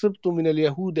والسبط من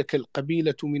اليهود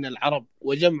كالقبيلة من العرب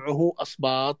وجمعه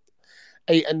أصباط،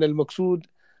 أي أن المقصود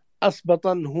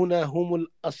أصبطا هنا هم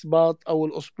الأصباط أو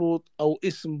الأسبوط أو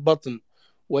اسم بطن،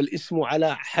 والاسم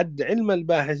على حد علم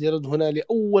الباحث يرد هنا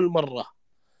لأول مرة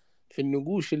في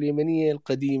النقوش اليمنية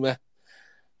القديمة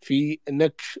في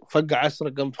نقش فقعس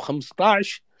رقم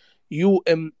 15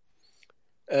 UM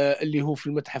اللي هو في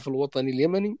المتحف الوطني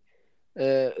اليمني.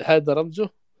 هذا رمزه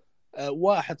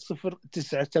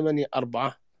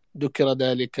 10984. ذكر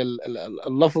ذلك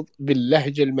اللفظ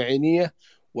باللهجة المعينية،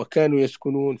 وكانوا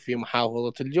يسكنون في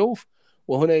محافظة الجوف.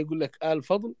 وهنا يقول لك آل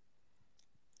فضل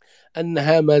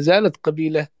أنها ما زالت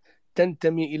قبيلة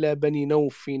تنتمي إلى بني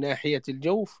نوف في ناحية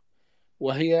الجوف،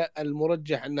 وهي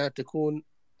المرجح أنها تكون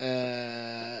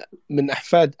من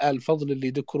أحفاد آل فضل اللي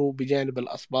ذكروا بجانب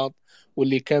الأصباط،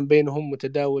 واللي كان بينهم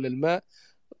متداول الماء.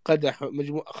 قدح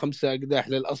مجموع 5 أقداح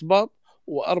للأصباط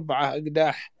و4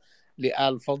 أقداح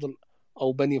لآل فضل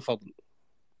أو بني فضل.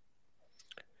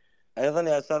 أيضا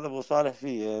يا أستاذ أبو صالح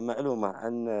في معلومة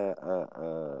عن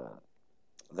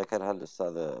ذكرها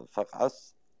الأستاذ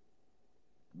فقعس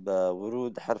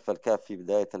بورود حرف الكاف في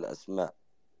بداية الأسماء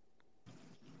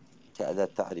كأداة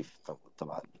تعريف.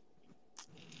 طبعا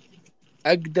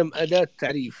أقدم أداة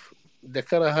تعريف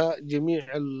ذكرها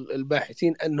جميع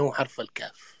الباحثين أنه حرف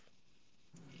الكاف.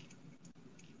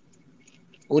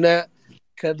 هنا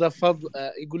كذا فضل،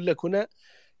 يقول لك هنا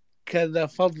كذا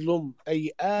فضل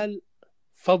أي آل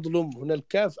فضل. هنا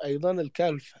الكاف أيضا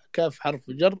الكاف كاف حرف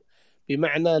جر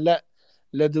بمعنى لا،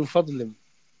 لذو فضل.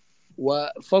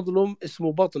 وفضل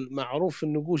اسمه بطن معروف في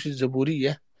النقوش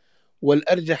الزبورية،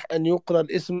 والأرجح أن يقرأ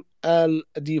الاسم آل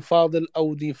دي فاضل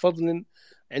أو دي فضل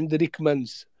عند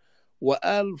ريكمانز،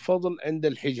 وآل فضل عند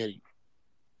الحجري،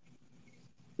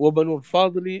 وبنو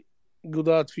الفاضل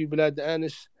قضاة في بلاد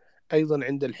آنس أيضا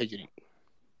عند الحجري.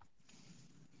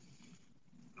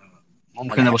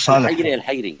 ممكن أبو صالح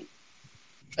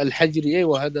الحجري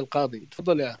أيوة، هذا القاضي.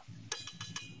 تفضل يا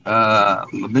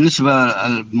بالنسبة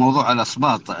لموضوع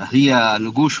الأسباط، هي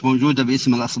نقوش موجودة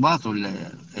باسم الأسباط ولا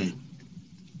إيه؟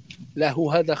 لا،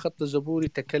 هو هذا خط زبوري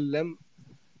تكلم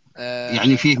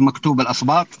يعني فيه مكتوب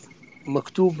الأسباط،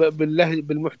 مكتوب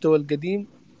بالمحتوى القديم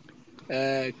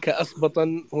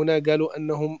كأسبطا. هنا قالوا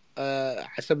أنهم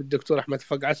حسب الدكتور أحمد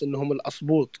فقعس أنهم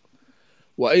الأسبوط،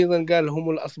 وأيضا قال هم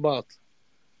الأسباط،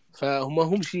 فهم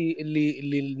هم شيء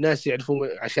اللي الناس يعرفون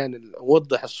عشان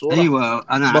نوضح الصورة.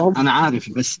 أيوة أنا عارف،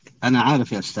 بس أنا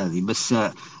عارف يا أستاذي، بس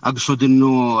أقصد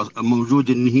إنه موجود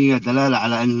إن هي دلالة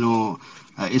على إنه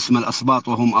اسم الأسباط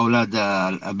وهم أولاد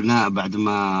الأبناء بعد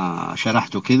ما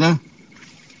شرحته كذا.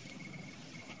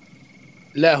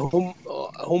 لا،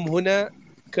 هم هنا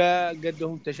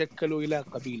كقدهم تشكلوا إلى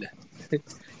قبيلة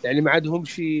يعني ما عندهم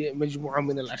شيء مجموعة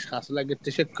من الأشخاص، لا قد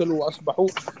تشكلوا وأصبحوا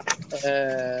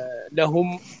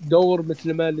لهم دور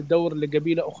مثل ما لدور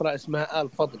لقبيلة أخرى اسمها آل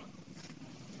فضل.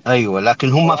 أيوة، لكن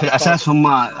هم أو في آل الأساس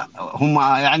فاضل. هم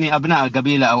يعني أبناء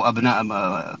قبيلة أو أبناء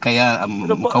كيان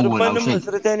مكون أو ربما شيء.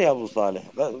 أسرتين يا أبو صالح،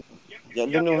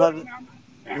 لأنه هذا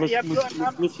مش يبدو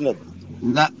أنهم مسند.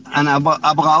 لا، أنا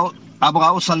أبغى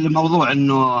أوصل لموضوع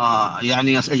إنه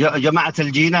يعني جماعة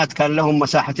الجينات كان لهم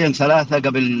مساحتين ثلاثة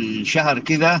قبل شهر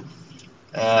كذا،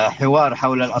 حوار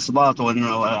حول الأسباط،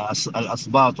 وإنه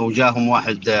الأسباط وجاهم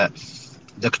واحد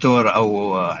دكتور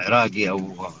أو عراقي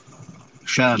أو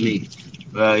شامي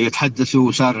يتحدثوا،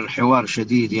 وصار الحوار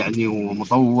شديد يعني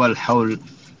ومطول حول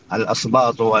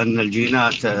الأسباط، وأن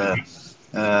الجينات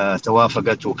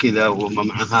توافقت وكذا،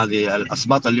 ومع هذه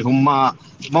الأسباط اللي هم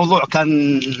موضوع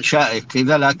كان شائك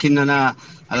كذا. لكن أنا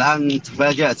الآن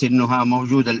تفاجأت أنها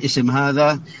موجود الاسم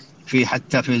هذا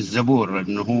حتى في الزبور،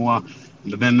 أنه هو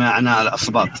بمعنى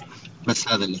الأسباط. بس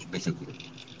هذا اللي حبيت أقوله.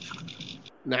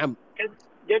 نعم،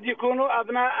 قد يكونوا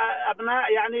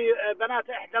أبناء يعني بنات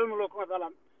إحدى الملوك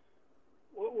مثلا،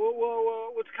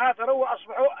 وتكاثروا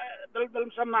وأصبحوا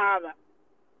بالمسمى هذا.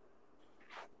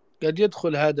 قد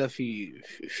يدخل هذا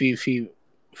في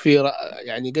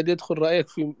يعني قد يدخل رأيك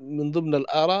في من ضمن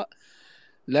الآراء،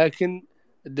 لكن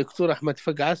الدكتور أحمد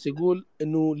فقعس يقول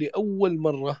أنه لأول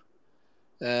مرة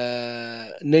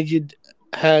نجد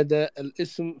هذا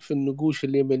الاسم في النقوش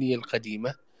اليمنية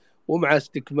القديمة، ومع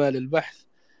استكمال البحث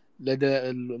لدى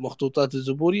المخطوطات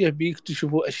الزبورية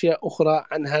بيكتشفوا أشياء أخرى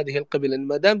عن هذه القبيلة.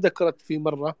 ما دام ذكرت في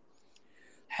مرة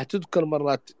حتذكر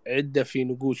مرات عدة في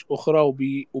نقوش أخرى،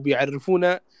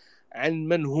 وبيعرفونا عن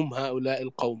من هم هؤلاء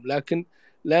القوم، لكن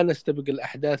لا نستبق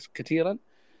الأحداث كثيرا.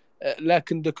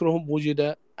 لكن ذكرهم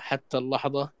وجد حتى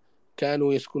اللحظة.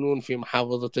 كانوا يسكنون في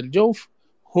محافظة الجوف،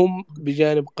 هم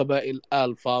بجانب قبائل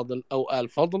آل فاضل أو آل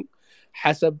فضل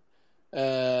حسب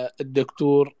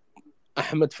الدكتور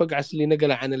أحمد فقعس اللي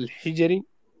نقل عن الحجري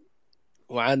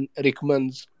وعن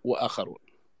ريكمانز وآخرون.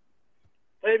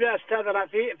 طيب يا أستاذنا،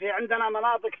 في عندنا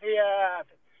مناطق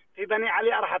في بني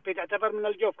علي أرحب، في تعتبر من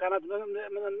الجوف، كانت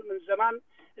من زمان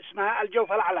اسمها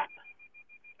الجوف الأعلى.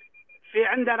 في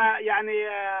عندنا يعني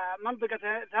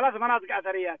منطقة 3 مناطق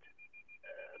أثريات.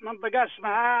 منطقة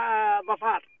اسمها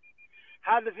ظفار،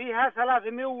 هذا فيها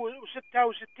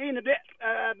 366 بئر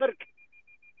برك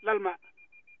للماء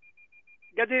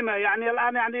قديمة. يعني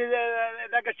الآن يعني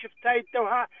إذا قد شفتها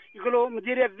توها يقولوا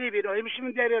مديرية الذيبين، وهي مش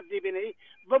مديرية الذيبين، هي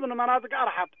ضمن مناطق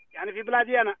أرحب يعني في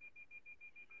بلادي أنا.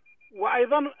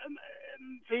 وأيضا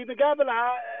في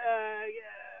مقابلها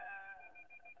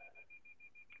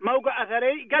موقع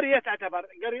أثري، قرية تعتبر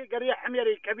قرية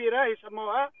حميري كبيرة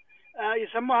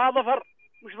يسموها ظفر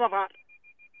مش ظفار.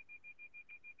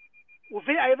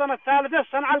 وفي أيضا الثالثة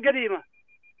صنعاء القديمة،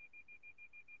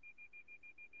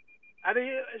 هذه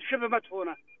شبه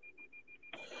مدفونة.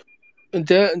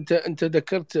 انت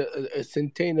ذكرت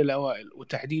الثنتين الاوائل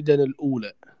وتحديدا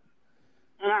الاولى.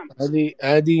 نعم.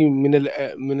 هذه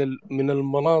من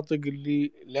المناطق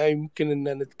اللي لا يمكن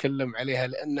ان نتكلم عليها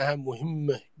لانها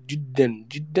مهمة جدا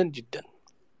جدا جدا،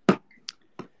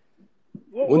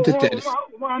 وانت تعرف،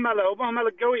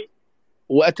 ومهملة قوي،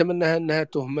 واتمنى انها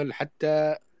تهمل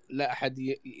حتى لا احد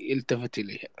يلتفت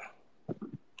اليها.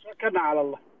 شكرنا على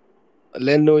الله،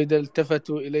 لانه اذا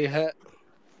التفتوا اليها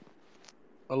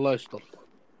الله يستر.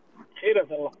 خيرة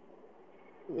الله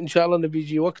إن شاء الله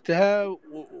نبيجي وقتها،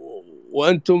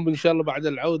 وأنتم إن شاء الله بعد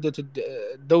العودة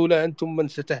الدولة أنتم من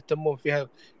ستهتمون فيها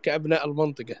كأبناء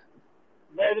المنطقة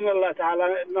بإذن بإذن الله تعالى،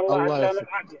 إن الله الله يدينا يسلمك.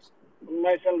 العافية.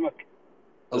 الله يسلمك.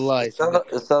 الله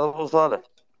يسعدك. أستاذ أبو صالح،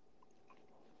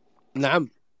 نعم.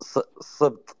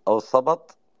 السبط أو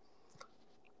السبط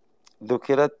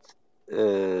ذكرت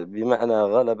بمعنى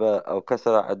غلب أو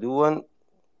كسر عدوا،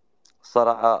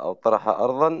 صرع أو طرح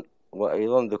أرضا،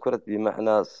 وأيضا ذكرت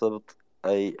بمعنى سبط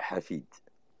أي حفيد.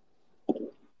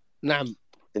 نعم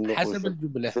النقوش حسب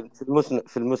الجملة.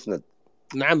 في المسند.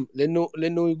 نعم،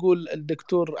 لأنه يقول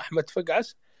الدكتور أحمد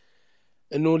فقعس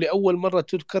أنه لأول مرة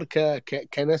تذكر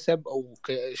كنسب أو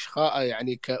كإشخاء،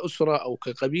 يعني كأسرة أو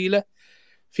كقبيلة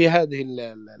في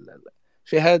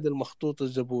هذا المخطوط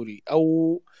الزبوري،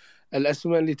 أو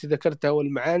الأسماء اللي ذكرتها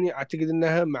والمعاني. أعتقد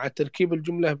أنها مع تركيب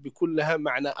الجملة بيكون لها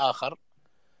معنى آخر.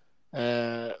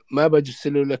 ما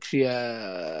بجسل لك شيء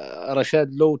يا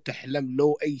رشاد، لو تحلم،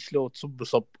 لو أيش، لو تصب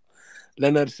صب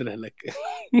لن أرسله لك.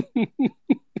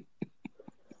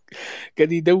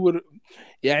 كان يدور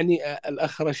يعني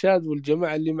الأخ رشاد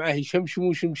والجماعة اللي معاه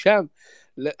يشمشموا شمشام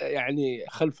يعني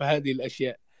خلف هذه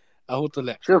الأشياء. أهو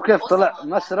طلع، شوف كيف طلع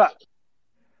مسرع.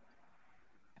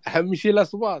 أهم شيء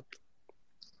الأصوات.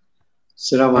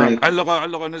 السلام عليكم.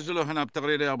 علقوا نزلوا هنا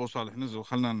بتغريده يا ابو صالح، نزلوا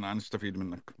خلنا نستفيد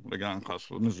منك لقاء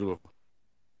خاص، نزلوه.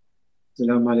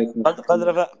 السلام عليكم.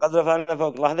 قد رفعنا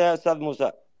فوق. لحظة يا أستاذ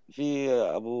موسى، في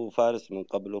أبو فارس من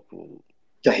قبلك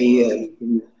تحية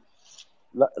لكم.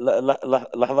 لا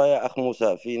لحظة يا أخ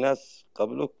موسى، في ناس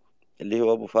قبلك اللي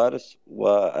هو أبو فارس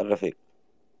والرفيق.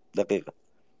 دقيقة،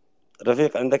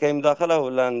 رفيق عندك أي مداخلة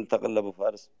ولا ننتقل لأبو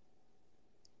فارس؟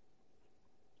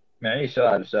 معي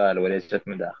سؤال وليست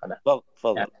مداخلة.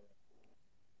 تفضل. يعني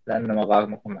لأن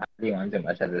مقامكم عالي وأنتم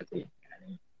أساتذتي،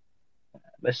 يعني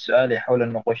بس سؤالي حول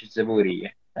النقوش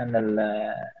الزبورية. لأن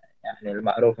يعني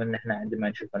المعروف إن إحنا عندما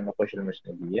نشوف النقوش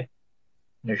المسندية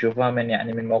نشوفها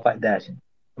من موقع داسم،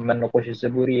 أما النقوش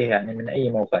الزبورية يعني من أي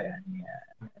موقع يعني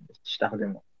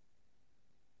تستخدمه؟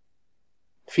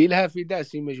 في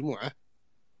داسم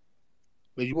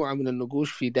مجموعة من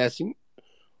النقوش في داسم،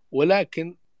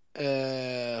 ولكن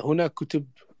هناك كتب.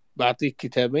 بعطيك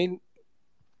كتابين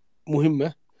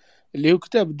مهمة، اللي هو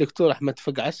كتاب الدكتور أحمد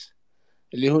فقعس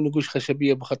اللي هو نقوش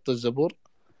خشبية بخط الزبور،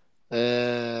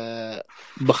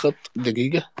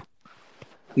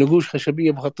 نقوش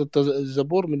خشبية بخط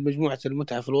الزبور من مجموعة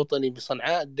المتحف الوطني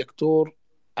بصنعاء، الدكتور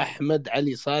أحمد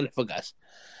علي صالح فقعس.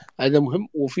 هذا مهم،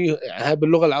 وفيه هذا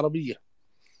باللغة العربية.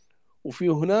 وفي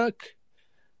هناك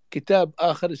كتاب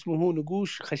آخر اسمه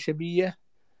نقوش خشبية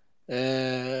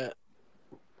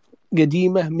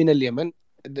قديمة من اليمن،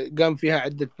 قام فيها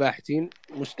عدة باحثين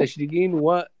مستشرقين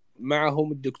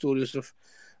ومعهم الدكتور يوسف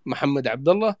محمد عبد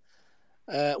الله.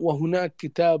 وهناك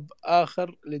كتاب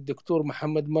آخر للدكتور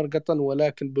محمد مرقطن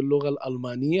ولكن باللغة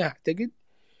الألمانية أعتقد.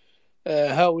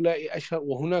 هؤلاء أشهر.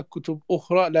 وهناك كتب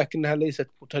أخرى لكنها ليست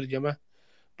مترجمة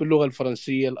باللغة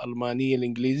الفرنسية، الألمانية،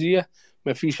 الإنجليزية.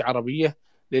 ما فيش عربية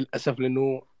للأسف،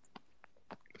 لأنه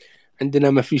عندنا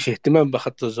ما فيش اهتمام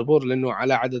بخط الزبور، لأنه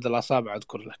على عدد الأصابع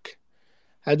أذكر لك.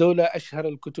 هذول أشهر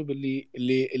الكتب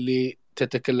اللي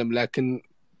تتكلم، لكن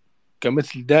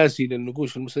كمثل داسي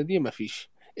للنقوش المسندية ما فيش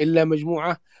إلا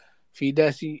مجموعة في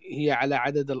داسي هي على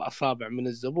عدد الأصابع من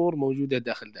الزبور موجودة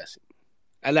داخل داسي،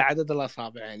 على عدد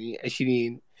الأصابع يعني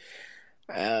 20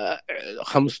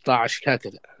 15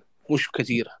 هكذا، مش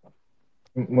كثيرة.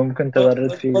 ممكن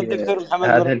تغرد في والدكتور محمد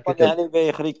هذه مرقطن الكتب يعني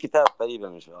بيخرج كتاب قريبا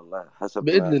إن شاء الله حسب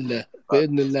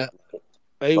بإذن الله.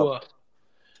 أيوة.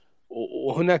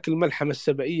 وهناك الملحمة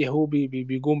السبعية هو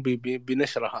بيقوم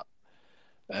بنشرها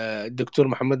الدكتور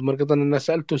محمد مرقطن. أنا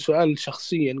سألته سؤال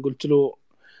شخصيا، قلت له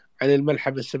عن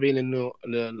الملحمة السبعية لأنه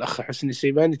الأخ حسني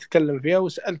السيباني تكلم فيها،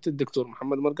 وسألت الدكتور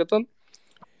محمد مرقطن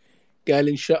قال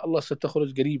إن شاء الله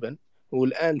ستخرج قريبا،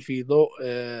 والآن في ضوء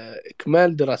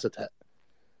إكمال دراستها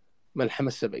ملحمة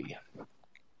السبعية.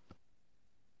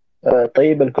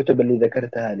 طيب الكتب اللي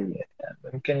ذكرتها لي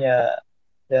ممكن يا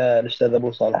الأستاذ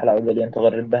أبو صالح العودلي أن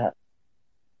تغرد بها،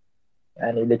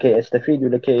 يعني لكي أستفيد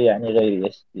ولكي يعني غيري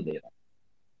يستفيد أيضا.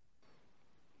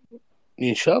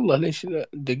 إن شاء الله، ليش لا؟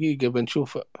 دقيقة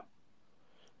بنشوفها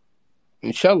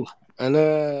إن شاء الله.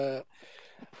 أنا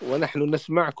ونحن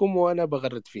نسمعكم وأنا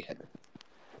بغرد فيها،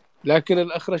 لكن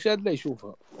الأخ رشاد لا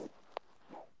يشوفها.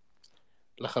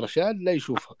 الأخ رشاد لا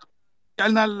يشوفها.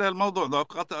 يعني الموضوع ذا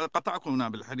قطعكم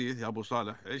بالحديث يا ابو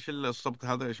صالح، ايش الصبت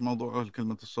هذا؟ ايش موضوعه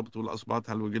كلمة الصبت والأصبات؟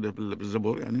 هل وجده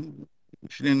بالزبور؟ يعني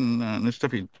شلون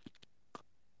نستفيد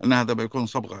ان هذا بيكون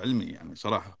صبغة علمي يعني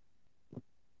صراحة.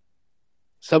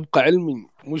 سبق علمي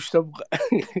مش سبق.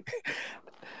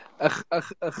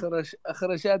 أخ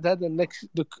رشاد هذا النكش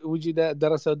وجد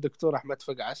درسه الدكتور أحمد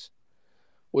فقعس،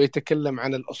 ويتكلم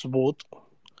عن الأصبوط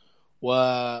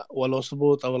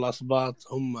والأصبوط أو الأصباط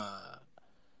هم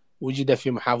وجد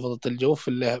في محافظة الجوف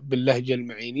باللهجة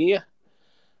المعينية.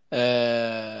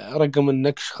 رقم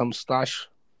النقش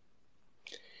 15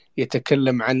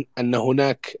 يتكلم عن أن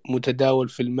هناك متداول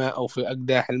في الماء أو في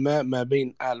أقداح الماء ما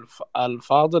بين آل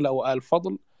فاضل أو آل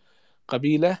فضل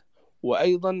قبيلة،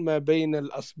 وأيضا ما بين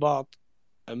الأسباط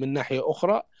من ناحية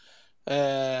أخرى.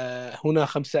 هنا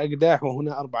 5 أقداح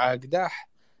وهنا 4 أقداح،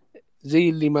 زي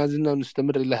اللي ما زلنا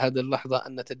نستمر إلى هذه اللحظة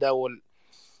أن نتداول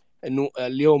أنه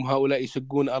اليوم هؤلاء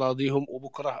يسقون أراضيهم،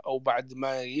 وبكرة أو بعد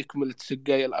ما يكمل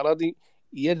سقاي الأراضي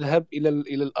يذهب إلى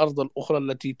الأرض الأخرى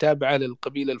التي تابعة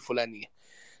للقبيلة الفلانية.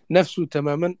 نفسه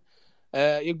تماما.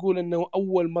 يقول أنه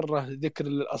أول مرة ذكر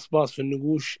للأصباط في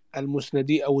النقوش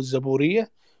المسندي أو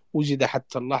الزبورية وجد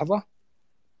حتى اللحظة.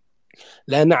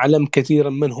 لا نعلم كثيرا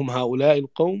من هم هؤلاء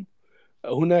القوم.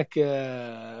 هناك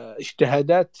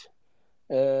اجتهادات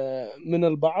من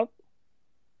البعض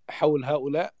حول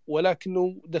هؤلاء،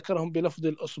 ولكنه ذكرهم بلفظ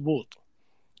الأسبوط.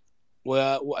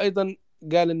 وأيضا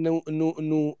قال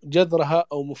إنه جذرها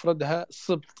أو مفردها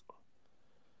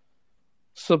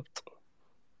سبط،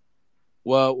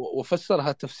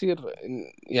 وفسرها تفسير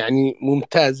يعني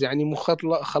ممتاز، يعني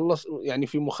خلص يعني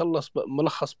في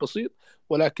ملخص بسيط،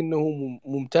 ولكنه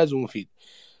ممتاز ومفيد.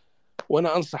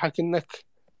 وأنا أنصحك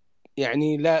إنك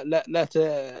يعني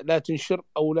لا تنشر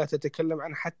أو لا تتكلم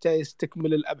عنه حتى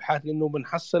يستكمل الأبحاث، لأنه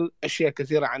بنحصل أشياء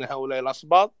كثيرة عن هؤلاء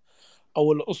الأسباط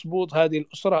أو الأسبوط، هذه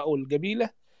الأسرة أو القبيلة،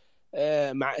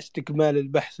 مع استكمال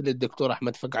البحث للدكتور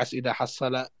أحمد فقعس إذا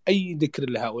حصل أي ذكر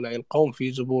لهؤلاء القوم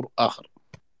في زبور آخر.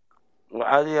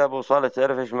 وعادي يا أبو صالح،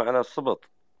 تعرف إيش معنى الصبط؟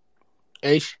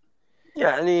 إيش؟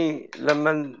 يعني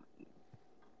لما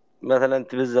مثلا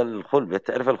تبزل الخلبة،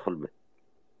 تعرف الخلبة،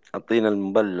 الطين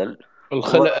المبلل،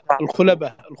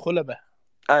 الخلبة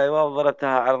أيوة، وضربتها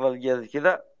عرض الجذ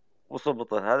كذا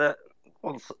وصبطه، هذا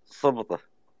صبطه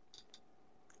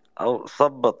أو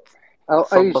صبط أو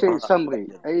أي صبط شيء سمري،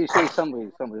 أي شيء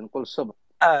سمري نقول صبط.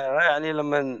 يعني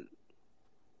لما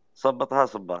صبطها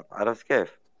صباط، عرفت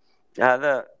كيف؟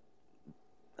 هذا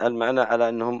المعنى، على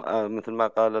أنهم مثل ما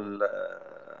قال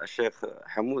الشيخ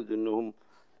حمود أنهم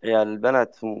عيال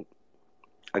البنات، هم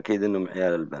أكيد أنهم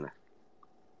عيال البنات،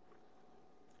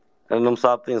 لأنهم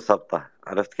صابطين صبطة،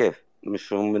 عرفت كيف؟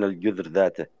 مش هم من الجذر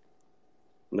ذاته،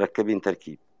 مركبين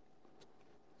تركيب،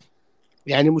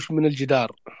 يعني مش من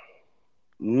الجدار،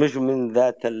 مش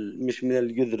من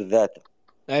الجذر ذاته.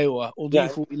 أيوة،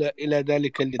 أضيفوا يعني إلى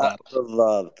ذلك الجدار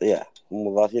بالضبط، هم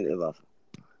مضافين إضافة.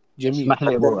 جميل. اسمح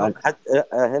لي أبو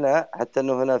حتى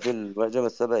أنه هنا في المعجم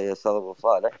السبعي يا أستاذ أبو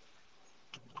صالح،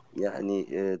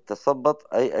 يعني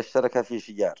تصبط أي اشترك في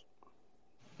شجار،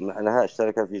 معناها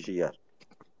اشترك في شجار،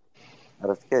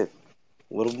 عرفت كيف؟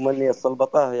 وربما أن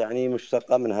الصلبطة يعني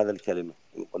مشتقة من هذا الكلمة،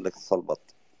 يقول لك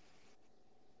تسلبط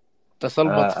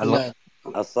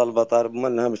الصلبطة ربما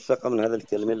أنها مشتقة من هذا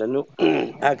الكلمة، لأنه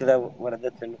هكذا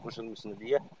وردت في النقوش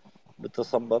المسندية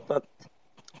بتصبطت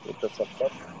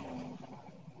وتصبط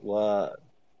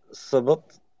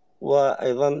والصبط،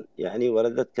 وأيضا يعني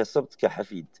وردت كصبط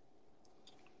كحفيد.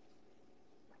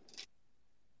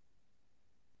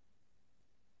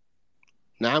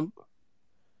 نعم.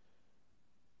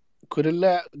 كل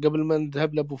الله قبل ما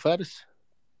نذهب لأبو فارس.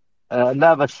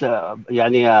 لا بس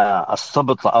يعني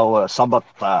الصبط أو صبط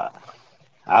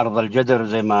عرض الجدر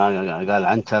زي ما قال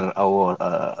عنتر، أو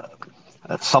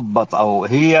تصبط، أو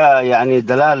هي يعني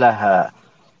دلالة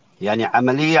يعني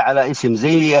عملية على اسم.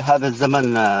 زي هذا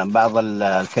الزمن بعض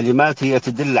الكلمات هي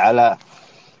تدل على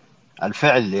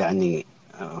الفعل، يعني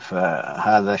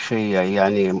فهذا الشيء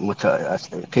يعني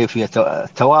كيف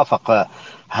يتوافق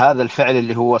هذا الفعل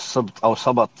اللي هو الصبط أو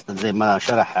صبط زي ما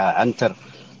شرح عنتر،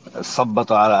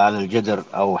 صبط على الجدر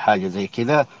أو حاجة زي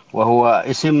كذا، وهو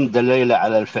اسم دليل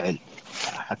على الفعل،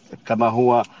 كما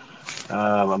هو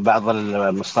بعض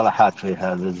المصطلحات في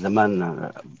هذا الزمان،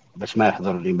 بس ما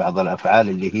يحضر لي بعض الأفعال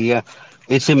اللي هي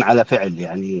اسم على فعل،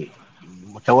 يعني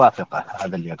متوافقة.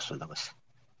 هذا اللي أقصده بس.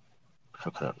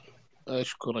 شكرا.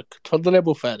 أشكرك. تفضل يا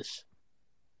أبو فارس.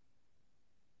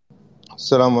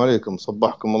 السلام عليكم،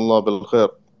 صبحكم الله بالخير.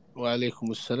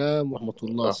 وعليكم السلام ورحمة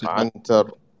الله. الأخ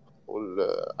عنتر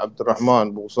وعبد الرحمن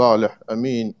أبو صالح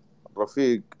أمين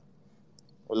الرفيق،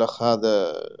 والأخ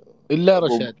هذا إلا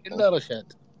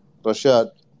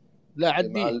رشاد لا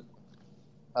عديه،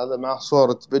 هذا مع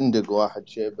صورة بندق واحد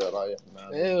شيبه رايح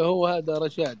معه. إيه هو هذا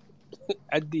رشاد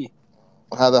عديه.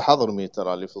 هذا حضرمي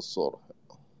ترى اللي في الصورة.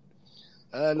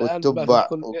 والتبع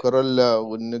وكرلا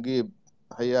والنقيب،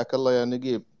 حياك الله يا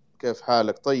نقيب، كيف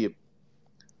حالك؟ طيب.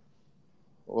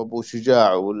 وابو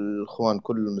شجاع والاخوان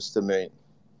كل المستمعين.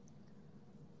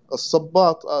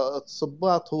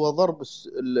 الصباط هو ضرب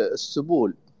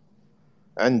السبول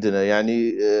عندنا،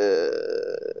 يعني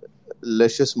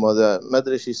شو اسمه ذا، ما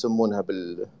ادري ايش يسمونها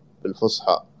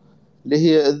بالفصحى، اللي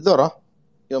هي الذرة،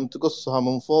 يوم تقصها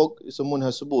من فوق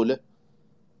يسمونها سبولة،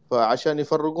 فعشان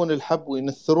يفرقون الحب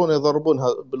وينثرون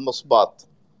يضربونها بالمصباط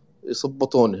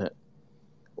يصبطونها،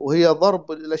 وهي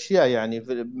ضرب الأشياء يعني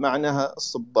بمعناها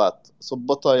الصباط،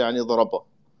 صبطها يعني ضربها.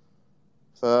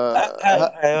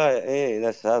 ايوه ايه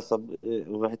نفسها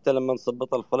وحتى لما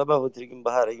نصبط الخلبة وتريق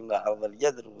بها ريقنا عرض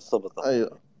الجدر وصبطها.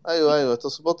 ايوه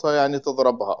تصبطها يعني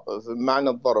تضربها، معنى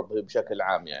الضرب بشكل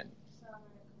عام يعني.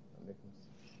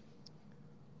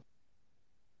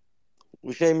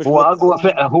 وشيء مش هو اقوى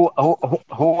فعل،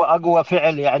 هو اقوى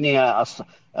فعل يعني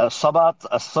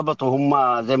الصبط،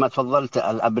 وهم زي ما تفضلت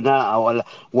الابناء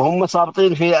وهم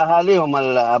صابطين في اهاليهم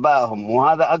ابائهم،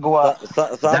 وهذا اقوى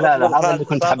دلاله. هذا اللي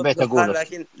كنت حبيت اقوله.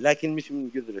 لكن مش من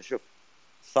قدره. شوف،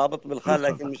 صابط بالخال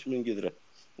لكن مش من قدره.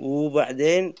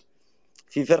 وبعدين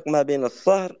في فرق ما بين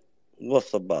الصهر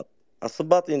والصباط.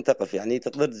 الصباط ينتقف يعني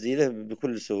تقدر تزيله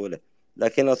بكل سهوله،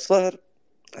 لكن الصهر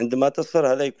عندما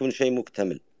تصهر هذا يكون شيء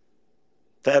مكتمل.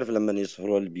 تعرف لما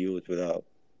يصهروا البيوت وذا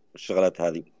الشغلات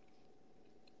هذه.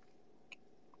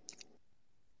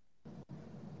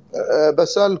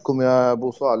 بسألكم يا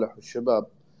أبو صالح والشباب،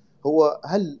 هو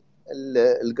هل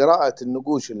القراءة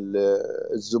النقوش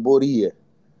الزبورية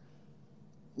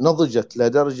نضجت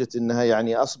لدرجة أنها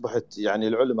يعني أصبحت يعني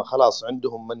العلماء خلاص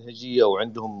عندهم منهجية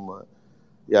وعندهم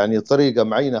يعني طريقة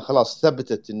معينة خلاص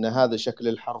ثبتت أن هذا شكل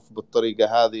الحرف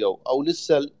بالطريقة هذه، أو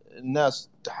لسه الناس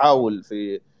تحاول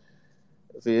في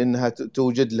أنها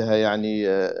توجد لها يعني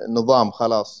نظام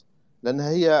خلاص، لأنها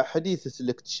هي حديثة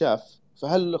الاكتشاف،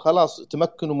 فهل خلاص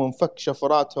تمكنوا من فك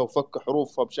شفراتها وفك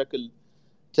حروفها بشكل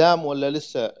تام ولا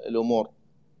لسه الأمور؟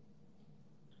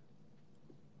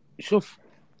 شوف،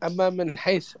 أما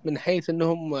من حيث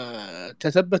أنهم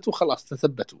تثبتوا، خلاص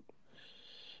تثبتوا،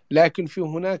 لكن في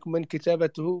هناك من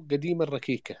كتابته قديمة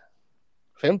ركيكة،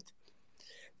 فهمت؟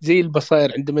 زي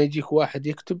البصائر، عندما يجيك واحد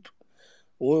يكتب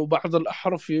وبعض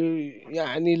الأحرف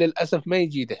يعني للأسف ما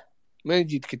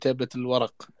يجيد كتابة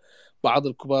الورق. بعض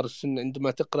الكبار السن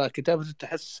عندما تقرأ كتابة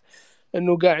تحس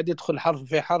أنه قاعد يدخل حرف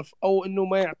في حرف، أو أنه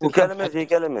ما يعطي وكلمة في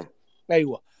كلمة.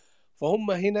 أيوة،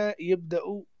 فهم هنا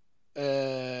يبدأوا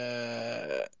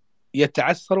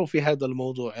يتعثروا في هذا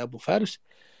الموضوع يا أبو فارس،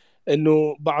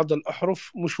 أنه بعض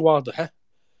الأحرف مش واضحة،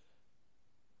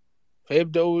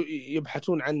 فيبدأوا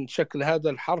يبحثون عن شكل هذا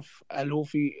الحرف، هل هو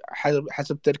في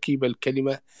حسب تركيب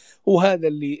الكلمة. وهذا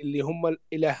اللي هم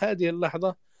إلى هذه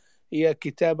اللحظة هي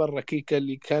كتابة ركيكة،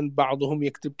 اللي كان بعضهم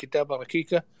يكتب كتابة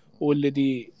ركيكة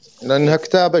والذي لأنها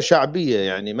كتابة شعبية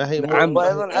يعني ما هي نعم.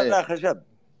 وأيضا على خشب.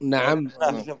 نعم.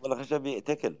 والخشب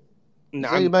يأتكل.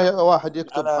 نعم. زي ما واحد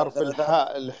يكتب حرف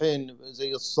الحاء الحين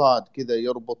زي الصاد كذا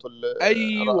يربط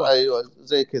أيوة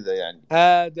زي كذا يعني.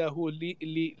 هذا هو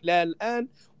اللي لا الآن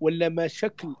ولا ما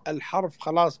شكل الحرف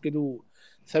خلاص كده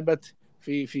ثبت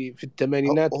في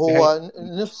الثمانينات. هو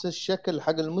نفس الشكل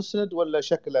حق المسند ولا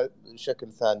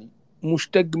شكل ثاني؟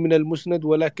 مشتق من المسند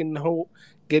ولكنه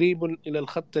قريب إلى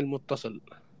الخط المتصل،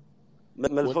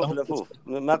 ملفوف لفوف.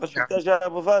 ما شفتها يا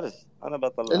أبو فارس؟ أنا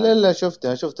بطلع. لا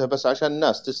شفتها بس عشان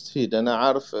الناس تستفيد. أنا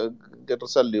عارف قد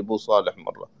رسل لي أبو صالح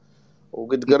مرة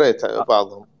وقد قريت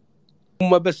بعضهم.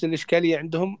 هم بس الإشكالية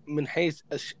عندهم من حيث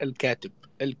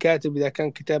الكاتب إذا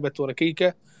كان كتابته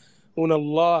ركيكة هنا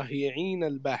الله يعين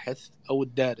الباحث أو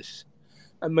الدارس،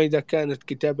 أما إذا كانت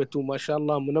كتابته ما شاء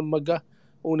الله منمقة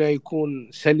هنا يكون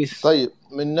سلس. طيب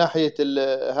من ناحية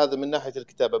هذا من ناحية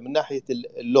الكتابة، من ناحية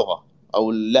اللغة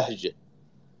أو اللهجة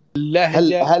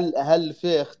هل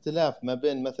في اختلاف ما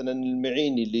بين مثلا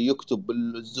المعيني اللي يكتب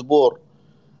بالزبور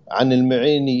عن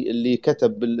المعيني اللي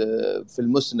كتب في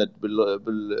المسند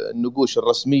بالنقوش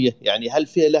الرسمية؟ يعني هل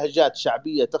فيها لهجات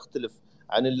شعبية تختلف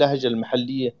عن اللهجة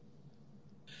المحلية؟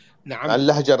 نعم. عن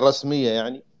اللهجة الرسمية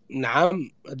يعني؟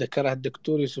 نعم، ذكرها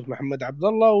الدكتور يوسف محمد عبد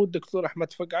الله والدكتور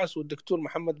أحمد فقعس والدكتور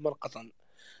محمد مرقطن،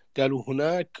 قالوا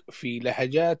هناك في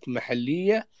لهجات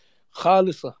محلية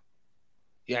خالصة،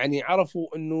 يعني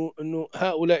عرفوا إنه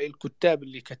هؤلاء الكتاب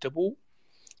اللي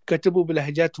كتبوا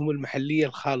بلهجاتهم المحلية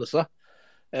الخالصة،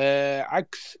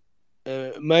 عكس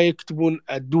ما يكتبون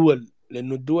الدول،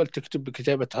 لأنه الدول تكتب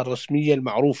بكتابتها الرسمية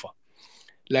المعروفة،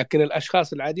 لكن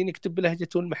الأشخاص العاديين يكتب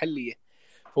بلهجتهم المحلية،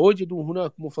 فوجدوا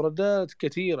هناك مفردات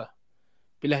كثيرة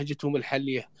بلهجتهم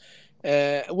المحلية.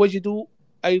 وجدوا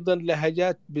أيضا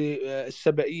لهجات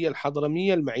بالسبئية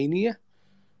الحضرمية المعينية،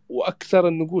 وأكثر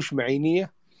النقوش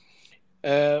معينية.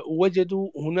 وجدوا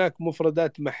هناك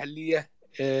مفردات محلية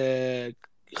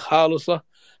خالصة،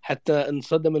 حتى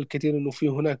انصدم الكثير أنه في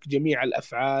هناك جميع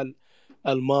الأفعال،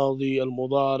 الماضي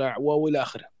المضارع وإلى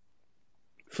آخره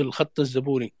في الخط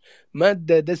الزبوري،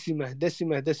 مادة دسمة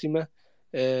دسمة دسمة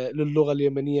للغة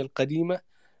اليمنية القديمة،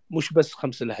 مش بس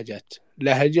 5 لهجات،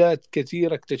 لهجات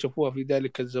كثيرة اكتشفوها في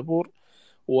ذلك الزبور.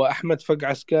 وأحمد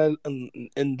فقعس قال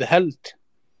انذهلت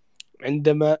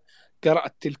عندما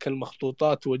قرأت تلك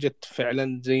المخطوطات، وجدت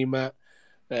فعلا زي ما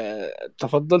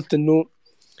تفضلت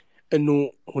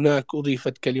أنه هناك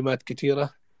أضيفت كلمات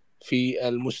كثيرة في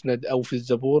المسند أو في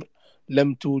الزبور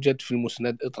لم توجد في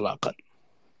المسند إطلاقا.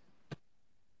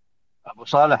 أبو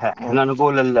صالح، احنا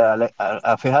نقول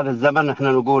في هذا الزمن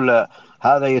احنا نقول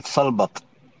هذا يتصلبط،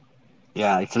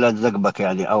 يعني يتلزق بك،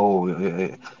 يعني أو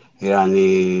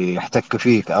يعني يحتك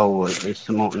فيك، أو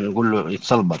نقول له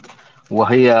يتصلبط.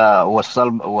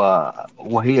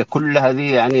 وهي كل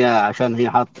هذه يعني عشان هي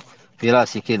حاط في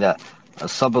راسي كذا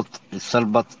الصبط،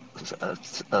 الصلبط،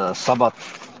 الصبط،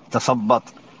 تصبط،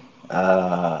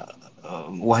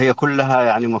 وهي كلها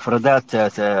يعني مفردات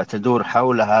تدور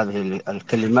حول هذه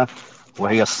الكلمة،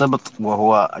 وهي الصبط،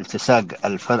 وهو التصاق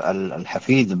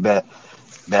الحفيد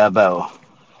بآبائه،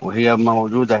 وهي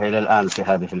موجودة إلى الآن في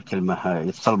هذه الكلمة،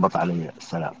 يتصلبط عليه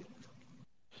السلام.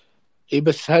 إيه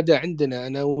بس هذا عندنا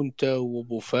أنا وأنت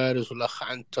وأبو فارس والأخ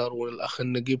عنتر والأخ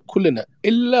النقيب كلنا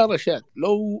إلا رشاد،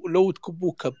 لو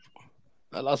تكبوه كب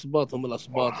الأصباط هم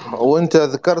الأصباط وانت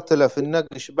ذكرت له في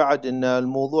النقش بعد ان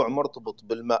الموضوع مرتبط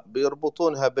بالماء،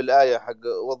 بيربطونها بالآية حق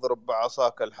واضرب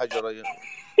بعصاك الحجر،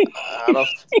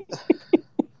 عرفت؟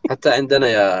 حتى عندنا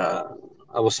يا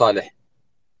أبو صالح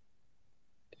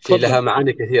في لها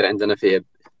معاني كثير عندنا في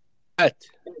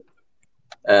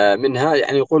منها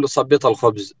يعني يقول صبيت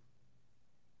الخبز،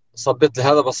 صبيت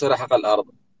لهذا بصيرة حق الأرض،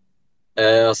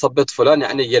 صبيت فلان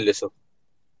يعني يجلسه،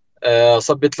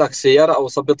 صبيت لك سيارة أو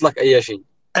صبيت لك أي شيء.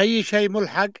 أي شيء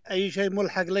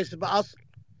ملحق ليس بأصل.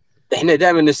 إحنا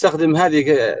دائما نستخدم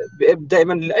هذه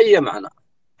دائما لأي معنى،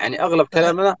 يعني أغلب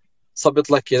كلامنا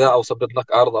صبت لك كذا، أو صبت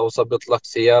لك أرض، أو صبت لك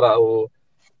سيارة، أو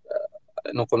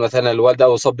نقول مثلا الوالدة،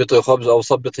 أو صبت له خبز، أو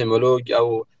صبت له ملوك،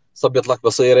 أو صبت لك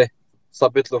بصيرة،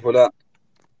 صبت له فلان.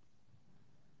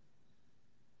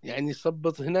 يعني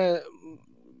صبت هنا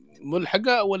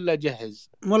ملحقة ولا جهز؟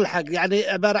 ملحق يعني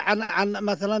عبارة عن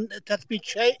مثلا تثبيت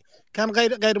شيء كان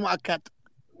غير مؤكد.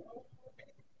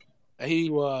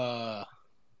 أيوة.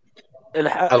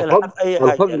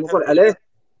 الخبز نقول عليه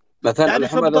مثلا يعني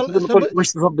الحمى، نقول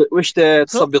وش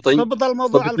تصبطين؟ صبط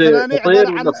الموضوع الفلاني فطير عبارة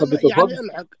عن ولا تصبط يعني الخبز؟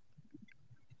 الحق.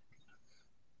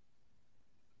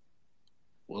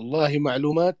 والله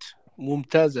معلومات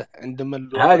ممتازة. عندما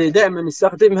هذه دائما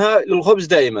نستخدمها للخبز،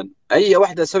 دائما أي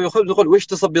واحدة تسوي خبز يقول وش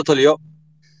تصبط اليوم؟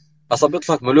 أصبط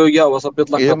لك ملوقة،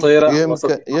 وأصبط لك فطيرة،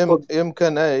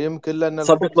 يمكن لأن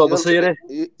صبط له بصيرة،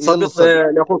 صبط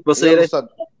لأخوك بصيرة،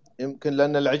 يمكن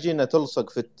لأن العجينة تلصق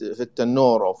في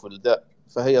التنور أو في الذا،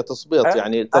 فهي تصبيط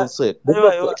يعني تلصيق.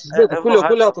 بالضبط،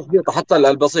 كلها تصبيطة. حتى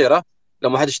البصيرة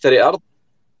لما حد يشتري أرض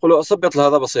قولوا صبط له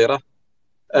هذا بصيرة،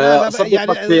 صبط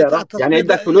يعني لك سيارة، يعني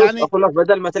عندك فلوس يعني أقول لك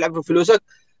بدل ما تلعب في فلوسك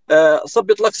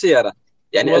صبط لك سيارة،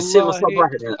 يعني السين والصب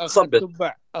واحد. يعني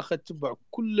أخذت تبع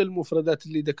كل المفردات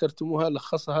اللي ذكرتموها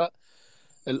لخصها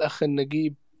الأخ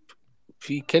النقيب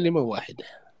في كلمة واحدة.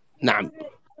 نعم،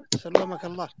 سلمك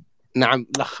الله. نعم،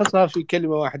 لخصها في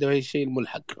كلمة واحدة، وهي الشيء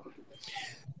الملحق.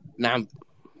 نعم.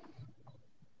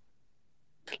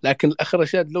 لكن الأخ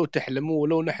رشاد لو تحلموا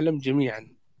ولو نحلم جميعا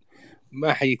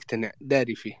ما حيقتنع،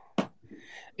 داري فيه.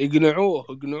 اقنعوه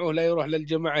لا يروح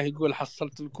للجماعة يقول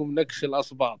حصلت لكم نقش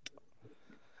الأصباط،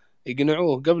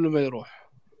 اقنعوه قبل ما يروح.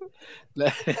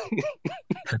 لا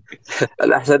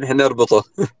الأحسن إحنا نربطه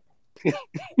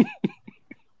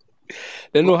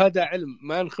لأنه هذا علم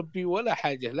ما نخبيه ولا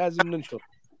حاجة، لازم ننشر.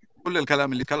 كل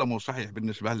الكلام اللي كلمه صحيح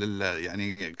بالنسبة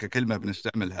يعني ككلمة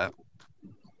بنستعملها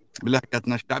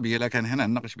بلهجتنا الشعبية، لكن هنا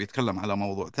النقش بيتكلم على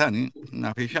موضوع ثاني،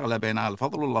 إن في شغلة بين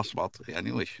الفضل والأصباط،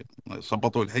 يعني وش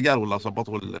صبطوا الحجار ولا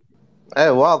صبطوا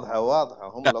واضحة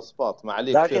هم الأصباط، ما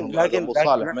عليك فيهم. أبو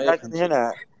صالح ما لكن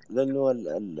هنا لأنه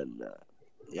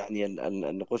يعني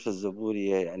النقوش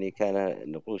الزبورية يعني كان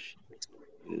نقوش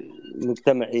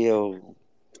مجتمعية،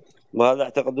 وهذا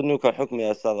أعتقد أنه كالحكم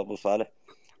يا أستاذ أبو صالح.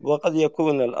 وقد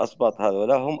يكون الأصباط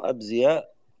هذولا هم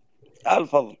أبزياء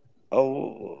الفضل،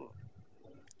 أو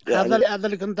يعني هذا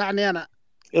اللي كنت أعني أنا.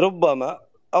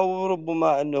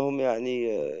 ربما أنهم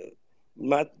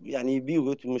يعني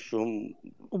بيوت مشهم.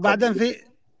 وبعدين في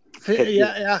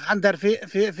يا أخ عنتر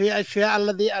في أشياء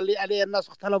اللي الناس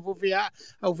اختلفوا فيها،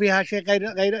 أو فيها شيء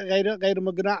غير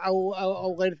مقنع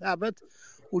أو غير ثابت،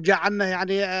 وجاء عنه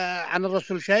يعني عن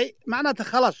الرسول شيء، معناته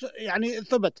خلاص يعني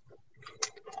ثبت.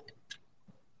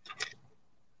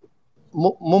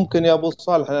 ممكن يا أبو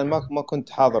صالح، أنا ما كنت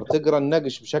حاضر، تقرأ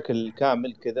النقش بشكل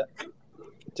كامل كذا،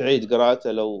 تعيد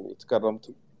قراءته لو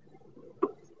تكرمتوا.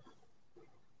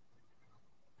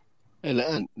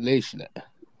 الآن ليش لا؟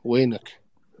 وينك؟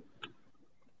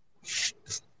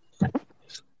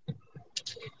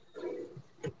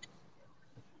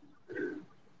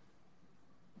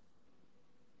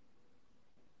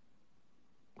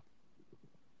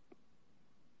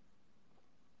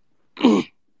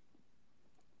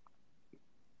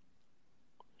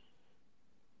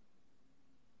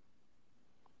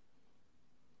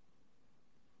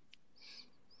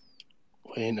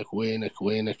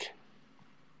 وينك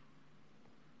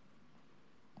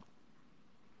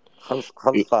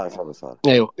 15 أبو صالح.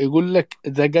 ايوه، يقول لك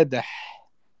ذا قدح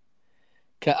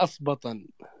كأصبطا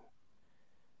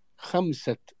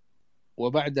 5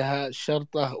 وبعدها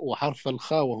شرطة وحرف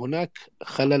الخاء وهناك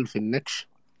خلل في النكش.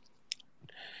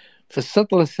 في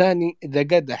السطر الثاني ذا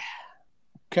قدح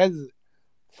كذ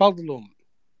فضل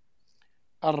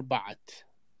 4.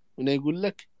 هنا يقول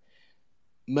لك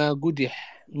ما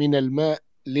قدح من الماء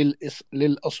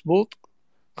للأصبوط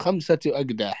 5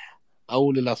 أقداح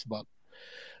أو للأصباط،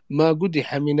 ما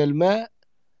قدح من الماء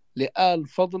لآل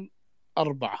فضل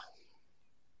 4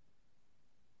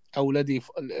 أو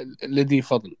لذي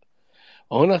فضل.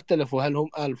 وهنا اختلفوا هل هم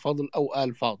آل فضل أو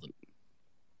آل فاضل.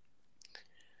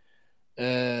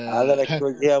 هذا لك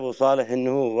توجيه أبو صالح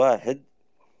إنه هو واحد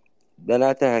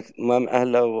بناته ما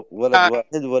أهله ولد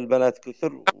واحد والبنات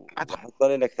كثر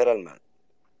وحصلين أكثر المال،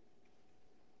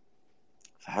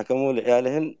 فحكموا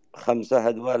لعيالهن 5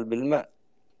 أدوال بالماء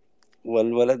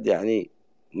والولد يعني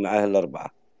معه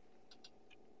 4.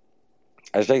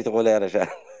 ايش تقول يا رشاد؟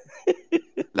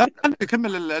 لا خلي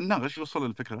يكمل الناقش وصل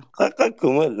الفكرة.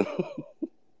 كمل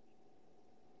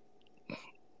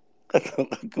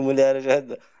كمل يا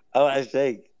رشاد. أوعى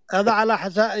شيء هذا على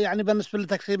حسب يعني بالنسبة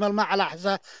لتقسيم الماء على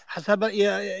حسب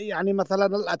يعني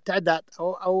مثلا التعداد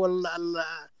أو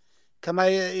كما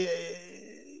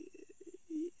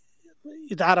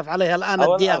يتعرف عليها الآن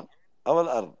أو الديار الأرض أو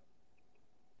الأرض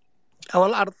أو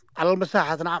الأرض على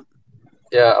المساحة. نعم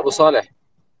يا أبو صالح.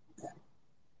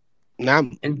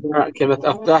 نعم. عندنا كلمة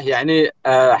أقدح يعني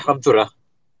حرف ذرة.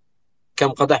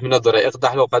 كم قدح من الذرة؟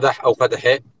 يقدح له قدح أو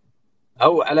قدحين،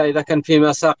 أو على إذا كان في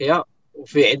مساقية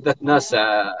وفي عدة ناس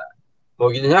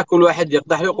موجودين هناك، كل واحد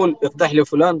يقدح له، يقول يقدح له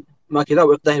فلان ما كذا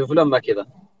ويقدح له فلان ما كذا.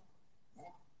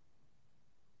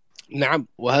 نعم،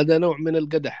 وهذا نوع من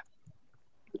القدح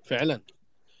فعلا،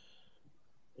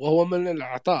 وهو من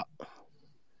العطاء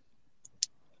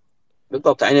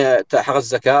بالضبط. يعني حق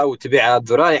الزكاة وتبيع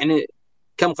الذرة يعني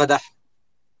كم قدح؟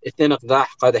 2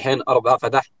 قدح، قدحين، 4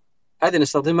 قدح. هذه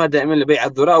نستخدمها دائما لبيع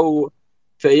الذرة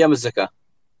في أيام الزكاة.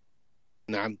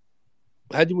 نعم،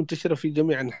 هذه منتشرة في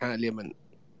جميع أنحاء اليمن.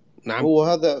 نعم. هو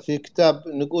هذا في كتاب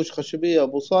نقوش خشبية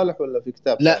أبو صالح ولا في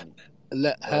كتاب ثاني؟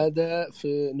 لا هذا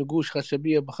في نقوش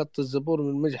خشبية بخط الزبور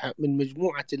من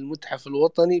مجموعة المتحف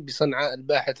الوطني بصنعاء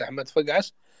الباحث أحمد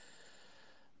فقعس،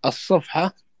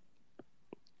 الصفحة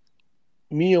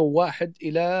 101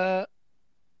 إلى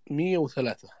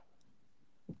 103.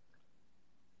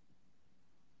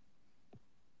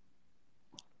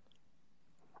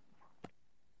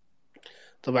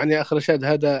 طبعا يا أخ رشاد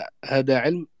هذا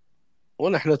علم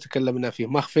ونحن تكلمنا فيه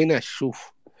ما خفيناش.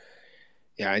 شوف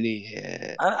يعني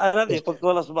أنا ذي قلت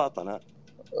ولا صباط. أنا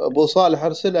أبو صالح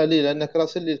أرسلها لي لأنك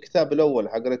راسل لي الكتاب الأول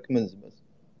حق ركمنز بس.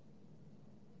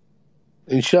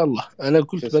 إن شاء الله أنا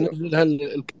قلت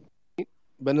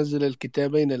بنزل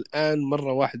الكتابين الآن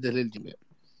مرة واحدة للجميع.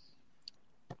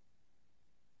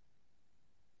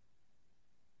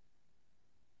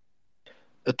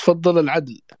 تفضل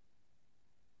العدل.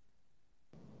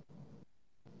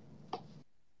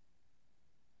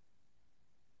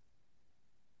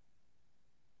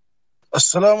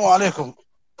 السلام عليكم.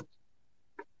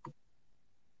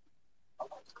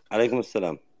 عليكم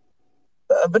السلام.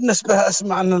 بالنسبة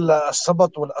أسمع عن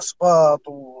الصبط والأصباط،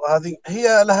 وهذه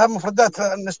هي لها مفردات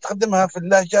نستخدمها في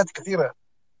اللهجات كثيرة،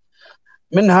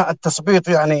 منها التصبيط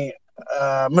يعني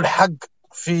ملحق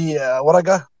في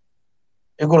ورقة،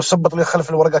 يقول صبط لي خلف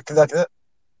الورقة كذا كذا.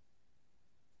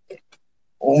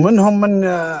 ومنهم من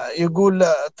يقول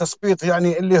التصبيط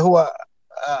يعني اللي هو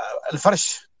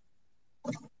الفرش،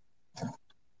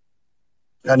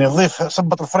 يعني يضيف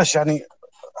صبط الفرش يعني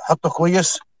حطه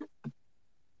كويس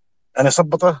يعني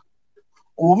صبطه.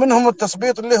 ومنهم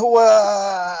التصبيط اللي هو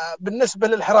بالنسبة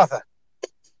للحراثة،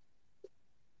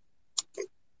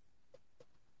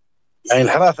 يعني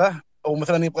الحراثة أو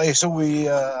مثلا يبغى يسوي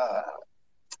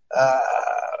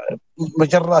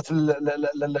مجرات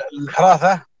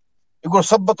الحراثة، يقول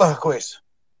صبطه كويس،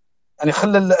 يعني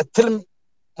خلى التلم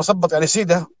مصبط يعني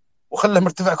سيده وخله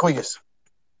مرتفع كويس.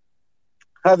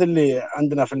 هذا اللي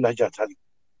عندنا في اللهجات هذه.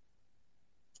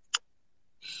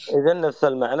 إذا نفس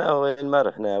المعنى وين ما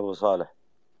رحنا يا أبو صالح.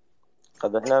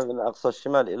 قد احنا من أقصى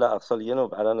الشمال إلى أقصى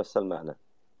الجنوب على نفس المعنى.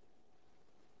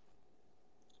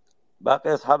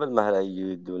 باقي أصحاب المهرة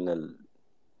يدون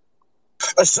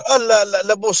السؤال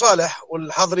لأبو صالح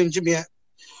والحاضرين جميع،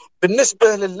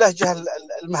 بالنسبة للهجة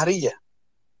المهرية،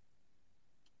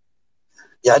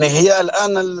 يعني هي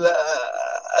الآن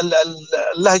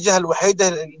اللهجة الوحيدة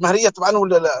المهرية طبعا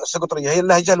ولا السقطرية هي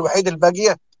اللهجة الوحيدة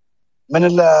الباقية من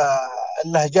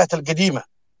اللهجات القديمة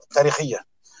التاريخية،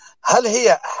 هل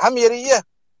هي حميرية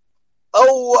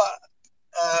أو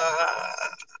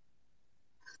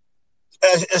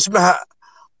اسمها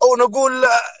أو نقول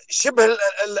شبه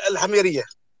الحميرية،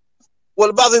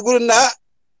 والبعض يقول إنها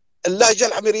اللهجة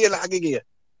الحميرية الحقيقية؟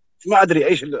 ما أدري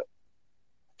إيش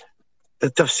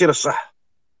التفسير الصح.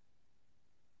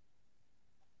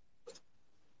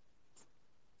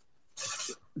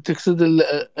 تقصد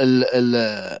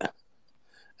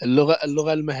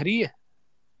اللغة المهرية؟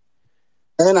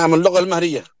 أي نعم، اللغة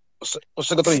المهرية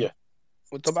والسقطرية.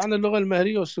 وطبعا اللغة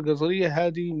المهرية والسقطرية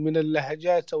هذه من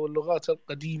اللهجات أو اللغات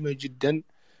القديمة جدا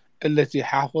التي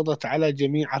حافظت على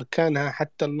جميع أركانها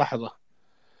حتى اللحظة،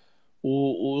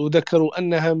 وذكروا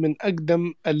أنها من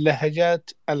أقدم اللهجات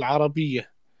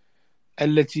العربية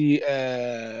التي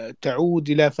تعود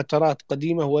إلى فترات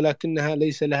قديمة، ولكنها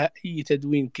ليس لها أي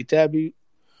تدوين كتابي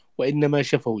وإنما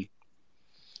شفوي.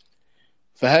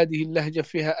 فهذه اللهجة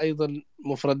فيها أيضا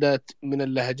مفردات من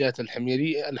اللهجات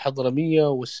الحميرية الحضرمية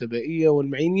والسبائية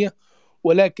والمعينية،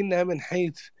 ولكنها من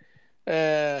حيث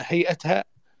هيئتها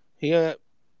هي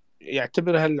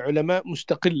يعتبرها العلماء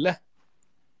مستقلة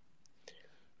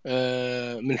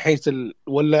من حيث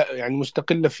ولا يعني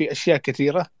مستقلة في أشياء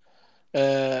كثيرة.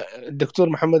 الدكتور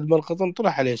محمد مرقطن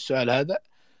طرح عليه السؤال هذا،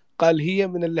 قال هي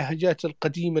من اللهجات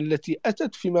القديمة التي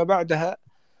أتت فيما بعدها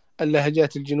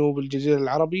اللهجات الجنوب الجزيرة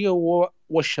العربية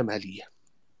والشمالية،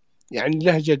 يعني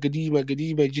لهجة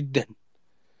قديمة جدا.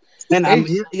 نعم،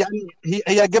 يعني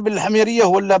هي قبل الحميرية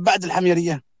ولا بعد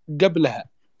الحميرية؟ قبلها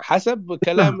حسب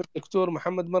كلام الدكتور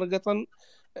محمد مرقطن،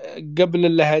 قبل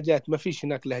اللهجات ما فيش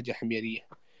هناك لهجة حميرية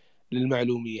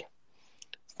للمعلومية.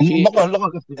 في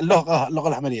اللغة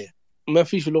الحميرية ما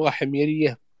فيش لغة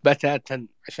حميرية بتاتا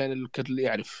عشان الكل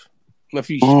يعرف، ما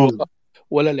فيش لغة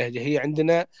ولا لهجة. هي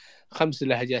عندنا 5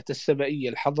 لهجات: السبائية،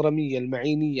 الحضرمية،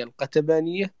 المعينية،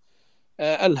 القتبانية،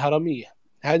 الهرمية.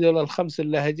 هذه ال5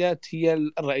 اللهجات هي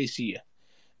الرئيسية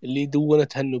اللي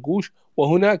دونتها النقوش،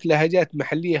 وهناك لهجات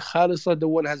محلية خالصة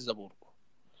دونها الزبور.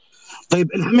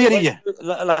 طيب الحميرية،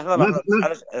 لا لحظة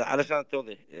علشان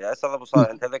التوضيح يا أستاذ أبو صالح،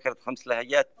 أنت ذكرت 5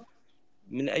 لهجات،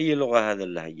 من أي لغة هذه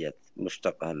اللهجات؟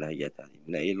 مشتقة اللهجات هذه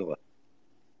من أي لغة؟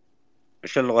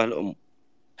 إيش اللغة الأم؟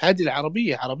 هذه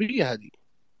العربية، عربية هذه.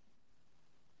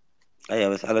 أيوة،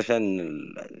 بس علشان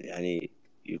يعني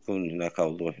يكون هناك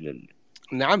وضوح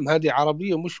نعم، هذه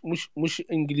عربية مش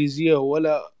إنجليزية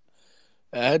ولا،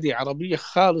 هذه عربية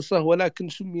خالصة، ولكن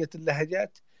سميت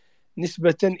اللهجات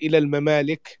نسبة إلى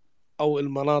الممالك أو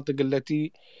المناطق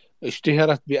التي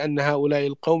اشتهرت بأن هؤلاء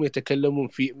القوم يتكلمون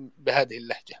بهذه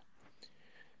اللهجة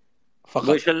فقط.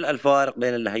 وإيش الفوارق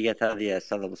بين اللهجات هذه يا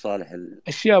أستاذ أبو صالح؟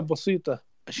 أشياء بسيطة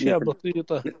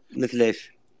مثل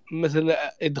إيش؟ مثل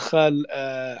إدخال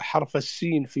حرف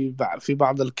السين في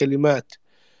بعض الكلمات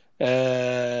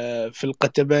في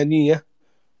القتبانية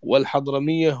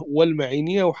والحضرمية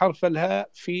والمعينية، وحرف الهاء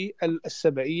في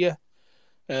السبائية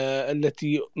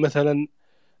التي مثلا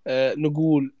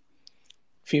نقول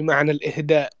في معنى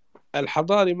الإهداء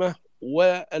الحضارمة،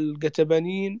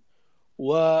 والقتبانيين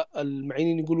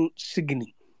والمعينين يقولوا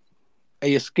سجني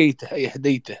أي سكيته أي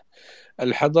هديته.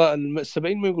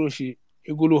 السبعين ما يقولوا شيء،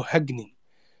 يقولوا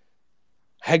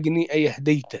هقني أي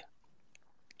هديته،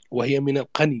 وهي من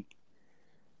القني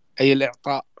أي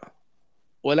الإعطاء.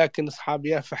 ولكن أصحاب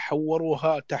يافا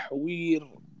حوروها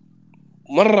تحوير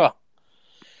مرة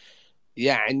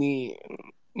يعني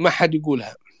ما حد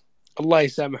يقولها، الله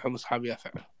يسامحهم أصحاب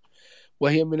يافا.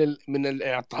 وهي من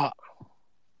الإعطاء،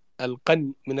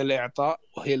 القني من الإعطاء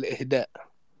وهي الإهداء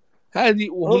هذه.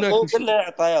 وهناك هو كله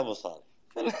إعطاء يا أبو صالح.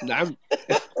 نعم.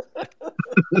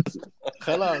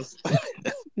 خلاص.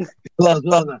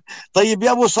 طيب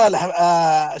يا أبو صالح،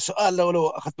 سؤال لو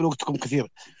أخذت من وقتكم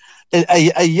كثير.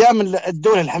 أيام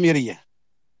الدولة الحميرية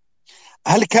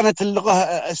هل كانت اللغة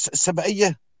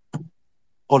السبائية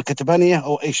أو الكتبانية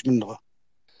أو إيش من اللغة؟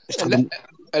 لا،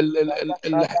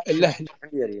 اللهجة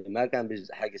الحميرية ما كان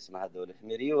حاجة اسمها دولة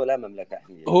حميرية ولا مملكة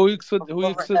حميرية. هو يقصد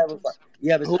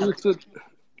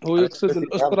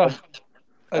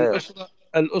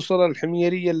الأسرة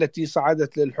الحميرية التي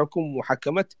صعدت للحكم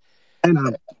وحكمت.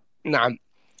 نعم،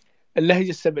 اللهجة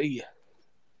السبائية.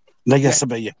 اللهجة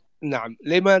السبائية. نعم.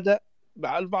 لماذا؟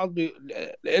 البعض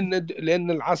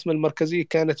لأن العاصمة المركزية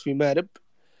كانت في مارب،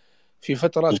 في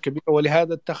فترات كبيرة،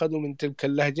 ولهذا اتخذوا من تلك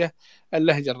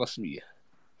اللهجة الرسمية.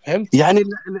 فهمت؟ يعني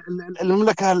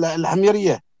المملكة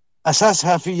الحميرية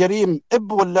أساسها في يريم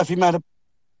إب ولا في مارب؟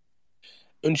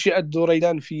 انشئت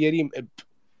دريدان في يريم إب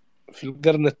في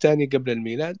القرن الثاني قبل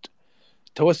الميلاد،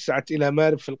 توسعت إلى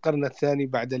مارب في القرن الثاني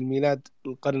بعد الميلاد،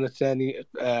 القرن الثاني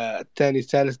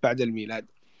الثالث بعد الميلاد.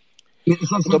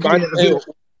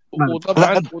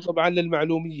 وطبعا وطبعا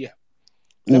للمعلومية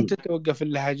لم تتوقف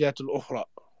اللهجات الأخرى.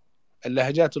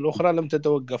 اللهجات الأخرى لم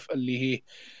تتوقف، اللي هي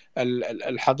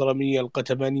الحضرمية،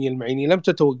 القتبانية، المعينية، لم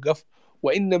تتوقف،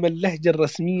 وإنما اللهجة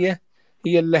الرسمية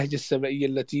هي اللهجة السبئية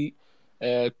التي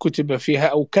كتب فيها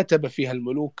أو كتب فيها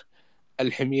الملوك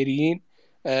الحميريين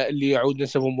اللي يعود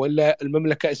نسبهم. وإلا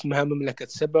المملكة اسمها مملكة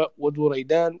سبأ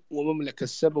ودوريدان، ومملكة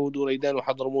سبأ ودوريدان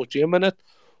وحضرموت يمنت،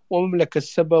 ومملكة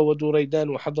سبأ ودوريدان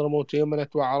وحضرموت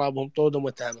يمنت وأعرابهم طودم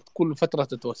وتامت، كل فترة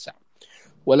تتوسع،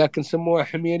 ولكن سموها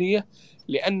حميرية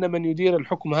لأن من يدير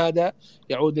الحكم هذا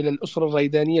يعود إلى الأسرة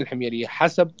الريدانية الحميرية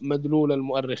حسب مدلول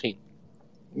المؤرخين.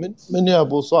 من يا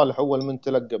أبو صالح أول من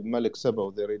تلقب ملك سبأ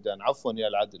وذريدان؟ عفوا يا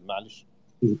العدل، معلش.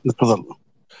 تفضل.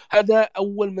 هذا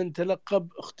أول من تلقب،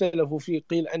 اختلفوا فيه،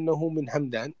 قيل أنه من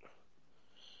همدان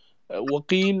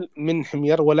وقيل من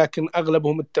حمير، ولكن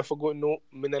أغلبهم اتفقوا أنه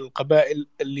من القبائل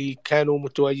اللي كانوا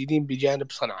متواجدين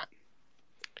بجانب صنعاء.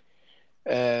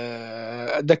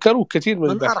 ذكروا كثير من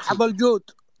الباحثين أرحب الجود،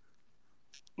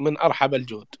 من أرحب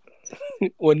الجود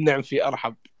والنعم في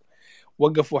أرحب.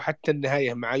 وقفوا حتى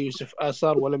النهاية مع يوسف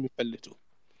آثار ولم يفلتوا،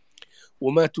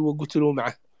 وماتوا وقتلوا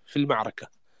معه في المعركة،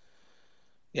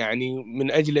 يعني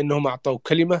من أجل أنهم أعطوا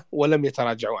كلمة ولم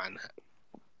يتراجعوا عنها.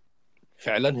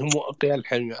 فعلا هم أقيال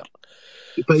الحمير.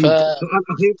 طيب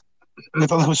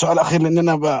سؤال أخير لأن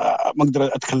أنا ما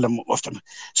أقدر أتكلم وافتح.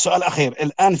 سؤال أخير،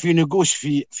 الآن في نقوش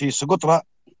في سقطرى،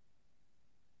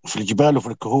 في الجبال وفي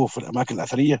الكهوف وفي الأماكن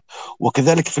الأثرية،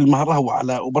 وكذلك في المهرة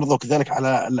وبرضه كذلك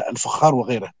على الفخار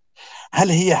وغيره. هل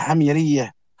هي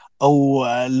حميرية أو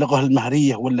اللغة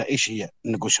المهرية ولا إيش هي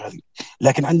النقوش هذه؟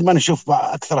 لكن عندما نشوف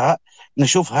أكثرها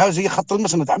نشوفها زي خط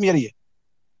المسند حميرية.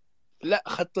 لا،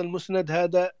 خط المسند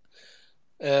هذا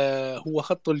هو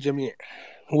خط الجميع،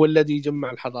 هو الذي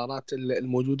يجمع الحضارات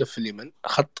الموجودة في اليمن.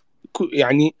 خط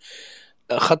يعني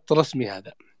خط رسمي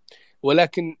هذا،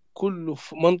 ولكن كل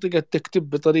منطقة تكتب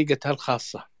بطريقتها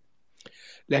الخاصة.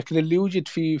 لكن اللي يوجد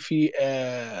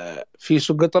في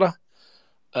سقطرى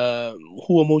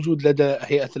هو موجود لدى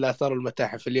هيئة الآثار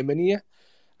والمتاحف اليمنية،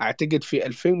 أعتقد في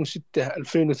 2006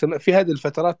 2008 في هذه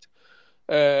الفترات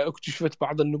اكتشفت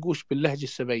بعض النقوش باللهجة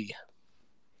السبئية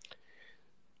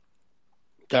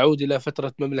تعود إلى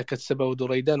فترة مملكة سبأ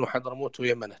ودريدان وحضرموت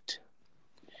ويمنت،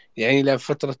 يعني إلى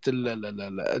فترة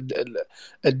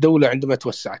الدولة عندما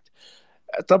توسعت.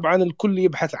 طبعا الكل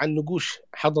يبحث عن نقوش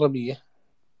حضرمية.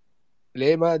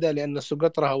 لماذا؟ لأن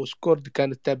سقطرى أو سكورد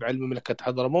كانت تابعة لمملكة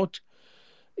حضرموت.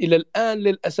 إلى الآن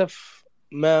للأسف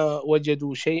ما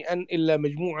وجدوا شيئا إلا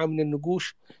مجموعة من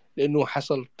النقوش، لأنه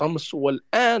حصل طمس،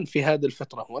 والآن في هذه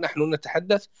الفترة ونحن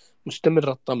نتحدث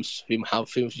مستمر الطمس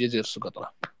في جزيرة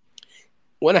سقطرى،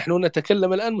 ونحن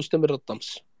نتكلم الآن مستمر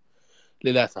الطمس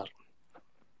للآثار.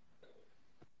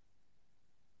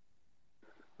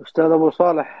 أستاذ أبو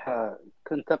صالح،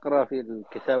 كنت أقرأ في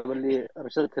الكتاب اللي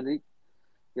أرسلت لي،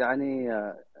 يعني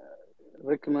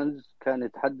ريكماندز كان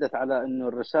يتحدث على أنه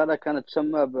الرسالة كانت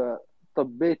تسمى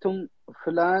بطبيتم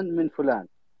فلان من فلان،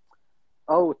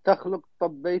 أو تخلق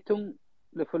طبيتم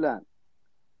لفلان.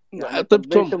 يعني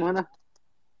طبيتم هنا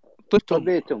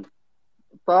طبيتم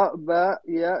طاء باء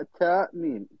ياء تاء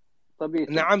ميم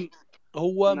طبيتم. نعم،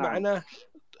 هو نعم. معناه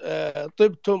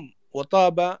طبتم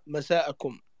وطاب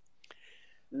مساءكم.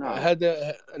 نعم.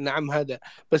 هذا نعم هذا.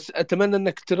 بس أتمنى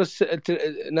أنك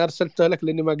أنا أرسلته لك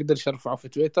لأني ما قدرش أرفعه في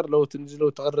تويتر، لو تنزله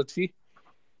وتغرد فيه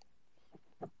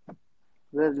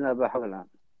بإذن الله بحاول الآن.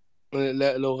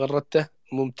 لا، لو غردته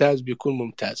ممتاز، بيكون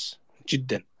ممتاز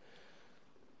جدا.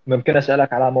 ممكن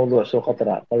أسألك على موضوع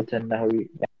سقطرى؟ قلت أنه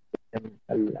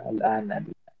الآن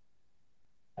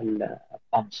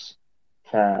الطمس،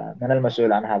 فمن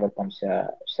المسؤول عن هذا الطمس يا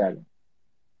سالم؟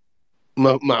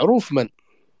 معروف من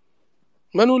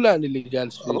هو الآن اللي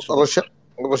جالس في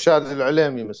رشاد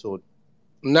العليمي مسؤول.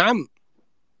 نعم،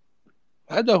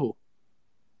 هذا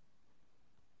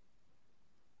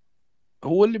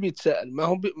هو اللي بيتساءل،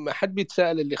 ما حد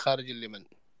بيتساءل اللي خارج اليمن،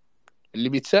 اللي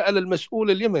بيتساءل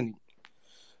المسؤول اليمني.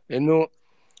 لأنه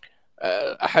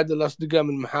أحد الأصدقاء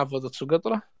من محافظة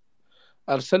سقطرى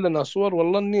أرسل لنا صور،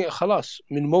 والله أني خلاص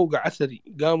من موقع أثري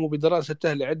قاموا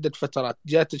بدراسته لعدة فترات،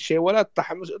 جات الشيولات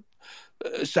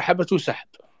سحبته سحب.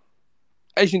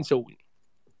 إيش نسوي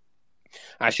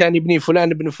عشان يبني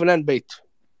فلان ابن فلان بيت؟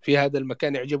 في هذا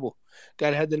المكان يعجبه،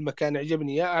 قال هذا المكان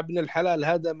يعجبني يا ابن الحلال،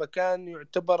 هذا مكان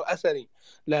يعتبر أثري،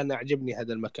 لا أنا أعجبني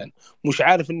هذا المكان، مش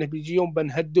عارف إنه بيجي يوم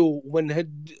بنهده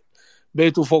وبنهد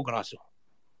بيته فوق راسه،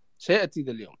 سيأتي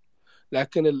ذا اليوم.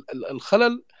 لكن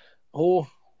الخلل هو،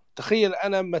 تخيل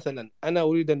أنا مثلا أنا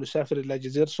أريد أن أسافر إلى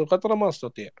جزيرة سقطرى ما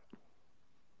أستطيع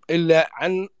إلا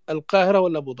عن القاهرة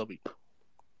ولا أبو ظبي،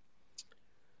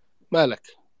 مالك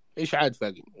إيش عاد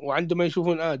باقي؟ وعندما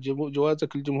يشوفون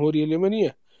جوازك الجمهورية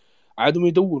اليمنية عادهم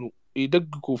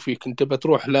يدققوا فيك، أنت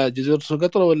بتروح لجزيرة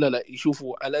سقطرى ولا لا،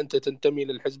 يشوفوا هل أنت تنتمي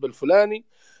للحزب الفلاني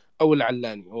أو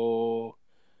العلاني.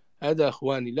 هذا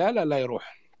أخواني لا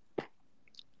يروح،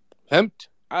 فهمت؟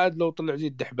 عاد لو طلع زي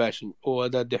الدحباشي،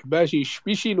 وهذا الدحباشي إيش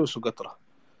بيشيلوا سقطرى،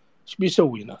 إيش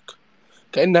بيسوي هناك؟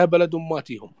 كأنها بلد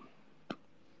أماتهم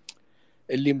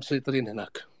اللي مسيطرين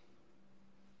هناك.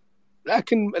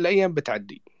 لكن الأيام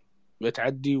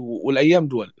بتعدي والأيام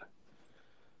دول.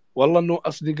 والله أنه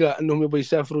أصدقاء أنهم يبغوا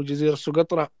يسافروا جزيرة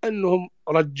سقطرى، أنهم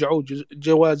رجعوا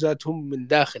جوازاتهم من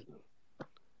داخل،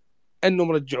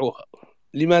 أنهم رجعوها.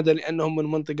 لماذا؟ لأنهم من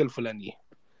المنطقة الفلانية،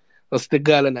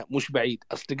 أصدقاء لنا مش بعيد،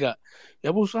 أصدقاء. يا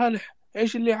أبو صالح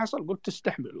إيش اللي حصل؟ قلت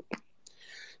تستحملوا،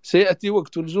 سيأتي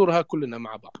وقت نزورها كلنا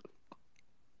مع بعض.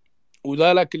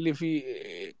 وذلك اللي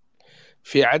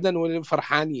في عدن واللي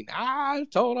فرحانين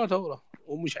ثورة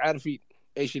ومش عارفين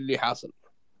إيش اللي حاصل.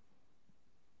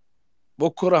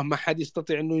 بكرة ما حد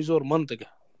يستطيع أنه يزور منطقة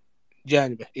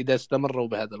جانبه إذا استمروا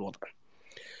بهذا الوضع.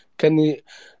 كان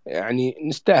يعني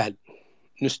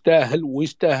نستاهل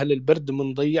ويستاهل البرد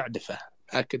من ضيع دفاه،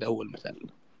 هكذا هو المثال.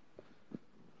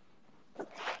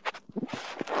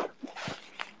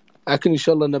 لكن إن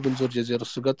شاء الله نبي نزور جزيرة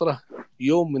سقطرى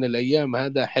يوم من الأيام،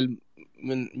 هذا حلم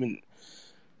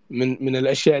من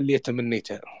الأشياء اللي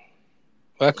تمنيتها،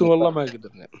 لكن والله ما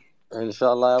قدرنا. إن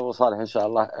شاء الله يا أبو صالح، إن شاء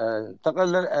الله.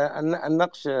 انتقل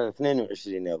النقش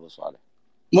 22 يا أبو صالح.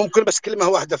 ممكن بس كلمة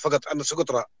واحدة فقط عن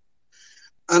سقطرى.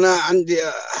 أنا عندي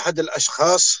أحد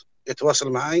الأشخاص يتواصل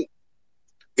معي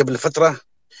قبل فترة،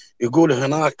 يقول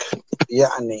هناك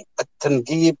يعني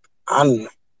التنقيب عن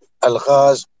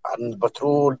الغاز، عن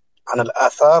البترول، عن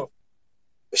الآثار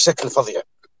بشكل فظيع.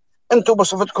 أنتم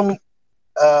بصفتكم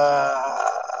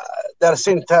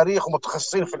دارسين تاريخ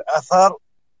ومتخصصين في الآثار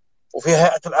وفي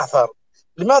هيئة الآثار،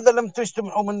 لماذا لم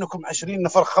تجتمعوا منكم 20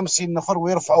 نفر 50 نفر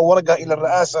ويرفعوا ورقة إلى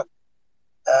الرئاسة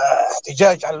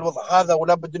احتجاج على الوضع هذا،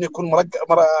 ولا بد أن يكون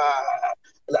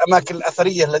الأماكن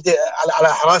الأثرية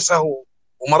على حراسة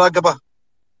ومراقبة؟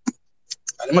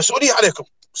 يعني مسؤولية عليكم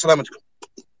وسلامتكم.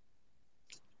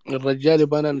 الرجال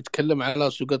يبغانا نتكلم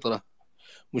على سقطرى،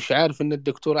 مش عارف ان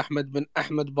الدكتور احمد بن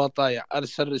احمد باطايع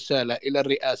ارسل رساله الى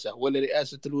الرئاسه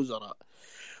ولرئاسه الوزراء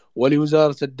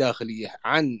ولوزاره الداخليه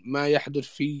عن ما يحدث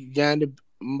في جانب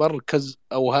مركز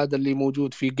او هذا اللي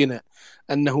موجود في قنا،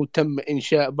 انه تم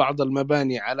انشاء بعض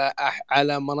المباني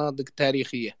على مناطق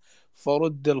تاريخيه،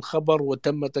 فرد الخبر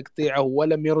وتم تقطيعه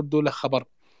ولم يردوا له خبر.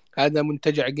 هذا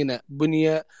منتجع قنا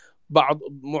بني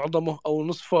معظمه او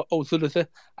نصفه او ثلثه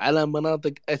على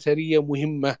مناطق أثرية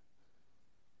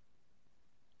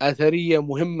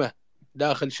مهمة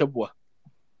داخل شبوة،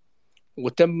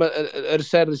 وتم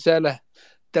إرسال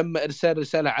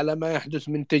رسالة على ما يحدث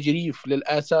من تجريف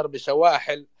للآثار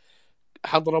بسواحل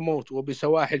حضرموت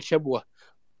وبسواحل شبوة،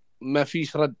 ما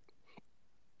فيش رد.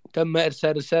 تم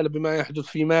إرسال رسالة بما يحدث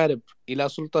في مارب إلى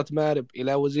سلطة مارب،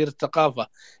 إلى وزير الثقافة،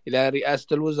 إلى رئاسة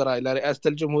الوزراء، إلى رئاسة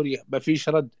الجمهورية، ما فيش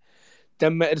رد.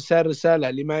 تم إرسال رسالة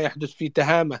لما يحدث في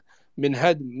تهامة من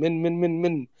هدم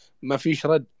من ما فيش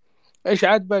رد. إيش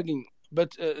عاد باقي؟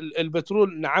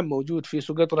 البترول نعم موجود في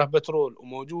سقطرى، بترول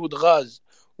وموجود غاز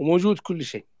وموجود كل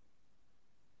شيء،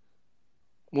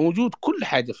 موجود كل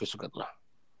حاجة في سقطرى،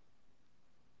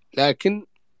 لكن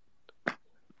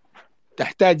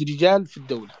تحتاج رجال في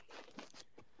الدولة،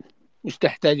 مش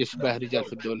تحتاج أشباه رجال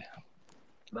في الدولة.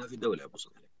 ما في دولة أبو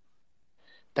صالح،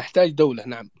 تحتاج دولة.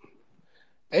 نعم.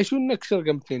 إيش النكسة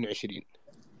رقم 22؟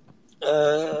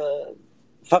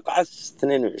 فقعة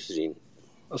 22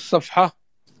 الصفحة.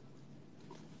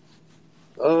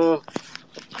 طب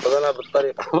أنا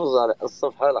بالطريقة أبو صالح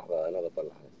الصفحة، لحظة أنا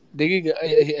بطلعها دقيقة.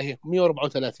 هي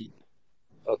 134.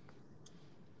 أوكي.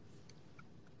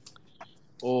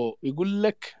 يقول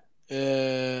لك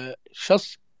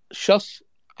شص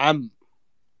عم.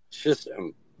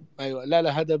 أيوة.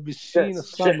 لا هذا بالسين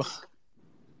الصامخ،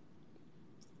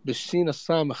 بالسين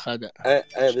الصامخ هذا.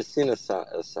 أي بالسين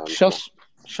الصامخ.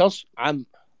 شص عم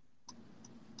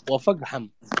وفقحم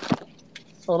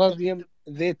رضيم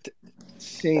ذيت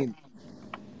سين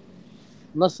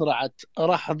نصرعت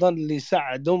رحضا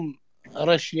لسعدم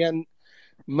رشيا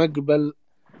مقبل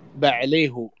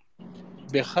بعليه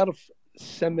بخرف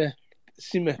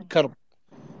سمه كرب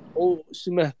أو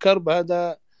اسمه كرب،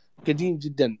 هذا قديم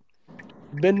جدا.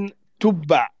 بن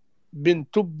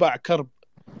تبع كرب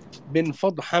بن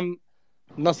فضحم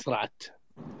نصرعت.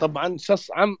 طبعا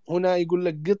شصعم هنا يقول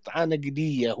لك قطعة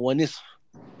نقدية ونصف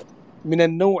من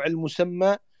النوع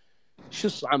المسمى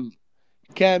شصعم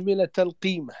كاملة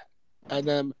القيمة،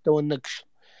 هذا محتوى النقش.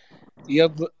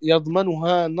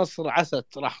 يضمنها نصر عسد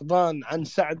رحضان عن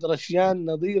سعد رشيان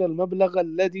نظير المبلغ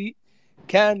الذي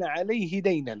كان عليه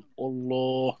دينا.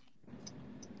 الله.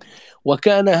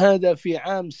 وكان هذا في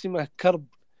عام سمة كرب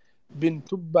بن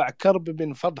تبع كرب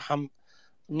بن فضحم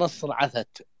نصر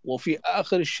عثت. وفي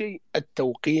آخر الشيء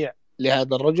التوقيع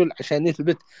لهذا الرجل عشان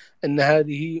يثبت أن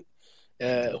هذه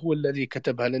هو الذي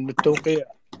كتبها، لأن التوقيع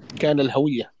كان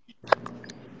الهوية.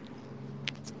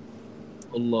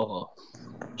 الله.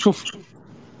 شوف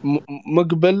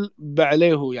مقبل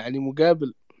بعليه، يعني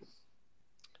مقابل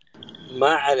ما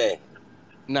عليه.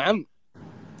 نعم.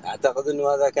 أعتقد أنه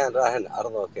هذا كان راهن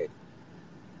عرضه. أوكي.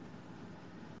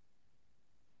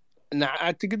 نعم،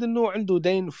 أعتقد أنه عنده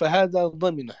دين، فهذا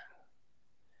ضمنه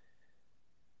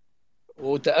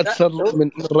وتأثر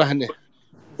من رهنه.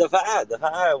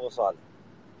 دفعاه يا أبو صالح.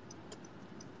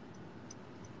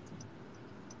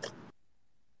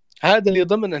 هذا اللي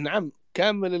ضمنه. نعم،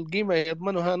 كامل القيمة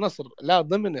يضمنها نصر، لا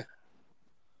ضمنه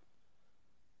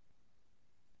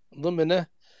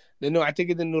لأنه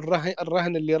أعتقد أنه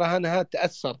الرهن اللي رهنها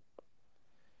تأثر،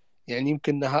 يعني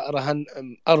يمكن رهن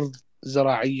أرض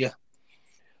زراعية،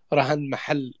 رهن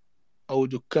محل أو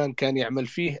دكان كان يعمل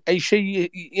فيه، أي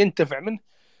شيء ينتفع منه،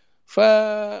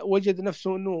 فوجد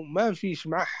نفسه أنه ما فيش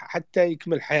معه حتى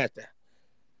يكمل حياته.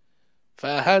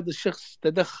 فهذا الشخص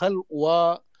تدخل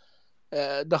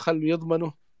ودخل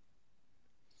يضمنه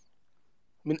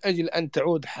من أجل أن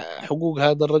تعود حقوق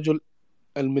هذا الرجل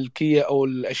الملكية أو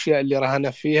الأشياء اللي رهنه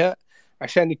فيها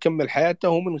عشان يكمل حياته،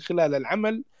 ومن خلال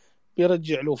العمل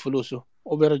بيرجع له فلوسه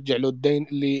وبيرجع له الدين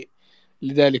اللي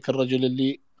لذلك الرجل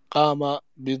اللي قام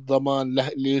بالضمان له،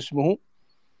 اللي اسمه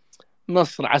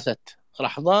نصر عسد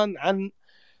رحضان عن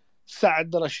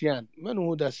سعد رشيان. من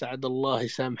هو ده سعد؟ الله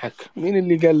يسامحك، مين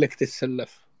اللي قال لك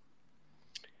تتسلف؟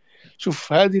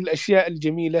 شوف هذه الأشياء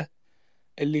الجميلة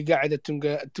اللي قاعدة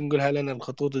تنقلها لنا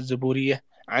الخطوط الزبورية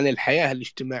عن الحياة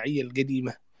الاجتماعية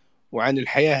القديمة، وعن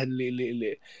الحياة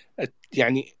اللي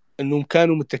يعني أنهم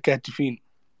كانوا متكاتفين،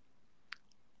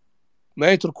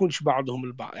 ما يتركونش بعضهم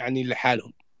البعض يعني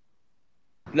لحالهم.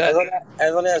 لا.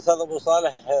 أيضا يا أستاذ أبو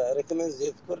صالح ريكومنز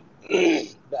يذكر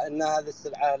بأن هذه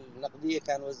السلعة النقدية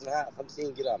كان وزنها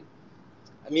 50 جرام،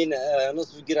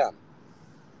 نصف جرام،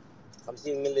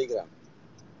 50 ملي جرام.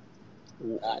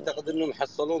 أعتقد أنهم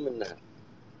حصلوا منها.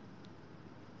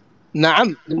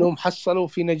 نعم، لأنهم حصلوا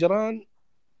في نجران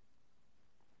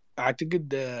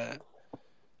أعتقد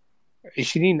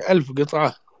 20,000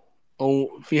 قطعة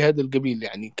أو في هذا القبيل،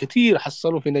 يعني كثير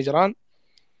حصلوا في نجران،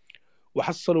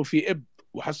 وحصلوا في إب،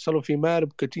 وحصلوا في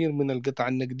مارب كثير من القطع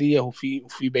النقدية، وفي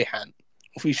بيحان،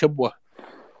 وفي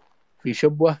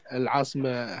شبوة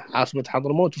عاصمة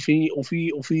حضرموت،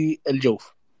 وفي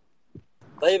الجوف.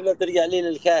 طيب لو ترجع لي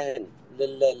للكاهن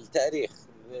للتاريخ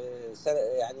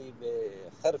يعني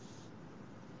بخرف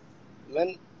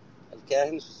من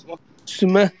الكاهن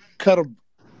اسمه كرب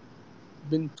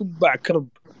بن تبع كرب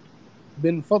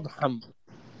بن فضحم.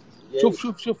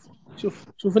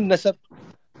 شوف النسب.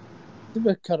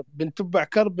 اسمه كرب بن تبع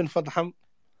كرب بن فضحم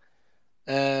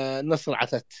نصر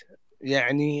عثت.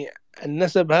 يعني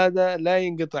النسب هذا لا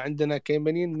ينقطع عندنا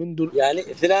كيمنين منذ يعني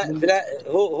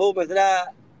هو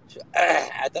مثلا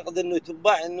اعتقد انه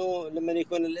يتبع انه لما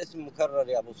يكون الاسم مكرر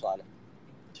يا ابو صالح.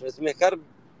 شو اسمه؟ كرب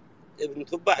ابن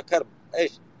تبع كرب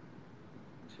ايش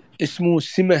اسمه؟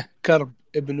 سمه كرب،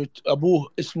 ابن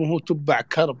ابوه اسمه تبع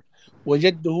كرب،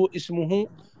 وجده اسمه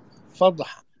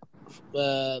فضحم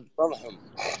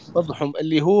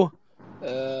اللي هو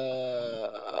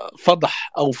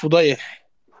فضح او فضيح.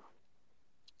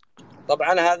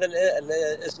 طبعا هذا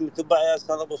الاسم تبع يا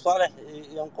استاذ ابو صالح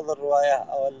ينقض الروايه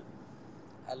او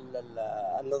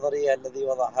النظريه الذي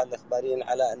وضعها الاخباريين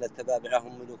على ان التبابعه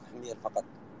هم ملوك حمير فقط.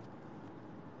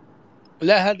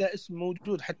 لا، هذا اسم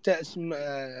موجود، حتى اسم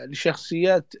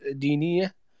لشخصيات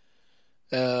دينيه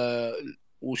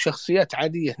وشخصيات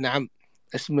عاديه. نعم،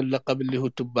 اسم اللقب اللي هو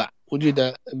تبع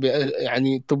وجد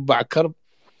يعني تبع كرب.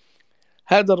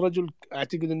 هذا الرجل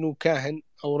اعتقد انه كاهن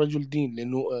او رجل دين،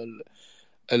 لانه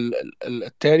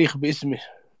التاريخ باسمه،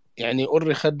 يعني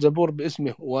أرخت زبور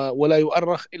باسمه، ولا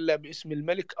يؤرخ إلا باسم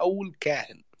الملك أو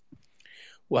الكاهن،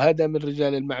 وهذا من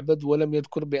رجال المعبد، ولم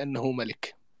يذكر بأنه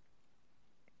ملك.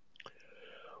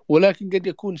 ولكن قد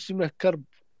يكون سمه كرب،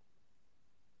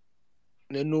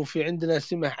 لأنه في عندنا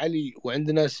سمه علي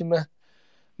وعندنا سمه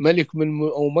ملك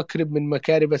أو مكرب من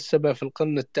مكارب السبع في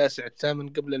القرن التاسع الثامن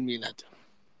قبل الميلاد.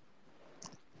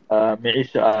 معي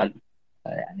سؤال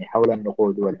يعني حول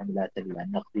النقود والعملات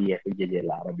النقدية في الجزيرة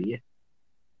العربية.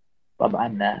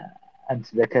 طبعا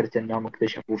أنت ذكرت أنهم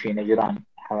اكتشفوا في نجران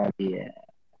حوالي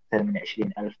أكثر من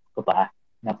 20,000 قطعة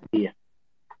نقدية،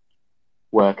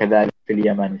 وكذلك في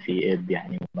اليمن في إب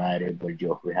يعني ومارب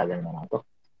والجوف وهذه المناطق.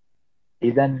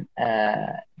 إذا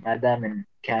ما دام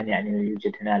كان يعني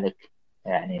يوجد هنالك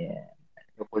يعني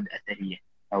نقود أثرية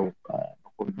أو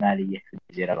نقود مالية في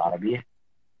الجزيرة العربية،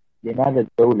 لماذا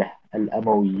الدولة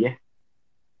الأموية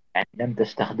يعني لم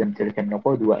تستخدم تلك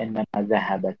النقود، وإنما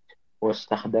ذهبت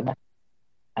واستخدمت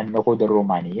النقود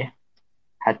الرومانية؟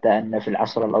 حتى أن في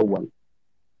العصر الأول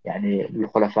يعني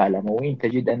للخلفاء الأمويين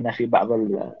تجد أن في بعض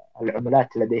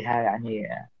العملات لديها يعني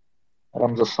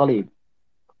رمز الصليب،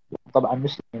 طبعا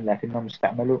مسلمين لكنهم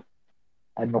استعملوا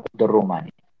النقود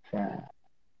الرومانية.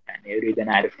 يعني أريد أن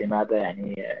أعرف لماذا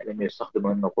يعني لم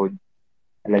يستخدموا النقود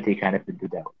التي كانت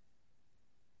بالتداول.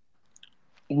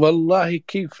 والله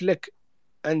كيف لك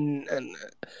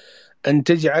أن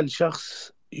تجعل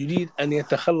شخص يريد أن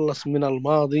يتخلص من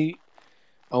الماضي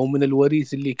أو من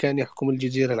الوريث اللي كان يحكم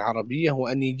الجزيرة العربية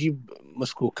وأن يجيب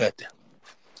مسكوكاته؟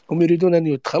 هم يريدون أن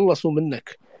يتخلصوا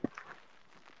منك.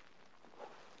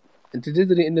 أنت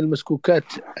تدري أن المسكوكات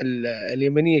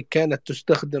اليمنية كانت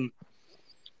تستخدم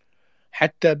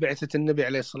حتى بعثة النبي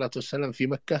عليه الصلاة والسلام في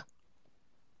مكة؟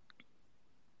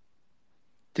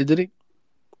 تدري؟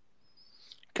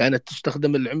 كانت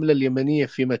تستخدم العملة اليمنية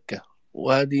في مكة،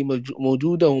 وهذه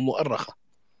موجودة ومؤرخة.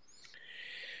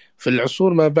 في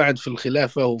العصور ما بعد في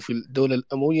الخلافة وفي الدولة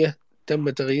الأموية تم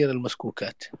تغيير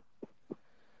المسكوكات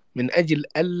من أجل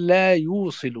ألا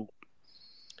يوصلوا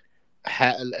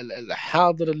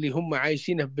الحاضر اللي هم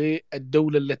عايشينه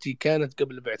بالدولة التي كانت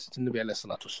قبل بعثة النبي عليه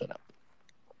الصلاة والسلام.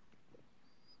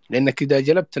 لأنك إذا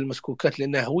جلبت المسكوكات،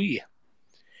 لأنها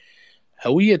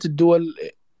هوية الدول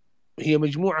هي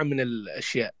مجموعة من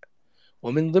الأشياء،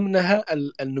 ومن ضمنها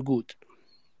النقود.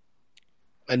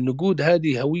 النقود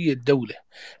هذه هوية دولة.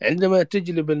 عندما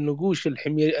تجلب النقوش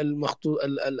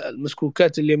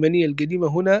المسكوكات اليمنية القديمة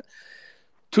هنا،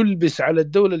 تلبس على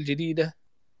الدولة الجديدة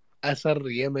أثر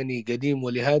يمني قديم،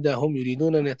 ولهذا هم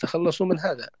يريدون أن يتخلصوا من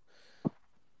هذا،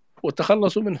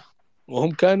 وتخلصوا منه.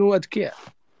 وهم كانوا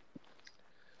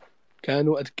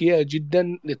أذكياء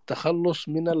جدا للتخلص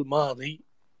من الماضي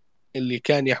اللي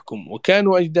كان يحكم.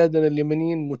 وكانوا أجدادنا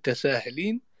اليمنيين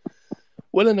متساهلين،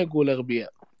 ولا نقول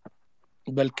أغبياء،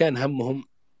 بل كان همهم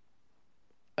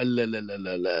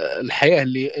الحياة،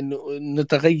 اللي إنه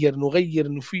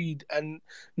نغير نفيد أن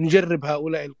نجرب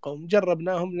هؤلاء القوم.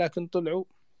 جربناهم لكن طلعوا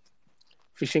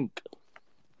في شنك.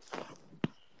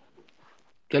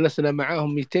 جلسنا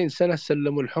معاهم 200 سنة،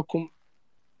 سلموا الحكم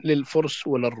للفرس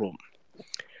وللروم،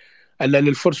 ألا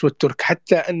للفرس والترك.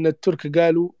 حتى أن الترك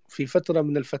قالوا في فترة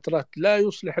من الفترات لا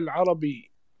يصلح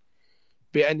العربي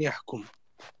بأن يحكم،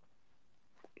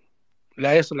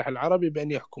 لا يصلح العربي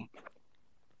بأن يحكم.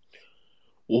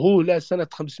 وهو لا سنة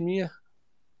 500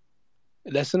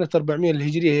 لا سنة 400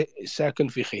 الهجرية ساكن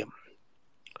في خيم،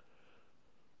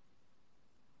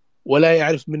 ولا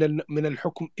يعرف من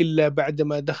الحكم إلا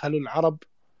بعدما دخلوا العرب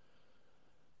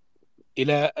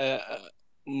إلى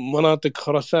مناطق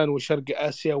خراسان وشرق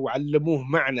آسيا، وعلموه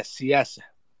معنى السياسة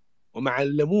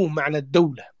وعلموه معنى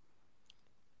الدولة.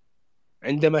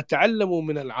 عندما تعلموا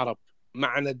من العرب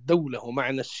معنى الدولة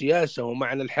ومعنى السياسة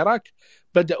ومعنى الحراك،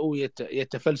 بدأوا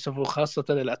يتفلسفوا، خاصة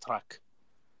الأتراك.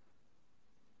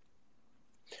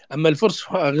 أما الفرس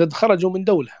قد خرجوا من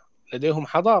دولة لديهم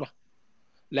حضارة،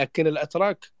 لكن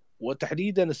الأتراك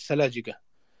وتحديدا السلاجقة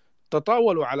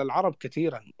تطاولوا على العرب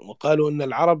كثيرا، وقالوا أن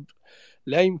العرب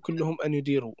لا يمكن لهم أن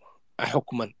يديروا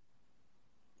حكما،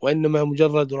 وإنما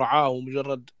مجرد رعاة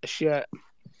ومجرد أشياء.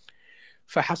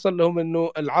 فحصل لهم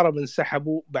أنه العرب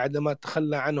انسحبوا بعدما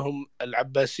تخلى عنهم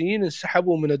العباسيين،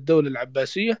 انسحبوا من الدولة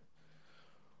العباسية،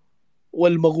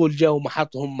 والمغول جاءوا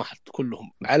محطهم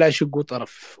كلهم على شق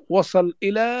وطرف، وصل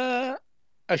إلى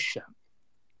الشام.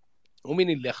 ومن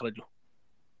اللي أخرجه؟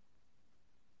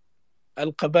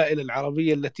 القبائل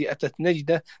العربية التي أتت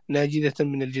ناجدة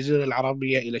من الجزيرة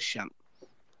العربية إلى الشام.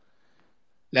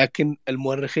 لكن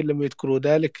المؤرخين لم يذكروا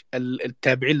ذلك،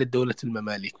 التابعين للدولة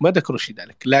المماليك ما ذكروا شيء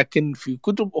ذلك. لكن في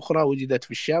كتب أخرى وجدت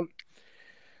في الشام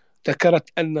ذكرت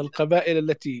أن القبائل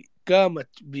التي قامت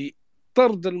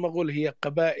بطرد المغول هي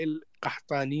قبائل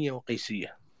قحطانية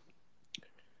وقيسية،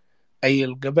 أي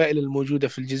القبائل الموجودة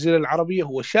في الجزيرة العربية.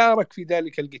 وشارك في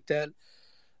ذلك القتال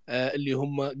اللي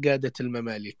هم قادة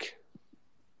المماليك.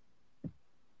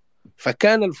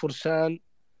 فكان الفرسان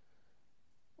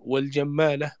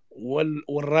والجمالة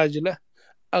والراجلة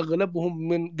أغلبهم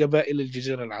من قبائل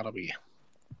الجزيرة العربية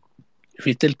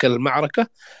في تلك المعركة،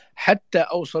 حتى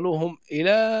أوصلوهم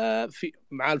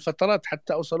مع الفترات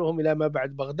حتى أوصلوهم إلى ما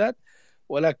بعد بغداد.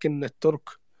 ولكن الترك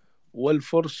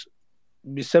والفرس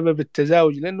بسبب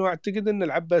التزاوج، لأنه أعتقد أن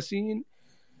العباسيين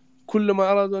كل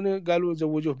ما أرادوا قالوا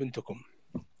زوجوه بنتكم.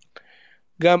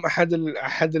 قام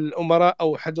أحد الأمراء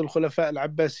أو أحد الخلفاء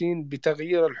العباسيين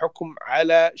بتغيير الحكم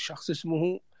على شخص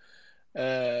اسمه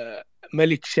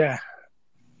ملك شاه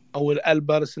أو آل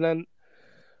بارسلان.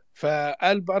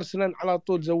 فآل بارسلان على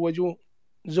طول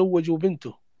زوجوا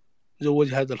بنته،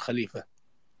 زوج هذا الخليفة.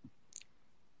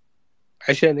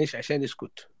 عشان إيش؟ عشان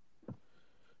يسكت.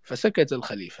 فسكت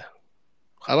الخليفة،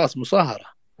 خلاص مصاهرة.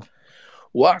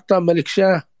 وأعطى ملك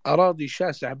شاه أراضي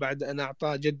شاسعة بعد أن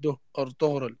أعطى جده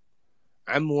أرطغرل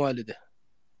عم والده،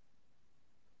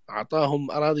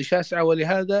 أعطاهم أراضي شاسعة.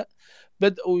 ولهذا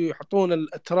بدأوا يعطون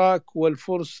الأتراك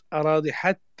والفرس أراضي،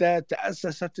 حتى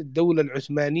تأسست الدولة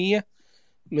العثمانية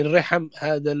من رحم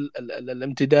هذا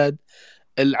الامتداد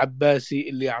العباسي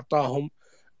اللي أعطاهم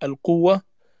القوة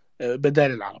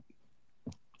بدال العرب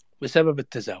بسبب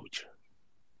التزاوج.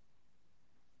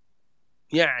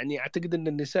 يعني أعتقد أن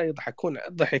النساء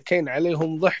ضحكين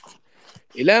عليهم ضحك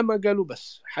إلى ما قالوا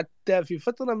بس. حتى في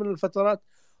فترة من الفترات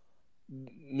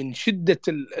من شدة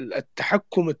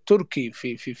التحكم التركي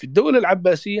في الدولة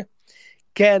العباسية،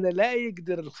 كان لا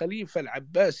يقدر الخليفة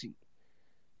العباسي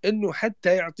أنه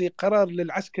حتى يعطي قرار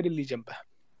للعسكر اللي جنبه.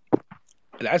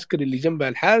 العسكر اللي جنبه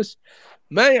الحارس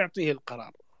ما يعطيه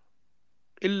القرار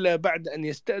إلا بعد أن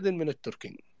يستأذن من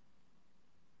التركين.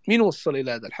 مين وصل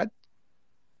إلى هذا الحد؟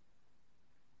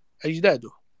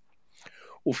 أجداده.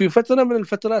 وفي فترة من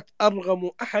الفترات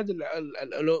أرغموا أحد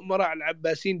الأمراء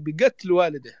العباسيين بقتل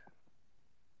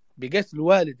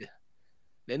والده،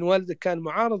 لأن والده كان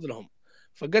معارض لهم،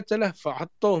 فقتله،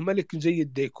 فحطوه ملك زي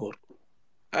الديكور.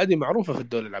 هذه معروفة في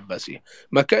الدولة العباسية،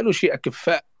 ما كانوا شيء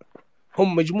أكفاء،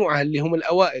 هم مجموعة اللي هم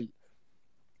الأوائل: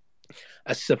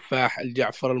 السفاح،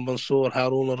 الجعفر المنصور،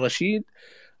 هارون الرشيد،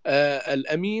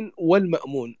 الأمين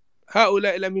والمأمون.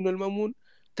 هؤلاء الأمين والمأمون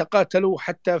تقاتلوا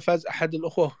حتى فاز أحد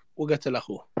الأخوة وقتل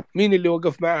أخوه. مين اللي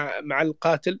وقف مع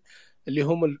القاتل؟ اللي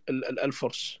هم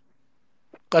الفرس.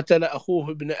 قتل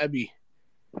أخوه ابن أبيه،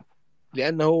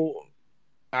 لأنه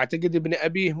أعتقد ابن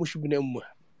أبيه مش ابن أمه.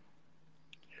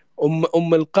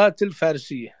 أم القاتل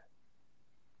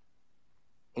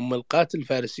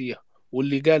فارسية،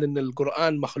 واللي قال إن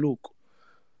القرآن مخلوق.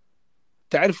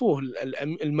 تعرفوه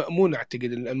المأمون،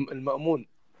 أعتقد المأمون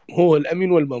هو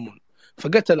الأمين والمأمون،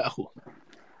 فقتل أخوه.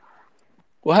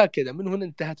 وهكذا من هنا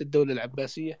انتهت الدولة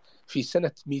العباسية. في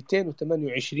سنة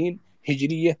 228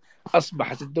 هجرية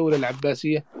أصبحت الدولة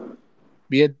العباسية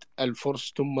بيد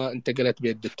الفرس، ثم انتقلت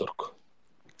بيد الترك.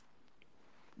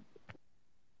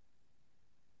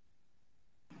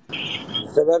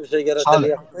 سبب شجرة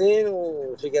اليقطين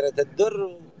وشجرة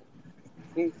الدر.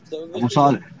 أبو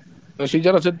صالح،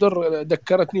 شجرة الدر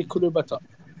ذكرتني كليوباترا.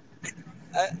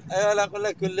 أيوة، لا أقول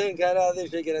لك كلين كان هذه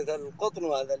شجرة القطن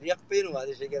وهذا اليقطين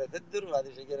وهذه شجرة الدر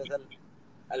وهذه شجرة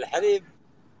الحليب،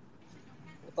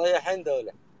 وطيحين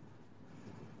دولة.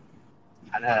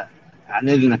 عن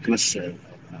إذنك بس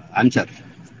عنتر.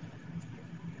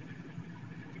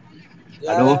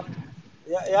 ألو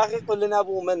يا أخي قل لنا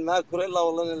أبو من ما كر الله،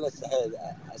 والله أنا السعيد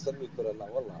أسميه كر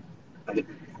الله والله.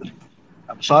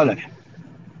 أبو صالح.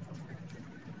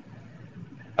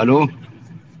 ألو.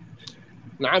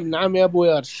 نعم يا أبو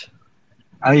يارش.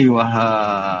 أيوة،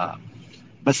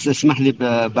 بس اسمح لي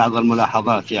ببعض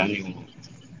الملاحظات يعني،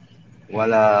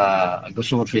 ولا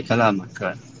قصور في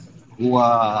كلامك.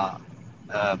 هو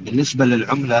بالنسبة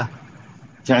للعملة،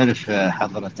 تعرف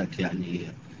حضرتك يعني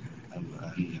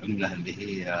العملة اللي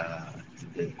هي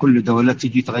كل دولة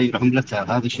تجي تغير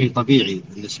عملتها، هذا شيء طبيعي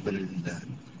بالنسبة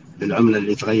للعملة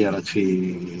اللي تغيرت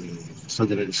في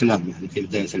صدر الإسلام، يعني في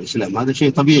بداية الإسلام. هذا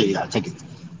شيء طبيعي أعتقد.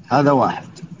 هذا واحد.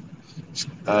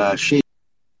 الشيء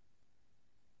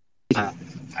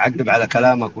أعقب على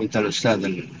كلامك، وأنت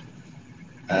الأستاذ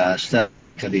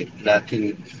كبير،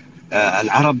 لكن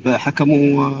العرب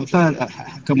حكموا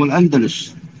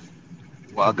الأندلس،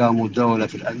 وأقاموا دولة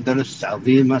في الأندلس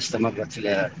عظيمة استمرت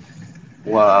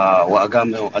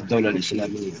وأقاموا الدولة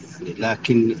الإسلامية يعني.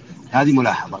 لكن هذه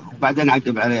ملاحظة، وبعدين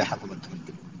أعقب عليها حضرتك.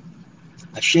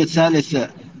 الشيء الثالث،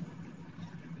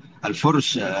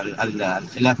 الفرس،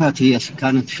 الخلافات هي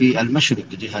كانت في المشرق،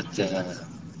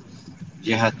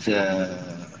 جهة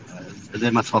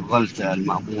زي ما تفضلت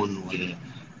المأمون،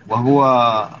 وهو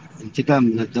انتقام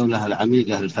من الدولة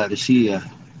العميقة الفارسية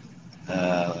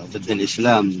ضد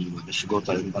الإسلام بسقوط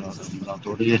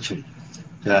إمبراطوريتهم.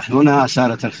 فهنا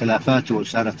صارت الخلافات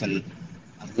وصارت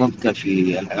الربكة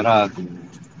في العراق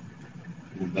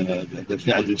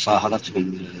وبفعل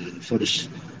مصاهرتهم الفرس.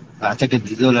 أعتقد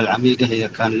الدولة العميقة هي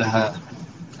كان لها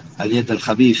اليد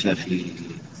الخبيثة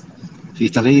في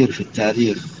تغيير في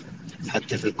التاريخ،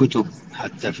 حتى في الكتب،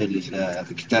 حتى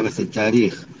في كتابة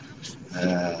التاريخ،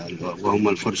 وهم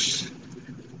الفرس.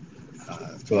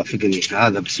 توافقني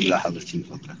هذا بس ملاحظتي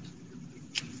فقط.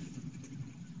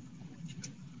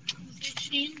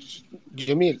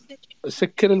 جميل.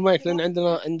 سكر المايك لأن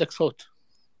عندك صوت.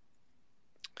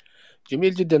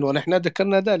 جميل جدا. ونحن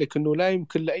ذكرنا ذلك أنه لا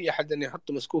يمكن لأي أحد أن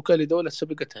يحط مسكوكة لدولة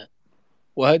سبقتها،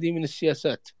 وهذه من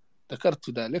السياسات. ذكرت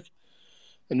ذلك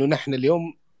أنه نحن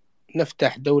اليوم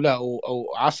نفتح دولة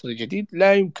أو عصر جديد،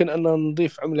 لا يمكن أن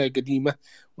نضيف عملة قديمة،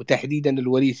 وتحديدا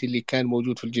الوريث اللي كان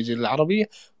موجود في الجزيرة العربية،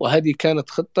 وهذه كانت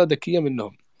خطة ذكية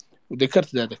منهم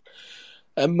وذكرت ذلك.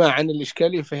 أما عن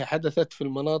الإشكالية فهي حدثت في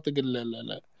المناطق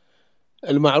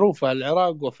المعروفة،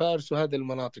 العراق وفارس وهذه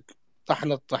المناطق،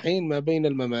 طحن الطحين ما بين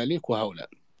المماليك وهؤلاء،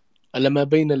 ألا ما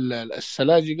بين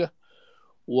السلاجقة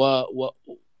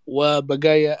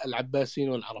وبقايا العباسيين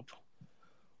والعرب.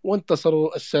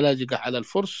 وانتصروا السلاجقة على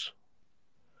الفرس،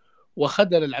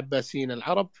 وخذل العباسيين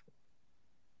العرب،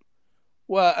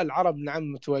 والعرب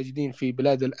نعم متواجدين في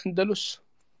بلاد الأندلس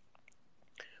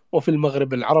وفي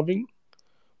المغرب العربي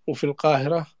وفي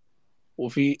القاهرة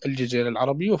وفي الجزيرة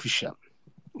العربية وفي الشام،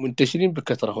 منتشرين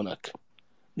بكثرة هناك.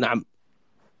 نعم.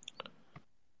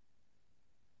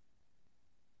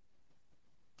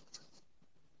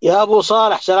 يا أبو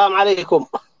صالح، سلام عليكم.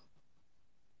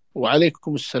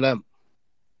 وعليكم السلام.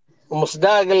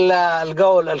 ومصداق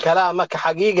القول كلامك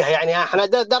حقيقة. يعني احنا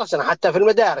درسنا حتى في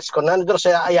المدارس، كنا ندرس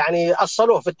يعني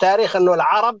أصلوه في التاريخ أنه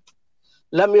العرب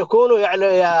لم يكونوا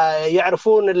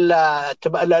يعرفون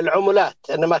العملات،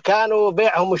 إنما كانوا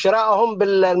بيعهم وشراءهم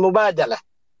بالمبادلة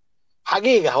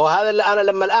حقيقة. وهذا اللي أنا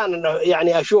لما الآن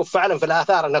يعني أشوف فعلا في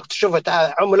الآثار أنك تشوف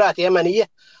عملات يمنية،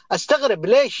 أستغرب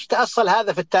ليش تأصل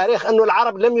هذا في التاريخ أنه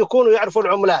العرب لم يكونوا يعرفوا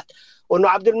العملات، وأنه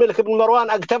عبد الملك بن مروان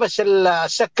اقتبس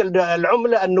السك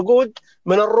العملة النقود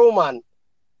من الرومان.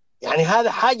 يعني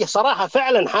هذا حاجة صراحة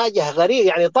فعلا حاجة غريبة،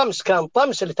 يعني كان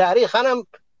طمس لتاريخ. أنا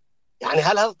يعني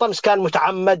هل هذا الطمس كان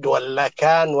متعمد ولا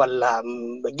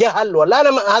جهل ولا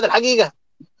هذا الحقيقة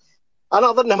أنا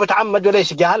أظنه متعمد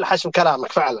وليس جهل حسب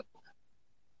كلامك فعلا.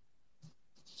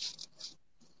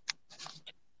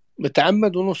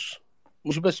 متعمد ونص،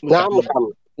 مش بس نعم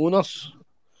متعمد، ونص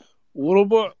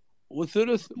وربع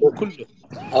وثلث وكله.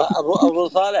 أبو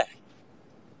صالح،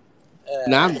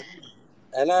 نعم.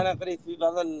 أنا قريت في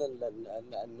بعض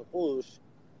النقوش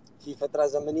في فترة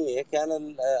زمنية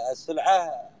كان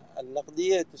السلعة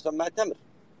النقدية تسمى تمر.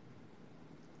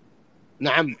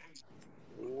 نعم.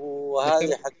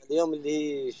 وهذه حتى اليوم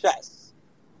اللي هي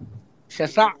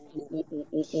شسع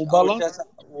وبلط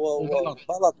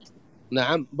وبلط.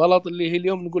 نعم، بلط اللي هي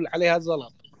اليوم نقول عليها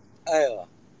زلط. أيوة،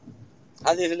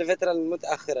 هذه في الفترة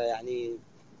المتأخرة، يعني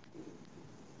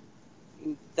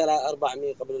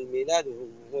 400 قبل الميلاد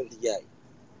وانت جاي.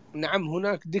 نعم.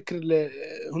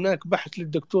 هناك بحث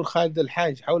للدكتور خالد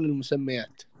الحاج حول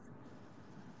المسميات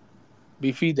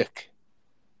بيفيدك،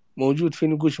 موجود في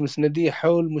نقوش مسندية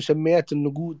حول مسميات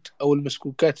النقود أو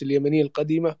المسكوكات اليمنية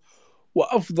القديمة.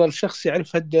 وأفضل شخص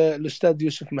يعرف هذا الأستاذ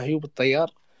يوسف مهيوب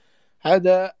الطيار،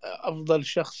 هذا أفضل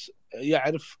شخص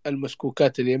يعرف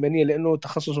المسكوكات اليمنية لأنه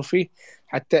تخصصه فيه،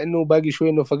 حتى أنه باقي شوي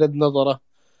أنه فقد نظره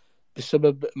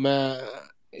بسبب ما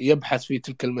يبحث في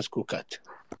تلك المسكوكات.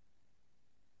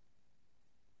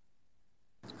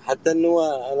 حتى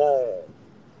أنه أنا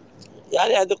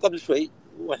يعني هذا قبل شوي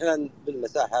وإحنا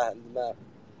بالمساحة عندما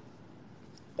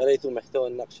قريت محتوى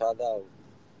النقش هذا،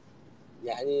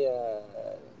 يعني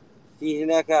في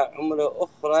هناك عملة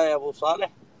أخرى يا أبو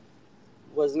صالح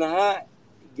وزنها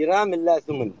جرام لا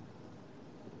ثمن.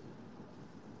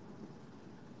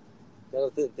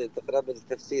 تقرأ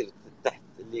بالتفسير تحت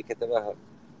اللي كتبها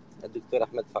الدكتور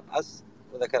أحمد فقعس،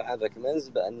 وذكر عن ركمنز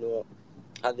بأنه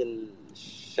هذا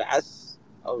الشعس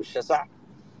أو الشسع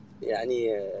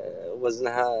يعني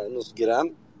وزنها نص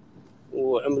جرام.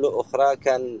 وعملة أخرى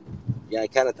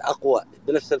كانت أقوى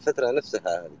بنفس الفترة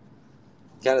نفسها،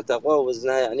 كانت أقوى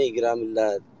وزنها يعني جرام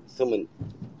إلا ثمن،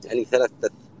 يعني 3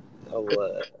 أو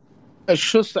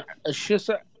الشسع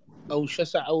أو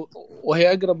شسع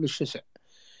وهي أقرب للشسع،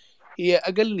 هي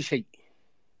أقل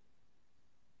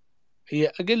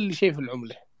شيء في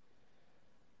العملة.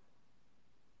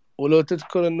 ولو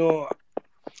تذكر أنه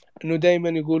دائما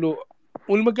يقولوا،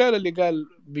 والمقالة اللي قال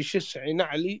بشسع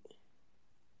نعلي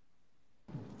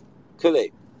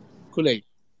كلي،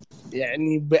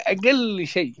 يعني بأقل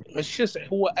شيء. الشسع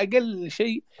هو أقل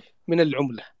شيء من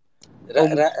العملة.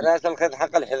 رأس الخيط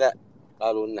حق الحذاء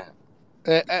قالوا إنها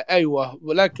أيوة،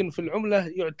 ولكن في العملة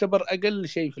يعتبر أقل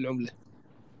شيء في العملة.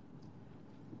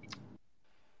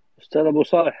 أستاذ أبو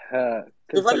صالح،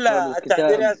 شوف كنت أقرأ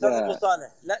التعبير يا بالكتاب. استاذ ابو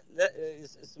صالح، لا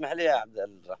اسمح لي يا عبد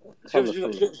الرحمن. خلص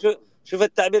خلص. شوف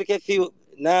التعبير كيف فيه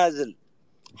نازل،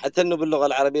 حتى انه باللغه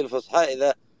العربيه الفصحى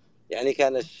اذا يعني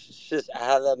كان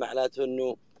الشسع هذا معناته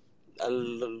انه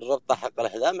الربطه حق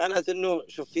الحذاء، معناته انه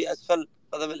شوف في اسفل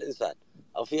قدم الانسان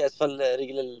او في اسفل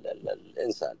رجل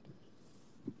الانسان.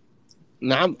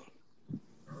 نعم.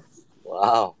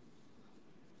 واو،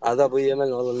 هذا ابو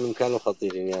يمن والله انهم كانوا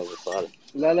خطيرين يا ابو صالح.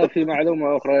 لا في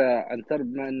معلومة أخرى يا عنتر،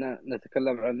 بما أن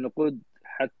نتكلم عن النقود،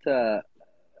 حتى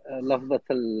لفظة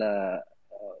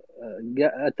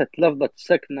أتت لفظة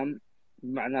سكنم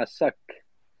بمعنى سك،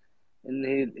 إن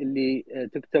هي اللي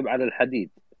تكتب على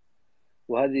الحديد،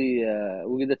 وهذه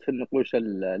وجدت في النقوش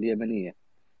اليمنية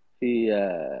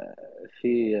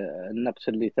في النقش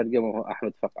اللي ترجمه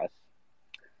أحمد فقعس.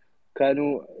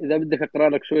 كانوا، إذا بدك أقرأ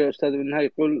لك شوية أستاذ منها،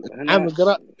 يقول هنا. نعم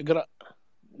اقرأ.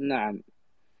 نعم،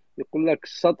 يقول لك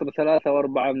سطر 3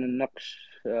 و4 من النقش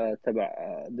تبع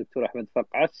الدكتور أحمد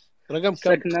فقعس، رقم كم؟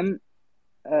 سكنم.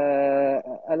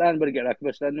 الآن برجع لك،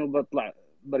 بس لأنه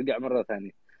برجع مرة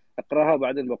ثانية أقرأها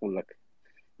وبعدين بقول لك.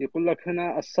 يقول لك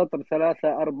هنا السطر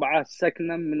 3-4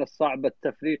 سكنم من الصعب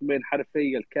التفريق بين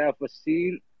حرفي الكاف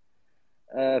والسين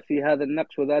في هذا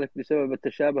النقش، وذلك بسبب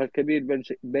التشابه الكبير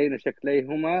بين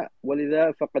شكليهما،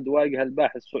 ولذا فقد واجه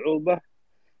الباحث صعوبة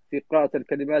في قراءة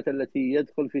الكلمات التي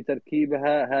يدخل في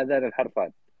تركيبها هذان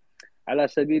الحرفان. على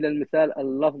سبيل المثال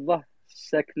اللفظة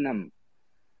سكنم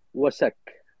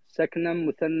وسك. سكنم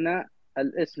مثنى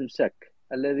الاسم سك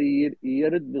الذي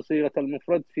يرد بصيغة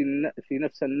المفرد في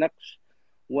نفس النقش،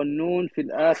 والنون في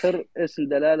الآخر اسم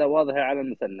دلالة واضحة على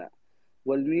المثنى،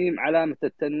 والميم علامة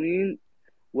التنوين،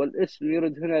 والاسم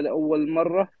يرد هنا لأول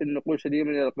مرة في النقوش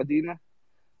اليمنية القديمة.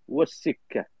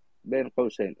 والسكة بين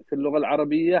قوسين في اللغة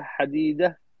العربية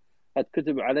حديدة قد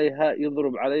كتب عليها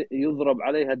يضرب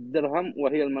عليها الدرهم،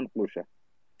 وهي المنقوشة.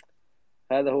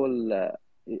 هذا هو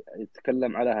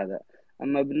يتكلم على هذا.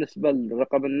 أما بالنسبة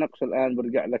لرقم النقش الآن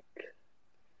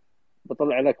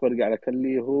بطلع لك وارجع لك،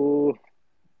 اللي هو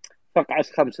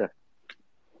فقعس 5.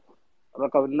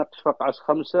 رقم النقش فقعس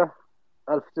 5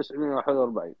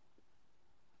 1941.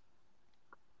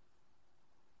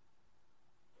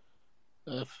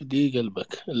 في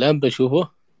قلبك الآن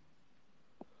بشوفه.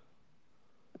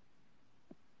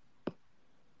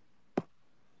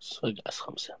 فقعس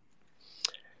 5.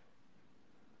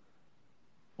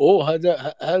 أوه،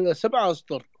 هذا 7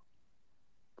 أسطر.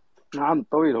 نعم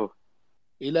طويل هو.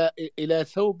 إلى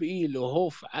ثوب إيل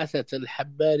وهوف عثت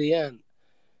الحباريان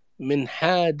من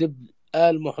حادب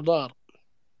آل محضار،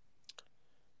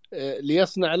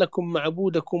 ليصنع لكم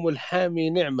معبودكم الحامي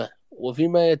نعمة.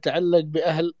 وفيما يتعلق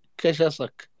بأهل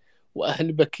كشصك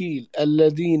وأهل بكيل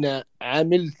الذين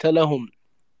عملت لهم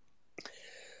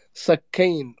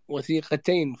صكين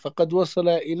وثيقتين، فقد وصل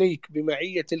إليك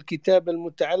بمعية الكتاب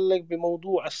المتعلق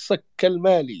بموضوع الصك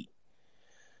المالي.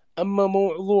 أما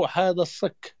موضوع هذا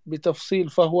الصك بتفصيل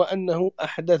فهو أنه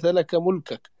أحدث لك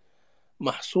ملكك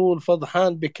محصول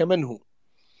فضحان بك منه،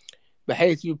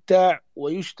 بحيث يبتاع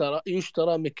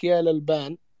ويشترى مكيال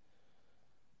البان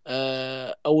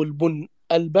أو البن،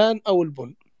 البان أو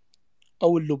البن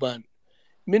أو اللبان،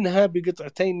 منها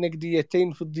بقطعتين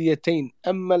نقديتين فضيتين.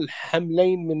 أما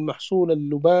الحملين من محصول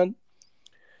اللبان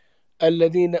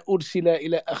الذين أرسل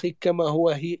إلى أخيك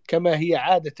كما هي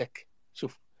عادتك،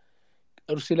 شوف،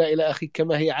 أرسل إلى أخيك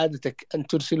كما هي عادتك أن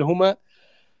ترسلهما،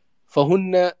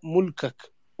 فهن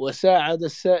ملكك. وساعد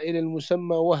السائل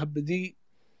المسمى وهب دي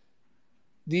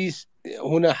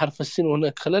هنا حرف السين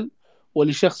وهناك خلل،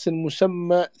 ولشخص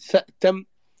مسمى ثأتم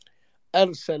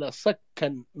أرسل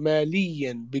صكا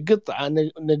ماليا بقطعة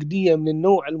نقدية من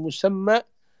النوع المسمى.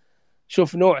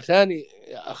 شوف نوع ثاني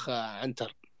يا أخ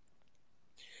عنتر،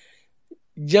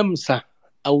 جمسة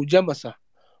أو جمسة،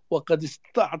 وقد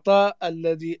استعطى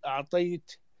الذي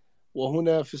أعطيت.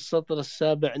 وهنا في السطر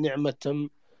 7 نعمة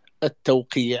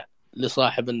التوقيع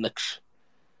لصاحب النقش.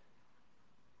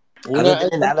 هذا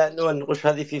دليل على أنه النقوش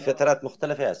هذه في فترات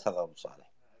مختلفة يا أستاذ أبو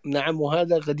صالح. نعم،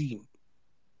 وهذا قديم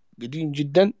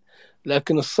جدا،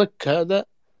 لكن الصك هذا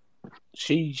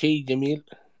شيء جميل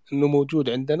أنه موجود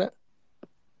عندنا.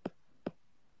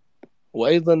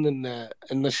 وأيضا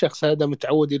أن الشخص هذا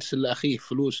متعود يرسل لأخيه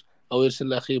فلوس أو يرسل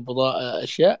لأخيه بضاعة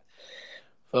أشياء،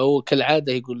 فهو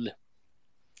كالعادة يقول له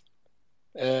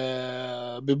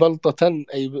ببلطة،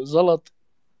 أي زلط،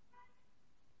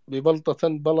 ببلطة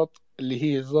بلط اللي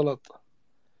هي الزلط،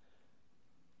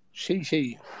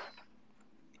 شيء.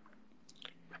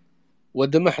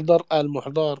 ودمحضر آل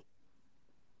محضار،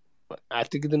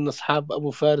 أعتقد أن أصحاب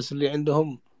أبو فارس اللي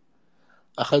عندهم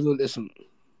أخذوا الاسم.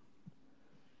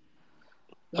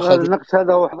 أخذ النقش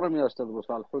هذا هو حضرمي يا استاذ ابو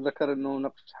صالح، وذكر انه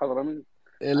نقش حضرمي.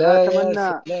 انا لا يا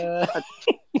اتمنى سلام.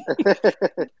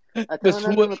 بس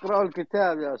اتمنى هو انهم يقرأوا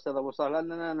الكتاب يا استاذ ابو صالح،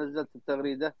 لان انا نزلت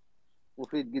التغريده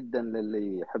مفيد جدا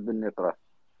للي يحب انه يقرأ،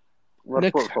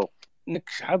 مرفوع نكش فوق.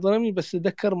 نكش حضرمي، بس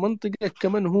ذكر منطقة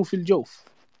كمان هو في الجوف.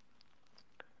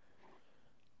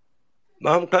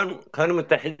 ما هم كانوا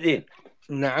متحدين.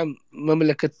 نعم،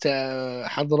 مملكة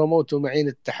حضرموت ومعين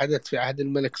اتحدت في عهد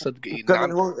الملك صدقي. نعم.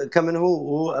 كمان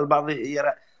هو البعض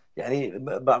يرى، يعني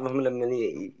بعضهم لما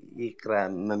يقرأ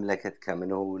مملكة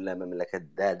كامن هو ولا مملكة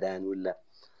دادان ولا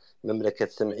مملكة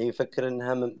سمعي يفكر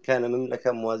أنها كان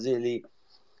مملكة موازية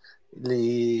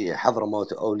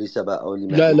لحضرموت أو لسبا أو لا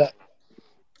لمعين، لا،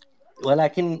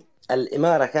 ولكن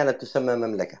الإمارة كانت تسمى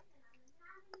مملكة.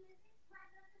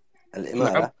 نعم.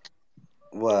 الإمارة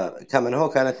وكمن هو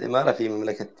كانت إمارة في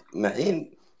مملكة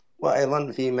معين،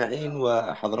 وأيضا في معين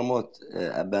وحضرموت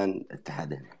أبان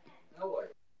اتحادهم.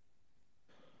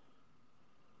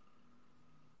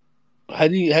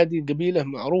 هذه قبيلة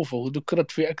معروفة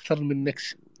وذكرت في أكثر من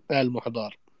نكش آل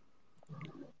محضار.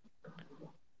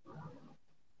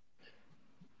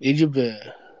 يجب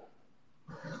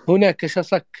هناك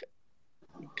شصك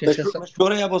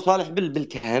مشهورة يا أبو صالح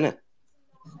بالكهنة.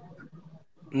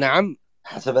 نعم،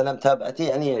 حسب أنا متابعتي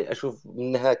يعني أشوف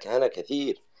منها كهنة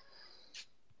كثير.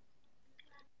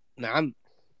 نعم.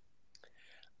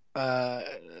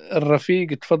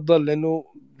 الرفيق تفضل،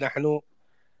 لأنه نحن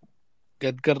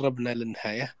قد قربنا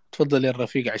للنهاية. تفضل يا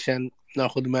الرفيق عشان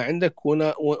ناخذ ما عندك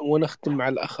ونختم مع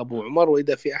الأخ أبو عمر،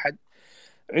 وإذا في أحد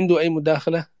عنده أي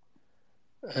مداخلة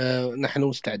نحن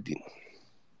مستعدين.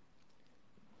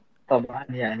 طبعا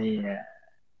يعني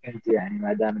كنت يعني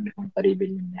ما دام انكم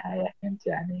قريبين من النهاية، كنت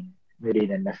يعني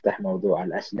نريد ان نفتح موضوع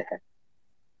الأسلحة.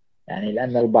 يعني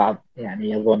لأن البعض يعني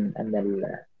يظن أن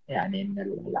يعني أن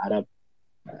العرب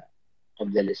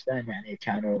قبل الإسلام يعني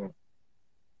كانوا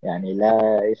يعني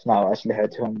لا يصنعوا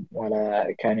أسلحتهم،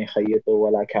 ولا كانوا يخيطوا،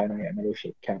 ولا كانوا يعملوا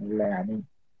شيء. كانوا لا يعني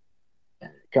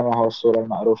كما هو الصورة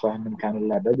المعروفة أنهم كانوا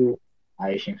لا بدو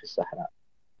عايشين في الصحراء.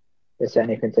 بس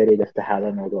يعني كنت أريد أفتح هذا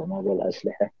الموضوع، موضوع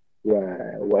الأسلحة،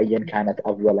 وأيا كانت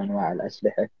أفضل أنواع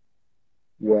الأسلحة،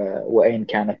 وأين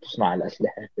كانت تصنع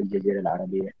الأسلحة في الجزيرة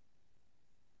العربية.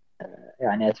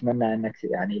 يعني أتمنى أنك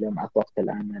يعني لو معك وقت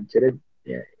الآن أن ترد،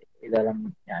 إذا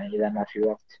لم يعني إذا ما في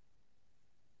وقت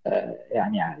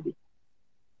يعني عادي.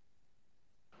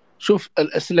 شوف،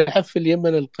 الأسلحة في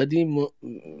اليمن القديم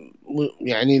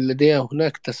يعني لديها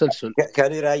هناك تسلسل.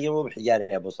 كانوا يرايموا بحجار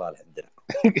يا أبو صالح عندنا.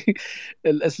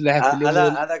 الأسلحة في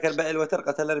اليمن هذاك البائع الوتر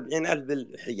قتل 40,000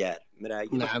 بالحجار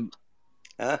مرايمة. نعم.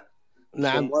 ها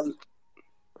نعم.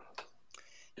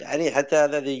 يعني حتى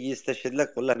هذا يجي يستشهد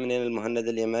لك والله من المهند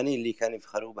اليماني اللي كان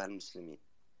يفخروا به المسلمين.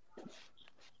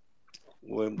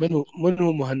 من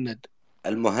هو مهند؟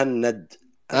 المهند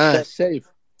السيف.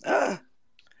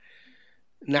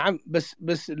 نعم.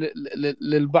 بس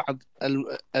للبعض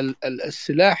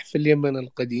السلاح في اليمن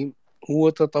القديم هو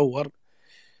تطور،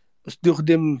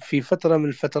 استخدم في فترة من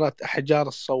الفترات أحجار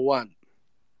الصوان،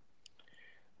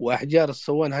 وأحجار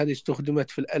الصوان هذه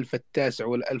استخدمت في الألف التاسع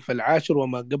والألف العاشر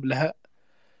وما قبلها،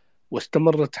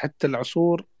 واستمرت حتى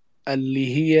العصور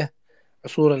اللي هي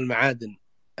عصور المعادن،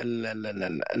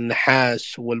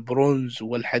 النحاس والبرونز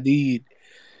والحديد.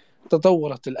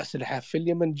 تطورت الأسلحة في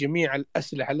اليمن، جميع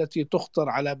الأسلحة التي تخطر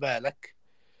على بالك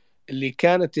اللي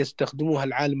كانت يستخدموها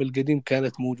العالم القديم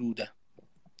كانت موجودة،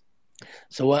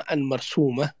 سواء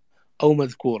مرسومة أو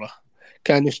مذكورة.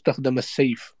 كان يستخدم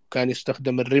السيف، كان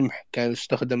يستخدم الرمح، كان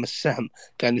يستخدم السهم،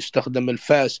 كان يستخدم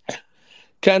الفاس،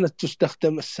 كانت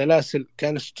تستخدم السلاسل،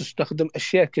 كانت تستخدم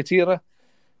أشياء كثيرة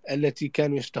التي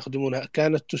كانوا يستخدمونها.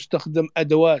 كانت تستخدم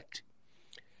أدوات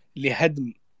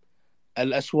لهدم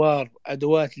الأسوار،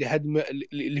 أدوات لهدم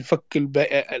لفك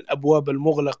الأبواب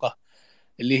المغلقة،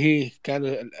 اللي هي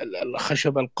كان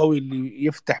الخشب القوي اللي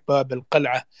يفتح باب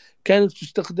القلعة. كانت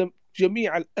تستخدم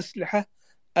جميع الأسلحة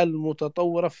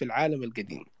المتطورة في العالم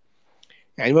القديم.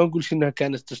 يعني ما نقولش إنها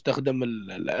كانت تستخدم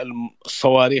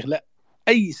الصواريخ، لا،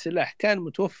 أي سلاح كان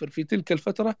متوفر في تلك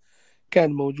الفترة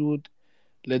كان موجود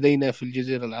لدينا في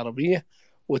الجزيرة العربية،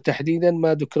 وتحديدا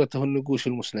ما ذكرته النقوش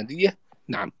المسندية.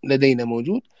 نعم، لدينا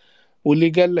موجود. واللي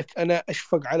قال لك أنا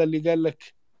أشفق على اللي قال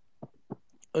لك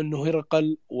أنه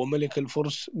هرقل وملك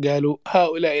الفرس قالوا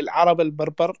هؤلاء العرب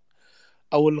البربر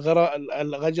أو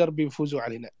الغجر بيفوزوا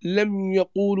علينا، لم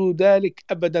يقولوا ذلك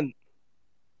أبدا،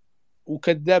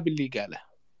 وكذاب اللي قاله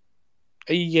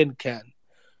أيا كان.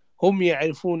 هم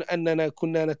يعرفون أننا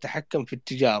كنا نتحكم في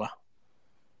التجارة،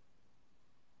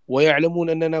 ويعلمون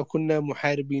أننا كنا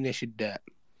محاربين شداء،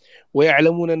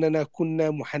 ويعلمون أننا كنا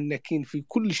محنكين في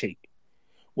كل شيء،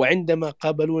 وعندما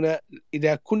قابلونا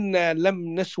إذا كنا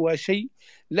لم نسوى شيء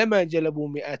لما جلبوا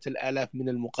مئات الآلاف من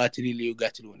المقاتلين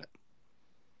ليقاتلونا.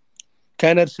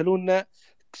 كان يرسلون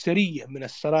سرية من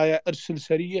السرايا، أرسل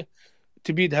سرية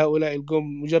تبيد هؤلاء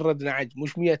القوم مجرد نعج،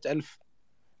 مش 100,000.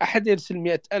 أحد يرسل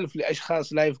 100,000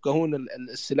 لأشخاص لا يفقهون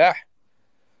السلاح؟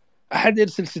 أحد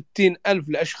يرسل 60,000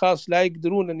 لأشخاص لا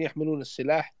يقدرون أن يحملون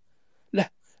السلاح؟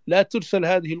 لا ترسل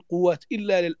هذه القوات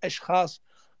إلا للأشخاص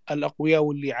الأقوياء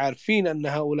واللي عارفين أن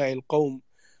هؤلاء القوم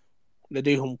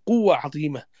لديهم قوة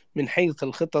عظيمة من حيث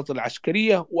الخطط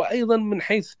العسكرية وأيضا من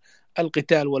حيث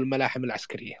القتال والملاحم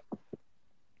العسكرية.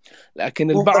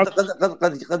 لكن البعض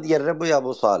قد جربوا يا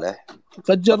أبو صالح،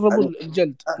 قد جربوا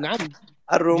الجلد. نعم،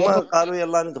 الرومان قالوا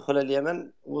يلا ندخل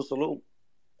اليمن، وصلوا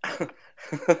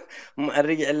مع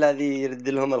الرجع الذي يرد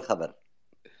لهم الخبر.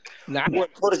 نعم،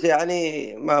 والفرس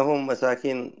يعني ما هم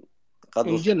مساكين قد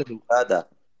انجلدوا. هذا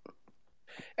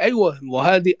أيوة،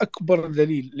 وهذه أكبر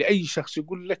دليل لأي شخص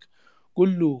يقول لك،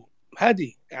 قل له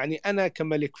هذه يعني أنا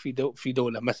كملك في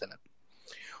دولة مثلا،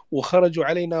 وخرجوا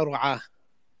علينا رعاة،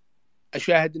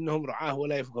 أشاهد أنهم رعاة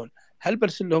ولا يفقهون، هل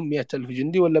برسل لهم 100,000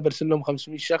 جندي ولا برسل لهم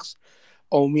 500 شخص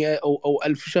أو 100 أو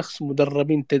 1000 شخص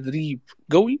مدربين تدريب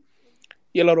قوي؟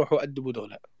 يلا روحوا أدبوا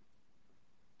دولة،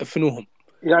 افنوهم.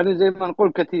 يعني زي ما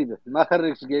نقول كتيبة، ما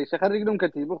أخرجش جيش، أخرج لهم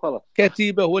كتيبة وخلاص.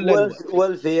 كتيبة ولا لواء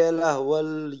والفيلة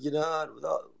والجنان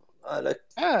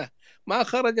ما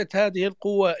خرجت هذه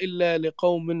القوة إلا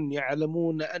لقوم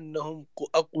يعلمون أنهم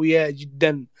أقوياء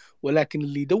جدا، ولكن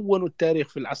اللي دونوا التاريخ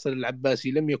في العصر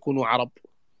العباسي لم يكونوا عرب.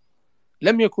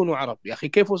 لم يكونوا عرب. يا أخي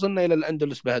كيف وصلنا إلى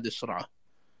الأندلس بهذه السرعة؟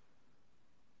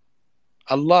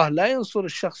 الله لا ينصر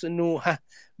الشخص أنه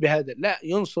بهذا، لا،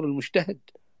 ينصر المجتهد.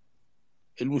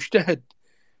 المجتهد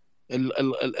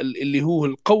اللي هو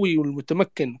القوي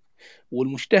والمتمكن،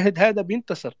 والمجتهد هذا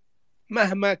بينتصر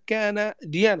مهما كان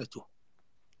ديانته،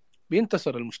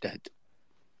 بينتصر المجتهد.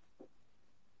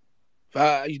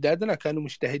 فأجدادنا كانوا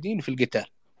مجتهدين في القتال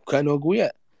وكانوا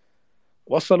أقوياء،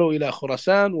 وصلوا إلى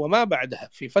خراسان وما بعدها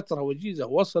في فترة وجيزة،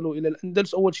 وصلوا إلى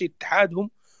الأندلس. أول شيء اتحادهم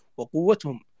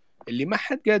وقوتهم اللي ما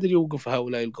حد قادر يوقف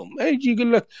هؤلاء القوم. يجي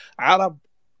يقول لك عرب،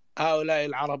 هؤلاء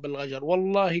العرب الغجر،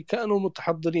 والله كانوا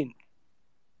متحضرين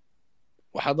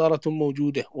وحضارتهم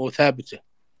موجودة وثابتة.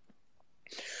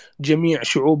 جميع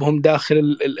شعوبهم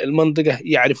داخل المنطقة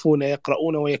يعرفون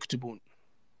يقرؤون ويكتبون.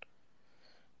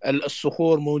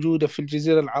 الصخور موجودة في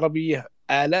الجزيرة العربية،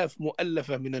 آلاف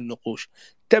مؤلفة من النقوش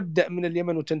تبدأ من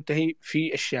اليمن وتنتهي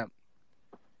في الشام،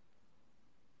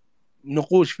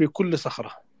 نقوش في كل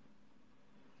صخرة.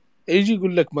 يجي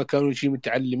يقول لك ما كانوا شيء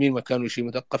متعلمين، ما كانوا شيء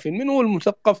مثقفين. من هو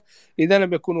المثقف إذا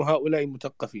لم يكونوا هؤلاء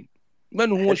مثقفين؟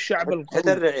 من هو الشعب القوي؟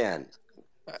 حتى الرعيان،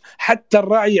 حتى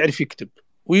الراعي يعرف يكتب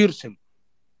ويرسم.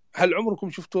 هل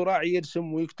عمركم شفتوا راعي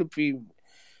يرسم ويكتب؟ في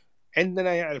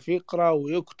عندنا يعرف يقرأ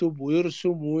ويكتب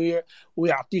ويرسم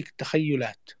ويعطيك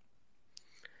تخيلات.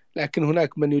 لكن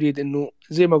هناك من يريد أنه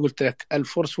زي ما قلت لك،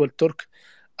 الفرس والترك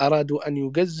أرادوا أن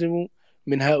يجزموا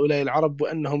من هؤلاء العرب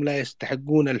وأنهم لا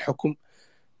يستحقون الحكم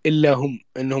إلا هم،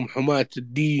 أنهم حماة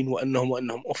الدين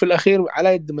وأنهم وفي الأخير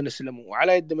على يد من أسلموا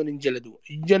وعلى يد من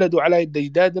انجلدوا على يد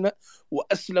أجدادنا،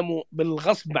 وأسلموا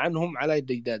بالغصب عنهم على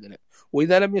يد أجدادنا.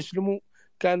 وإذا لم يسلموا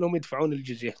كانوا يدفعون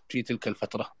الجزية في تلك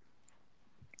الفترة.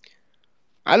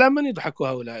 على من يضحكوا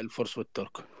هؤلاء الفرس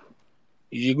والترك؟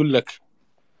 يجي يقول لك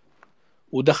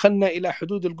ودخلنا إلى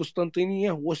حدود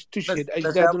القسطنطينية واستشهد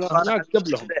أجدادنا هناك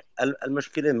قبلهم.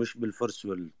 المشكلة مش بالفرس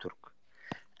والترك،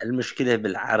 المشكلة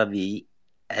بالعربي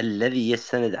الذي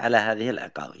يستند على هذه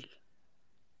الأقاويل.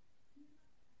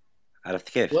 عرفت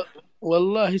كيف؟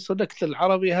 والله صدقت،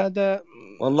 العربي هذا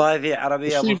والله في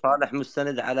عربي أبو صالح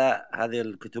مستند على هذه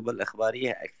الكتب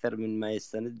الإخبارية أكثر من ما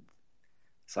يستند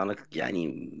صانك، يعني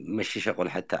مش شغل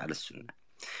حتى على السنة.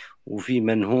 وفي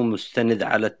من هو مستند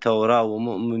على التوراة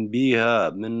ومؤمن بها،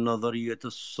 من نظرية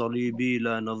الصليب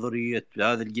إلى نظرية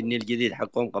هذا الجني الجديد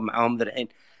حقهم معهم ذرعين.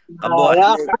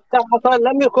 يا أخي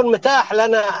لم يكن متاح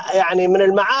لنا يعني من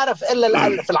المعارف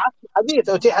إلا في العصر الحديث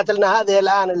أتيحت لنا هذه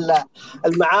الآن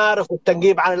المعارف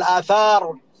والتنقيب عن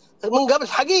الآثار. من قبل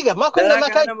حقيقة ما كنا، ما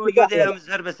كان موجود يا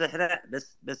مزهر. بس احنا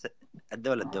بس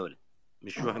الدولة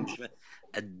مش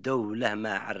الدولة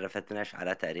ما عرفتناش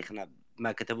على تاريخنا،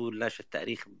 ما كتبوا لناش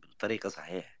التاريخ بطريقة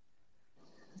صحيحة.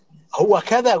 هو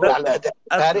كذا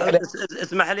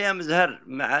اسمح لي يا مزهر،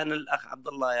 معانا الأخ عبد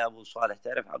الله يا أبو صالح.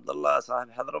 تعرف عبد الله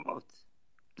صاحب حضرموت؟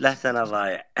 له سنة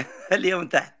ضايع اليوم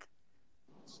تحت.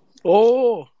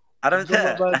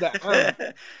 عرفتها؟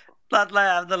 طلع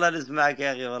يا عبد الله نسمعك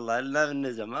يا أخي، والله لنا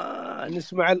من زمان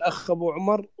نسمع الأخ أبو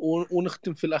عمر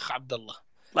ونختم في الأخ عبد الله.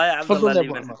 طلع يا عبد الله. تفضل يا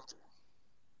أبو عمر.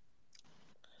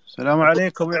 السلام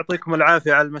عليكم ويعطيكم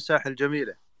العافية على المساحة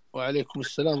الجميلة. وعليكم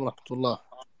السلام ورحمة الله.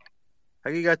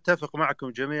 حقيقة أتفق معكم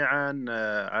جميعا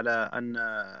على أن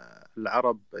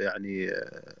العرب يعني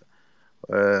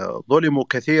ظلموا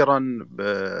كثيرا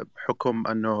بحكم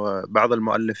أنه بعض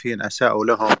المؤلفين أساءوا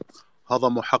لهم،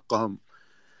 هضموا حقهم،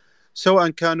 سواء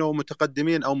كانوا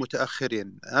متقدمين أو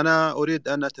متأخرين. أنا أريد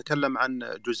أن أتكلم عن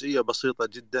جزئية بسيطة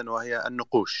جدا، وهي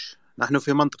النقوش. نحن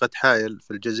في منطقة حائل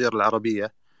في الجزيرة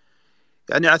العربية،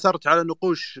 يعني عثرت على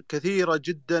نقوش كثيرة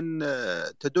جدا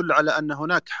تدل على أن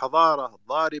هناك حضارة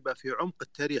ضاربة في عمق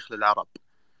التاريخ للعرب،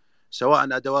 سواء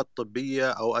أدوات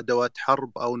طبية أو أدوات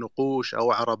حرب أو نقوش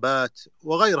أو عربات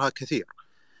وغيرها كثير.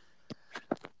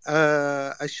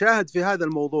 الشاهد في هذا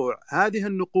الموضوع، هذه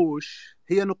النقوش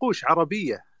هي نقوش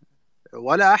عربية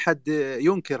ولا أحد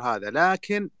ينكر هذا،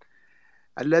 لكن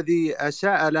الذي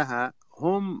أساء لها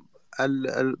هم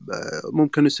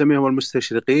ممكن نسميهم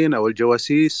المستشرقين أو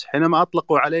الجواسيس، حينما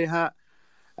أطلقوا عليها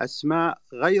أسماء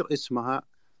غير اسمها،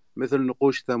 مثل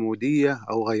نقوش ثمودية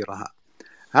أو غيرها.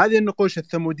 هذه النقوش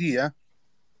الثمودية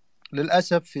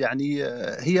للأسف يعني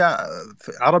هي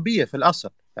عربية في الأصل،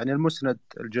 يعني المسند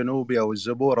الجنوبي أو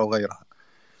الزبور أو غيرها.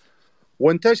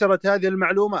 وانتشرت هذه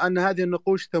المعلومة أن هذه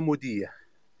النقوش ثمودية،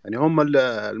 يعني هم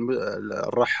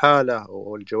الرحالة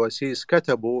والجواسيس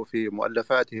كتبوا في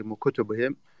مؤلفاتهم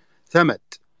وكتبهم ثمد،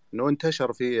 أنه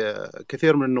انتشر في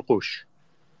كثير من النقوش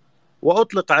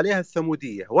وأطلق عليها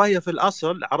الثمودية، وهي في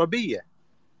الأصل عربية،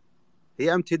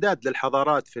 هي امتداد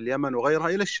للحضارات في اليمن وغيرها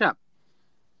إلى الشام.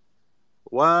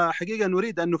 وحقيقة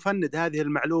نريد أن نفند هذه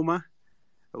المعلومة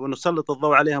ونسلط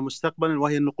الضوء عليها مستقبلا،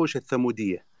 وهي النقوش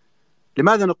الثمودية.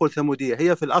 لماذا نقول ثمودية؟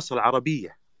 هي في الأصل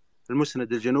عربية،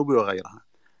 المسند الجنوبي وغيرها.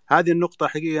 هذه النقطة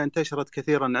حقيقة انتشرت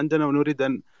كثيرا عندنا، ونريد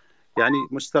أن يعني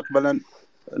مستقبلا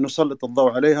نسلط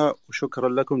الضوء عليها. وشكرا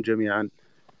لكم جميعا.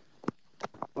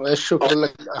 الشكر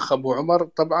لك أخ أبو عمر.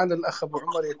 طبعا الأخ أبو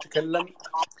عمر يتكلم،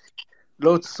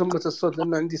 لو تصمت الصوت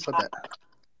لأنه عندي صدى.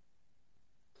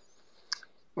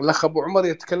 الأخ أبو عمر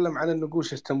يتكلم عن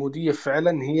النقوش الثمودية.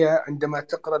 فعلا هي عندما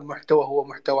تقرأ المحتوى هو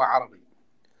محتوى عربي،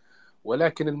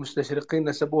 ولكن المستشرقين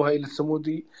نسبوها إلى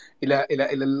الثمودي،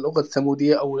 إلى اللغة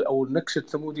الثمودية أو النقش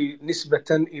الثمودي، نسبة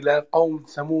إلى قوم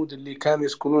ثمود اللي كانوا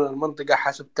يسكنون المنطقة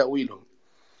حسب تأويلهم.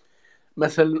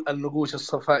 مثل النقوش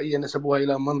الصفائية نسبوها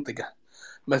إلى منطقة،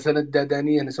 مثلا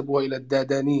الدادانية نسبوها إلى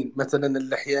الدادانين، مثلا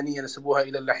اللحيانية نسبوها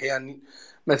إلى اللحياني،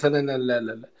 مثلا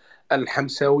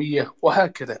الحمساوية،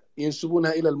 وهكذا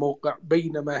ينسبونها إلى الموقع،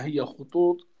 بينما هي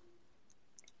خطوط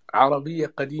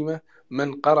عربية قديمة.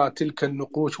 من قرأ تلك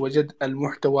النقوش وجد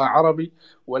المحتوى عربي،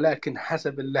 ولكن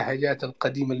حسب اللهجات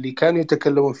القديمة اللي كانوا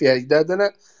يتكلمون فيها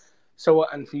أجدادنا،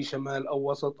 سواء في شمال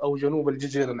أو وسط أو جنوب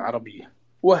الجزيرة العربية،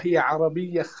 وهي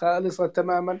عربية خالصة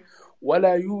تماما،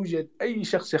 ولا يوجد أي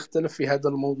شخص يختلف في هذا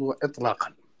الموضوع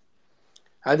إطلاقا.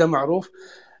 هذا معروف.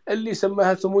 اللي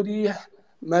سماها ثمودية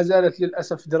ما زالت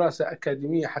للأسف دراسة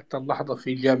أكاديمية حتى اللحظة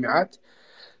في الجامعات،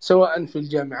 سواء في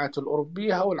الجامعات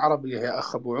الأوروبية أو العربية يا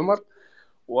أخ أبو عمر.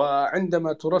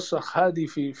 وعندما ترسخ هذه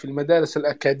في المدارس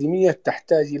الأكاديمية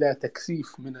تحتاج إلى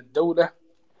تكثيف من الدولة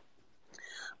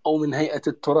أو من هيئة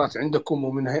التراث عندكم،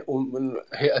 ومن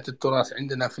هيئة التراث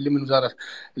عندنا في اليمن، وزارة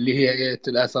اللي هي هيئة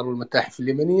الآثار والمتاحف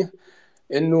اليمنية،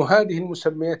 إنه هذه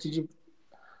المسميات يجب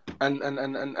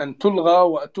أن تلغى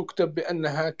وتكتب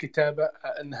بأنها كتابة،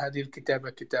 أن هذه الكتابة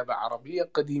كتابة عربية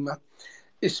قديمة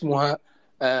اسمها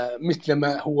مثل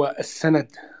ما هو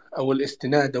السند أو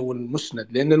الاستناد أو المسند،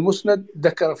 لأن المسند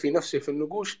ذكر في نفسه في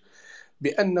النقوش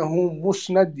بأنه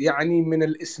مسند، يعني من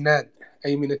الإسناد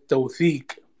أي من التوثيق،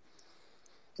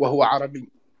 وهو عربي،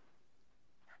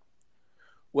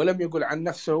 ولم يقل عن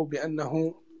نفسه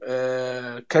بأنه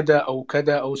كذا أو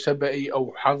كذا أو سبئي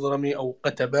أو حضرمي أو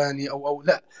قتباني أو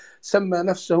لا، سمى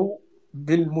نفسه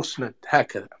بالمسند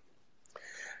هكذا.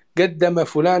 قدم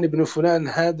فلان ابن فلان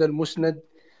هذا المسند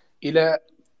إلى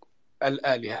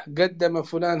الآلهة، قدم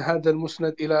فلان هذا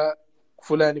المسند إلى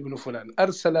فلان ابن فلان،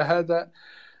 أرسل هذا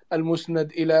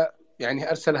المسند إلى، يعني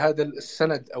أرسل هذا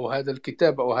السند أو هذا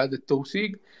الكتاب أو هذا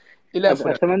التوثيق إلى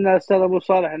فلان. أتمنى أستاذ أبو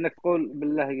صالح أنك تقول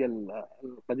باللهجة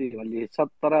القديمة اللي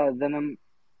سطر ذنم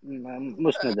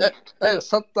مسندا.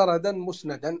 سطر ذن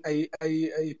مسندا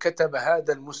أي كتب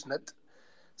هذا المسند.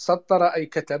 سطر أي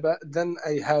كتب، ذن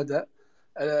أي هذا،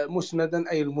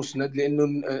 مسندا أي المسند، لأنه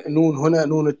نون هنا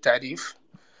نون التعريف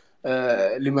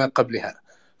لما قبلها.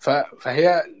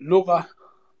 فهي لغة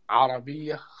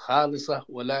عربية خالصة،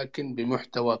 ولكن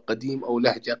بمحتوى قديم أو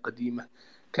لهجة قديمة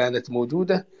كانت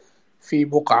موجودة في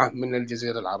بقعة من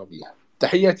الجزيرة العربية.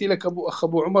 تحياتي لك أخ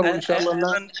أبو عمر، وإن شاء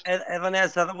الله أيضا يا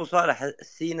أستاذ أبو صالح،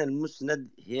 السين المسند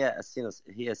هي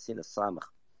السين الصامخ.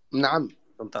 نعم،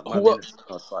 تنطق ما بين السين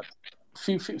والصاد.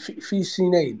 في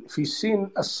سينين، في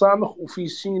السين الصامخ وفي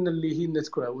السين اللي هي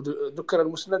نذكرها، وذكر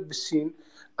المسند بالسين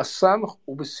الصامخ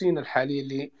وبالسين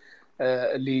الحالية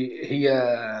اللي هي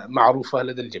معروفة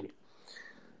لدى الجميع.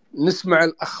 نسمع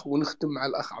الأخ ونختم مع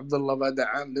الأخ عبد الله بعد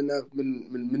عام لنا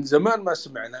من زمان ما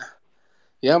سمعناه.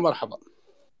 يا مرحبا.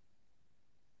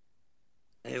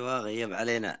 ايوه غيب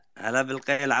علينا. هلا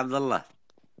بالقيل عبد الله.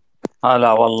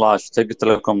 هلا والله اشتقت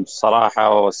لكم الصراحة،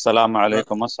 والسلام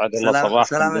عليكم، أسعد الله صباحكم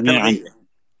سلامة جميعا الغية.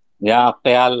 يا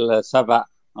قيال سبع.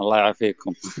 الله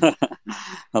يعافيكم.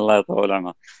 الله يطول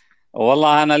عمرك.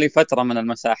 والله أنا لي فترة من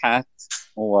المساحات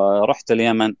ورحت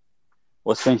اليمن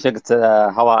واستنشقت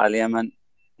هواء اليمن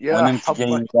يا ونمت حظك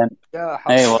جيدا. يا أي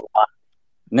حظك. والله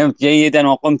نمت جيدا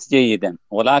وقمت جيدا،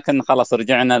 ولكن خلاص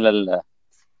رجعنا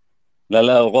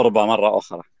للغربة مرة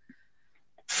أخرى.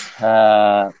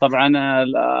 طبعا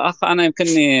الأخ أنا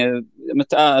يمكنني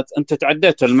أنت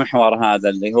تعديت المحور هذا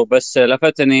اللي هو، بس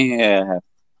لفتني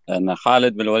أن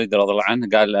خالد بن الوليد رضي الله عنه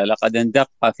قال: لقد اندق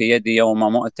في يدي يوم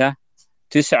مؤتة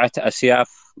 9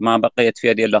 أسياف، ما بقيت في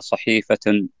يدي إلا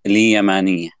صحيفة لي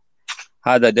يمانية.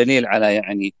 هذا دليل على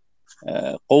يعني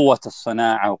قوة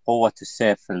الصناعة وقوة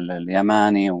السيف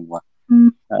اليماني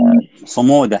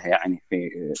وصموده يعني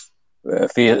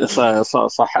في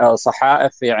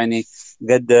صحائف يعني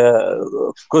قد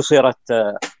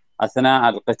كسرت أثناء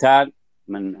القتال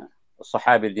من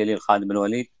الصحابي الجليل خالد بن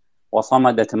الوليد،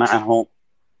 وصمدت معه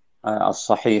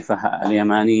الصحيفة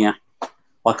اليمانية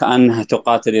وكأنها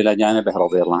تقاتل إلى جانبه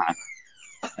رضي الله عنه.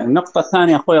 النقطة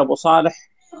الثانية أخوي أبو صالح،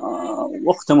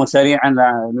 واختموا سريعا،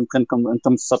 يمكنكم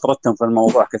أنتم استطردتم في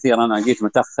الموضوع كثيرا، أنا جيت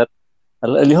متأخر.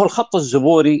 اللي هو الخط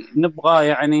الزبوري نبغى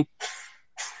يعني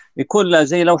يكون له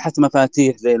زي لوحة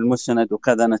مفاتيح زي المسند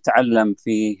وكذا نتعلم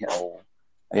فيه، أو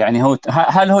يعني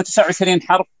هل هو 29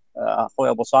 حرف أخوي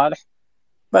أبو صالح؟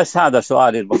 بس هذا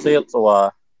سؤالي البسيط،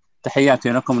 وتحياتي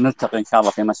لكم، نلتقي إن شاء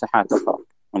الله في مساحات أخرى.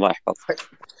 الله يحفظك.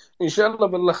 إن شاء الله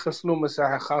بنلخص له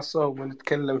مساحة خاصة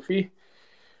ونتكلم فيه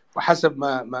وحسب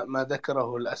ما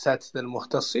ذكره الأساتذة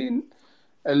المختصين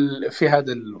في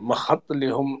هذا المخط اللي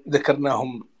هم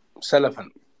ذكرناهم سلفا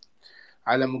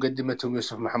على مقدمتهم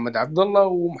يوسف محمد عبد الله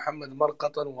ومحمد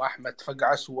مرقطن وأحمد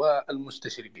فقعس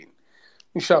والمستشرقين.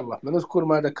 إن شاء الله بنذكر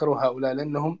ما ذكروا هؤلاء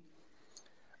لأنهم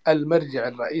المرجع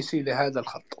الرئيسي لهذا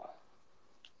الخط.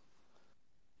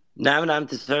 نعم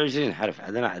 29 حرف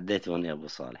عاد انا عديتهم يا ابو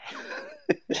صالح.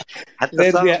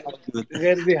 حتى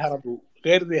غير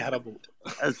ذي هربوا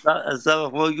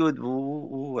السابق موجود،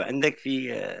 وعندك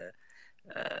في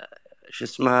شو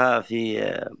اسمها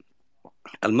في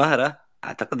المهرة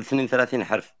اعتقد 32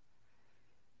 حرف.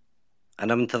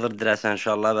 انا منتظر دراسة ان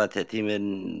شاء الله بتأتي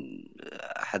من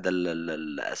احد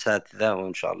الاساتذة،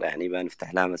 وان شاء الله يعني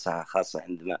بنفتح لها مساحة خاصة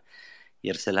عندما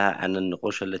يرسلها عن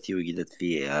النقوش التي وجدت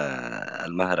في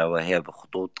المهرة، وهي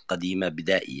بخطوط قديمة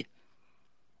بدائية.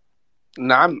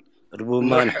 نعم.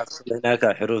 ربما نحصل هناك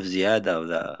حروف زيادة أو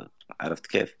ذا، عرفت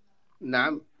كيف؟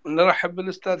 نعم. نرحب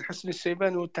بالأستاذ حسن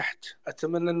السيباني وتحت.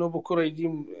 أتمنى أنه بكرة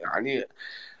يجي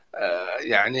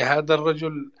يعني هذا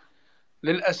الرجل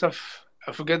للأسف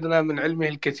أفقدنا من علمه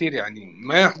الكثير، يعني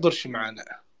ما يحضرش معنا،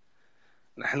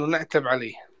 نحن نعتب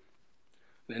عليه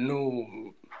لأنه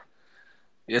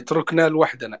يتركنا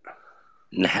لوحدنا.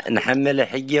 نحمل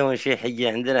حجة ونشي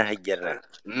حجة عندنا هجرنا.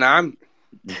 نعم.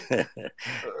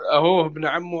 أهو ابن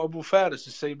عمه أبو فارس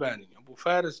السيباني، أبو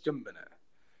فارس جنبنا،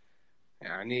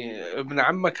 يعني ابن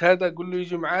عمك هذا قل له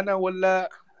يجي معنا ولا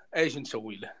ايش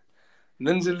نسوي له؟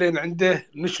 ننزل لين عنده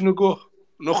نشنقه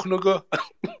نخنقه.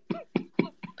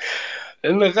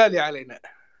 لانه غالي علينا.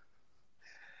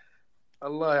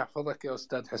 الله يحفظك يا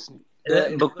استاذ حسني.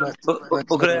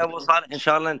 بكره يا ابو صالح ان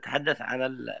شاء الله نتحدث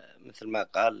عن مثل ما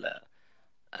قال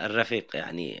الرفيق،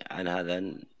 يعني عن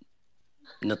هذا،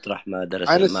 نطرح ما درس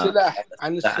عن السلاح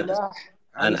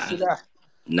عن السلاح.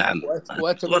 نعم.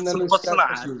 واتمنى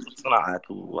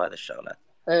والصناعات وهذا الشغلات.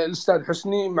 الاستاذ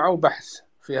حسني معه بحث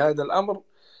في هذا الامر،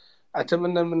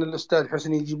 اتمنى من الاستاذ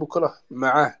حسني يجي بكره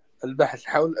معه البحث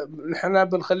حول، نحن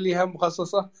بنخليها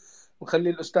مخصصه ونخلي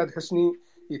الاستاذ حسني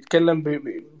يتكلم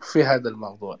في هذا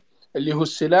الموضوع اللي هو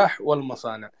السلاح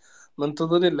والمصانع.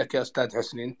 منتظرين لك يا استاذ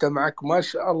حسني، انت معك ما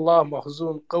شاء الله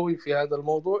مخزون قوي في هذا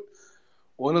الموضوع،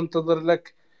 وننتظر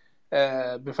لك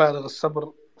بفارغ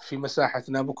الصبر في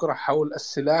مساحتنا بكره حول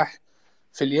السلاح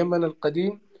في اليمن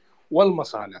القديم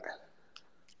والمصانع.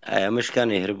 مش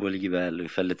كانوا يهربوا الجبال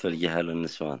ويفلتوا الجهال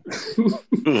والنسوان.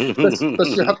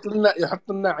 بس يحط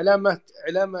لنا علامه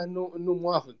انه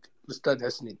موافق الاستاذ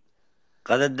حسني.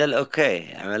 قد ادى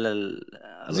الاوكي، عمل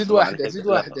زيد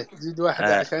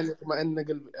واحده عشان يطمئن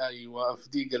قلبي. ايوه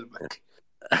افدي قلبك.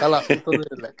 خلاص انتظر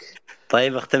لك.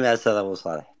 طيب اختم يا استاذ ابو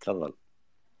صالح، تفضل.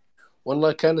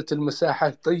 والله كانت المساحة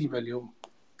طيبة اليوم،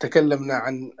 تكلمنا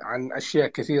عن أشياء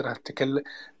كثيرة.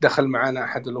 دخل معنا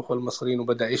أحد الأخوة المصريين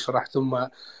وبدأ يشرح، ثم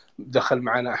دخل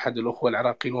معنا أحد الأخوة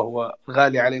العراقيين وهو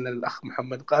غالي علينا الأخ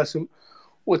محمد قاسم،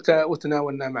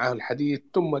 وتناولنا معه الحديث.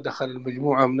 ثم دخل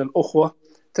المجموعة من الأخوة،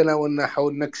 تناولنا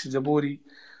حول نقش زبوري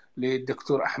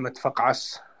للدكتور أحمد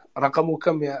فقعس. رقمه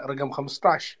كم يا رقم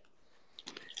 15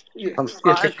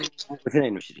 15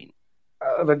 22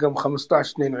 رقم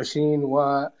 15 22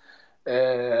 و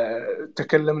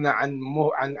تكلمنا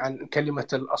عن كلمة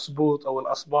الأسبوط أو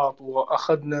الأسباط،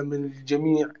 وأخذنا من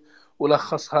الجميع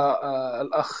ولخصها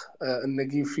الأخ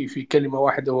النجيب في كلمة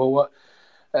واحدة، وهو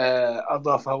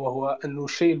أضافها، وهو أنه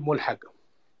شيء الملحق.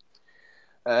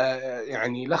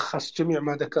 يعني لخص جميع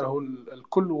ما ذكره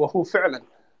الكل، وهو فعلا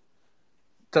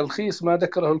تلخيص ما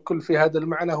ذكره الكل في هذا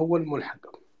المعنى هو الملحق،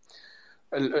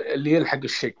 اللي يلحق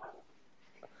الشيء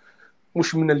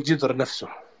مش من الجذر نفسه.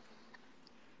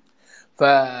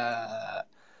 فكانت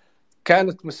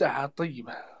مساحة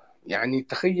طيبة. يعني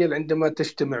تخيل عندما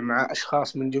تجتمع مع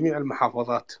أشخاص من جميع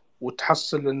المحافظات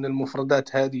وتحصل أن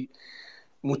المفردات هذه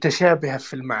متشابهة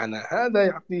في المعنى، هذا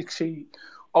يعطيك شيء،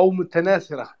 أو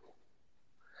متناثرة،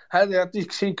 هذا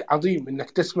يعطيك شيء عظيم،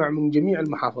 أنك تسمع من جميع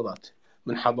المحافظات،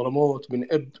 من حضرموت،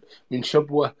 من إب، من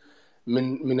شبوة،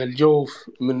 من الجوف،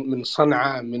 من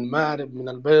صنعاء، من مارب، من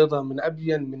البيضة، من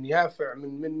أبين، من يافع،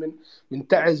 من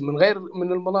تعز، من غير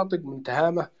من المناطق، من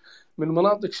تهامة، من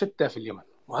مناطق شتى في اليمن.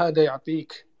 وهذا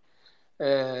يعطيك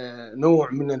نوع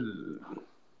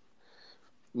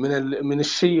من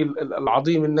الشيء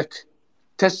العظيم، انك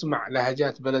تسمع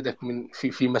لهجات بلدك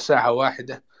في مساحة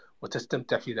واحدة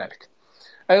وتستمتع في ذلك.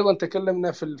 ايضا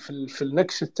تكلمنا في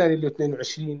النقش الثاني اللي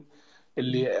 22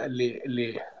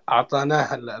 اللي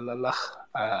اعطاناه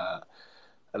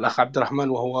الاخ عبد الرحمن،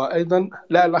 وهو ايضا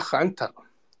الاخ عنتر،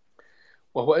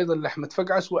 وهو ايضا لاحمد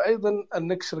فقعس، وايضا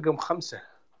النقش رقم 5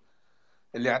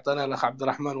 اللي اعطاناه الاخ عبد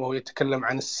الرحمن، وهو يتكلم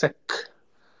عن السك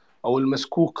او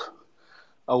المسكوك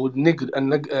او النقد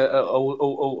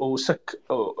او سك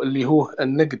اللي هو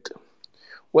النقد،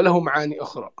 وله معاني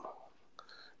اخرى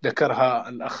ذكرها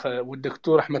الاخ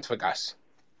والدكتور احمد فقعس.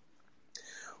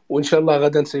 وان شاء الله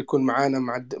غدا سيكون معنا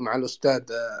مع الاستاذ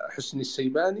حسني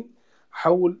السيباني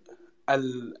حول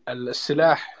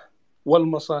السلاح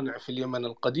والمصانع في اليمن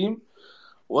القديم.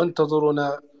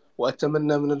 وانتظرونا،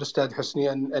 واتمنى من الاستاذ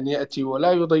حسني ان ياتي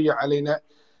ولا يضيع علينا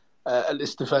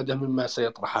الاستفادة مما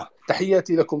سيطرحه.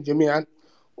 تحياتي لكم جميعا،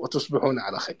 وتصبحون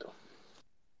على خير.